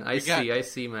 Kevin. I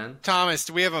see, man. Thomas,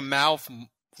 do we have a mouth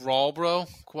Ralbro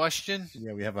question?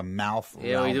 Yeah, we have a mouth.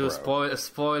 Yeah, we do.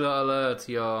 Spoiler alert: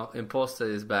 your imposter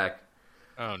is back.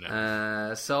 Oh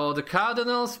no! So the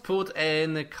Cardinals put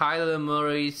in Kyler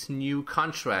Murray's new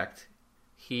contract.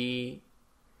 He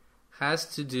has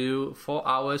to do 4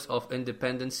 hours of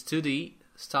independent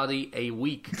study a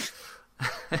week.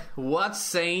 What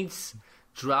Saints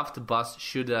draft bust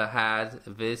should have had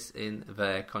this in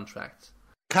their contract?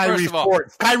 Kyrie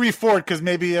Ford, because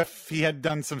maybe if he had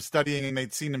done some studying and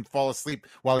they'd seen him fall asleep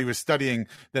while he was studying,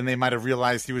 then they might have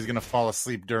realized he was going to fall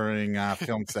asleep during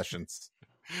film sessions.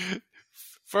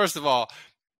 First of all,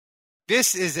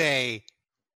 this is a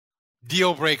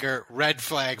deal breaker, red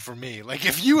flag for me. Like,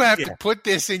 if you have to put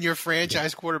this in your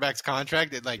franchise quarterback's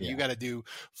contract, that you got to do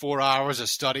 4 hours of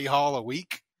study hall a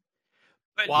week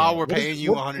while we're paying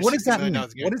you $160 million.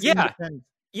 What is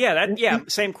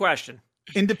independent? Same question.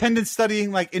 Independent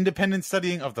studying, like independent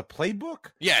studying of the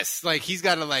playbook? Yes, like he's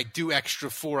got to do extra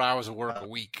 4 hours of work a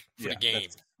week for the game.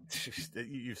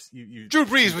 Drew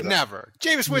Brees would never.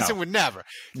 Jameis Winston would never.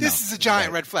 This is a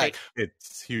giant red flag.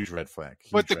 It's huge red flag.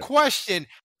 But the question,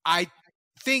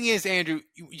 thing is, Andrew,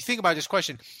 you think about this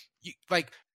question,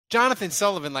 like Jonathan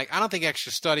Sullivan, I don't think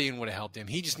extra studying would have helped him.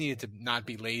 He just needed to not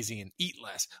be lazy and eat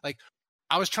less. Like,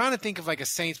 I was trying to think of a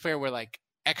Saints player where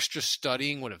extra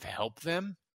studying would have helped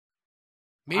them.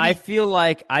 Maybe. I feel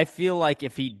like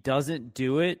if he doesn't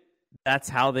do it, that's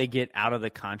how they get out of the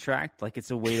contract. Like,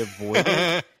 it's a way to avoid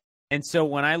it. And so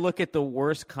when I look at the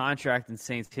worst contract in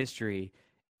Saints history,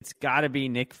 it's got to be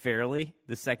Nick Fairley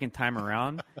the second time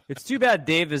around. It's too bad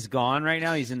Dave is gone right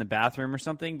now. He's in the bathroom or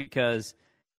something, because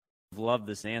I love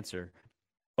this answer.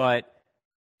 But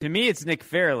to me, it's Nick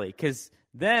Fairley, because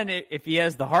then if he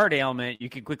has the heart ailment, you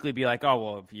can quickly be like, oh,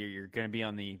 well, if you're going to be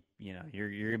on the, you're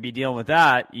going to be dealing with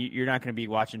that. You're not going to be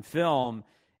watching film,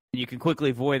 and you can quickly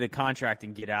avoid the contract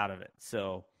and get out of it.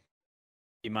 So,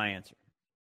 be my answer.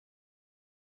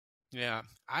 Yeah,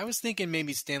 I was thinking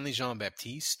maybe Stanley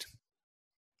Jean-Baptiste.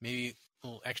 Maybe a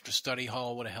little extra study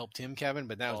hall would have helped him, Kevin,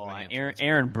 but that was my answer.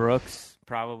 Aaron Brooks,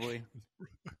 probably.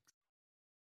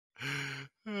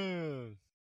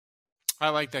 I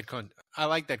like that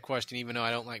question, even though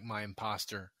I don't like my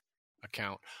imposter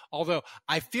account. Although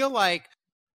I feel like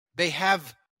they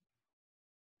have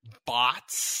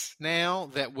bots now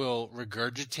that will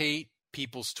regurgitate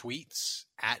people's tweets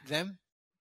at them.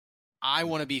 I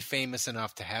want to be famous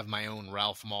enough to have my own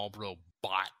Ralph Malbrough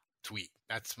bot tweet.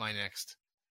 That's my next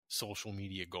social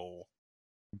media goal?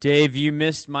 Dave, you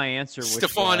missed my answer.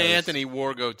 Stephon Anthony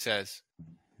Wargoat says.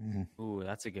 Ooh,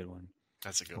 that's a good one.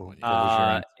 That's a good one.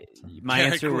 My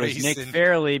answer was Grayson. Nick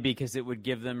Fairley because it would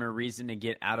give them a reason to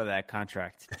get out of that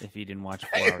contract if he didn't watch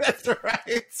 4 hours. That's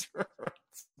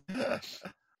right.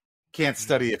 Can't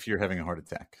study if you're having a heart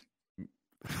attack.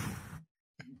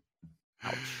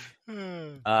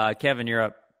 Kevin, you're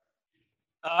up.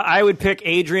 I would pick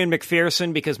Adrian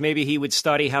McPherson because maybe he would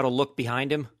study how to look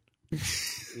behind him.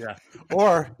 Yeah.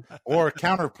 Or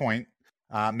counterpoint,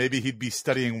 maybe he'd be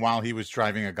studying while he was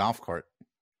driving a golf cart.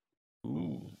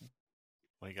 Ooh.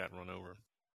 Well, he got run over.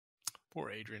 Poor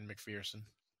Adrian McPherson.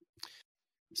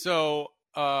 So,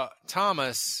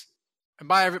 Thomas, and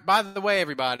by the way,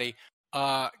 everybody,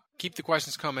 keep the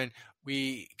questions coming.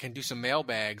 We can do some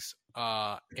mailbags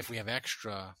if we have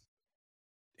extra,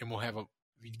 and if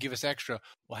you give us extra,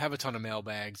 we'll have a ton of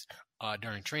mailbags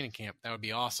during training camp. That would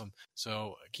be awesome.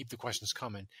 So keep the questions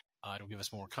coming. It'll give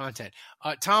us more content.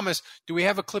 Thomas, do we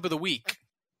have a clip of the week?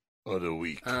 Of the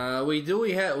week. We do.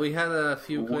 We had a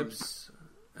few clips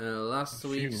last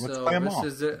week. So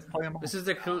this is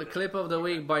the clip of the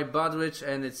week by Budrich,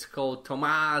 and it's called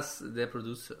Tomas, the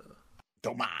producer.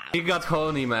 Tomas. She got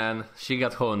honey, man. She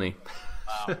got honey.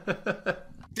 Wow.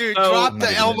 Dude, drop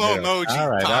the Elmo emoji. All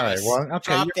right. Well,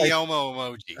 okay, drop the Elmo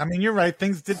emoji. I mean, you're right.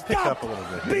 Things did pick up a little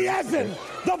bit. BSing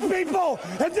the people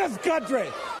in this country.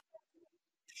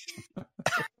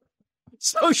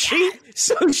 So she.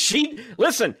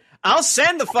 Listen, I'll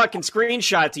send the fucking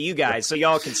screenshot to you guys so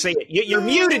y'all can see it. You're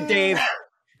muted, Dave.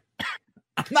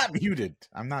 I'm not muted.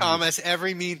 Thomas,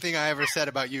 every mean thing I ever said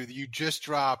about you, you just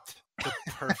dropped the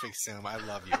perfect sim. I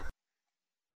love you.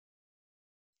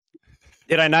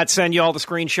 Did I not send you all the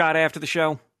screenshot after the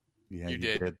show? Yeah, you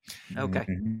did. Okay.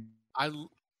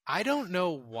 I don't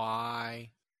know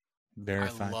why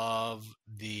Verify. I love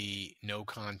the no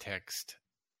context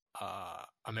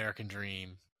American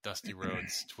Dream Dusty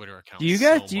Rhodes Twitter account. Do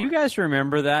you guys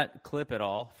remember that clip at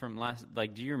all from last?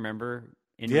 Like, do you remember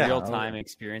in real time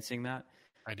experiencing that?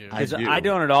 I do. Because I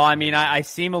don't at all. I mean, I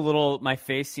seem a little. My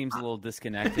face seems a little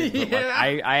disconnected. But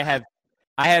like,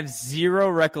 I have zero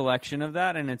recollection of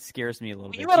that, and it scares me a little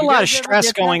bit. You had a lot of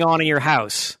stress going on in your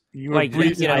house. I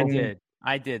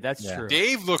did. That's true.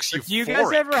 Dave looks euphoric. Do you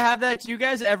guys ever have that? Do you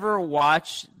guys ever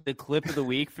watch the clip of the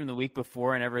week from the week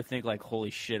before and ever think like,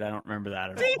 "Holy shit, I don't remember that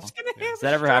at all"? Does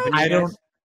that ever happen to you guys?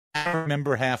 I don't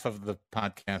remember half of the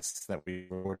podcasts that we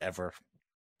wrote ever.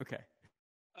 Okay.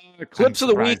 Clips of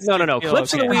the week? No.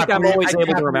 Clips of the week. I'm always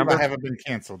able to remember. I haven't been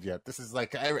canceled yet. This is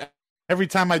like every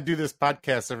time I do this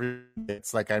podcast,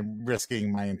 it's like I'm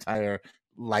risking my entire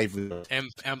livelihood.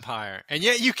 Empire. And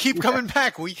yet you keep coming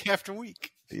back week after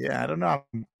week. Yeah, I don't know.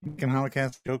 I'm making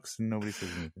Holocaust jokes and nobody says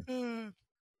anything.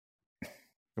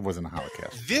 It wasn't a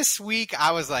Holocaust. This week,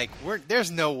 I was like, there's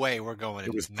no way we're going.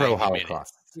 It was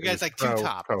pro-Holocaust. You guys like two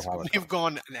topics. We've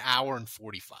gone an hour and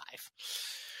 45.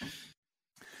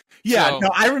 Yeah, no,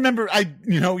 I remember.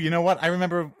 You know what? I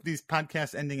remember these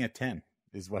podcasts ending at 10.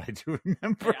 Is what I do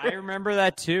remember. Yeah, I remember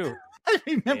that too. I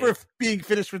remember being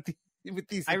finished with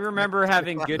these. I remember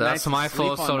having good nights. That's my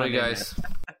fault. Sorry, guys.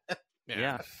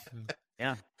 Yeah.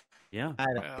 I don't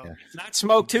care. It's not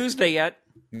Smoke Tuesday yet.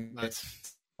 It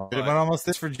went almost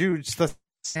this for Jude. Let's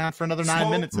stay on for another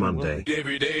 9 minutes. Monday.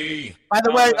 Every day. By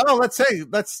the way,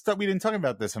 we didn't talk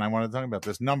about this, and I want to talk about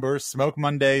this. Numbers. Smoke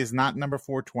Monday is not number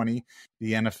 420.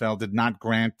 The NFL did not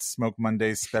grant Smoke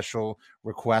Monday's special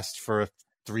request for a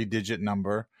 3-digit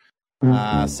number.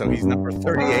 So he's number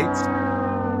 38.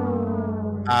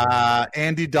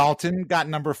 Andy Dalton got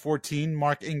number 14.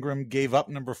 Mark Ingram gave up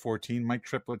number 14. Mike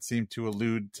Triplett seemed to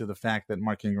allude to the fact that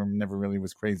Mark Ingram never really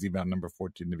was crazy about number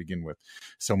 14 to begin with.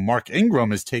 So Mark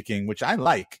Ingram is taking, which I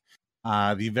like,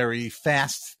 the very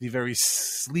fast, the very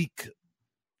sleek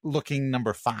looking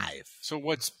number 5. So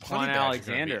what's Quan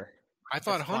Alexander? I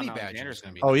thought Honey Badger was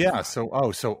going to be. Oh yeah. So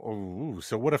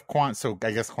what if Quan? So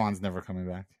I guess Quan's never coming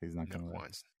back. He's not coming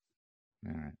back.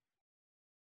 All right.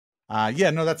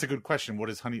 No, that's a good question. What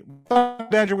is Honey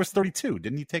Badger was 32?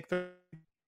 Didn't he take the?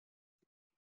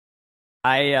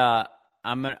 I'm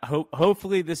gonna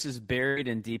hopefully this is buried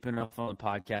and deep enough on the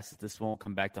podcast that this won't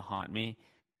come back to haunt me.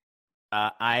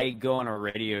 I go on a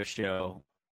radio show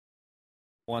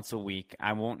once a week.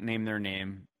 I won't name their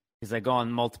name because I go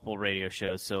on multiple radio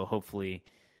shows, so hopefully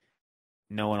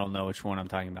no one will know which one I'm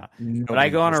talking about. But I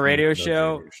go on a radio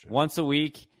show once a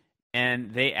week,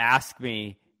 and they ask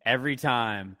me every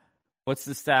time, what's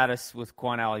the status with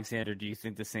Quan Alexander? Do you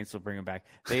think the Saints will bring him back?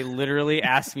 They literally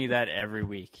ask me that every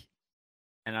week.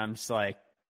 And I'm just like,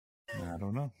 I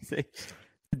don't know.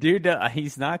 Dude,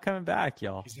 he's not coming back,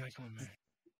 y'all. He's not coming back.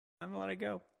 I'm going to let it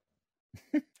go.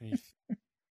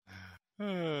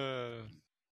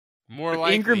 More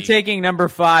likely. Ingram taking number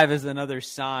 5 is another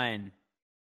sign.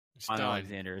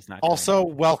 Alexander is not. Also,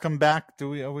 welcome back.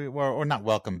 Or not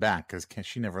welcome back because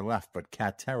she never left. But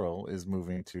Kat Terrell is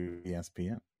moving to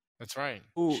ESPN. That's right.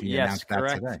 Ooh, she yes, announced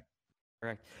correct. that today.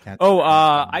 Correct. Kat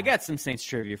I got some Saints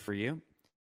trivia for you.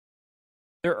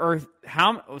 There are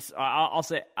I'll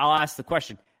ask the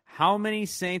question: how many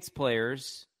Saints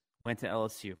players went to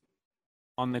LSU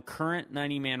on the current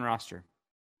 90-man roster?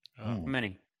 How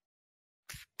many?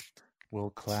 Will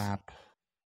Clapp.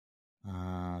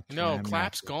 No,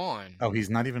 Clapp's gone. Oh, he's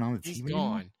not even on the team. He's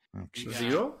gone. Oh,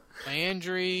 Zero?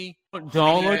 Landry.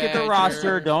 Don't look at the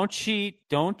roster. Don't cheat.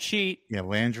 Don't cheat. Yeah,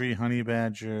 Landry, Honey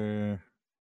Badger,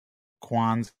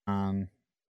 Quan's on.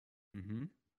 Mm-hmm.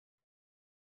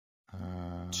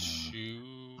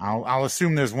 I'll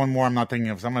assume there's one more I'm not thinking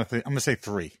of. So I'm gonna say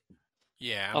 3.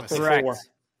 Yeah, I'm correct. 4.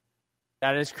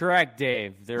 That is correct,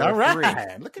 Dave. There are 3.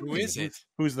 Look at Who is it?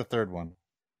 Who's the third one?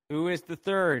 Who is the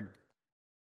third?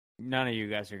 None of you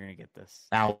guys are going to get this.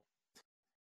 Now,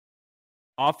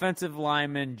 offensive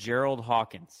lineman Gerald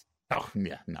Hawkins. Oh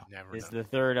yeah, no. Never is the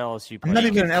third LSU player. I'm not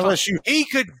even an LSU. He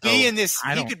could be in this.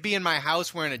 He could be in my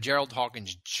house wearing a Gerald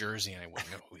Hawkins jersey, and I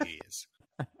wouldn't know who he is.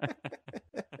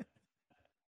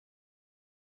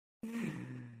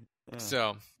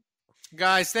 So,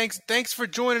 guys, thanks for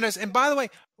joining us. And by the way,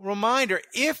 reminder: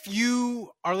 if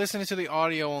you are listening to the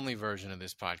audio-only version of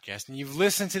this podcast and you've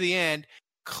listened to the end,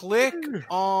 click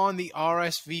on the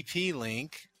RSVP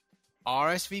link.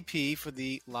 RSVP for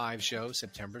the live show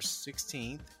September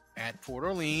 16th at Port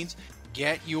Orleans.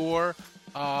 Get your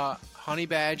Honey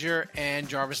Badger and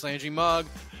Jarvis Landry mug.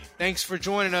 Thanks for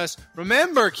joining us.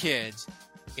 Remember, kids,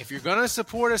 if you're going to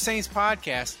support a Saints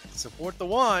podcast, support the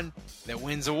one that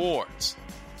wins awards.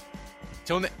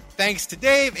 Thanks to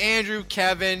Dave, Andrew,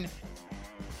 Kevin,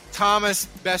 Thomas,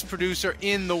 best producer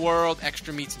in the world.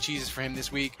 Extra meats and cheeses for him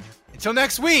this week. Until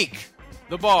next week,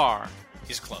 the bar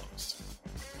is closed.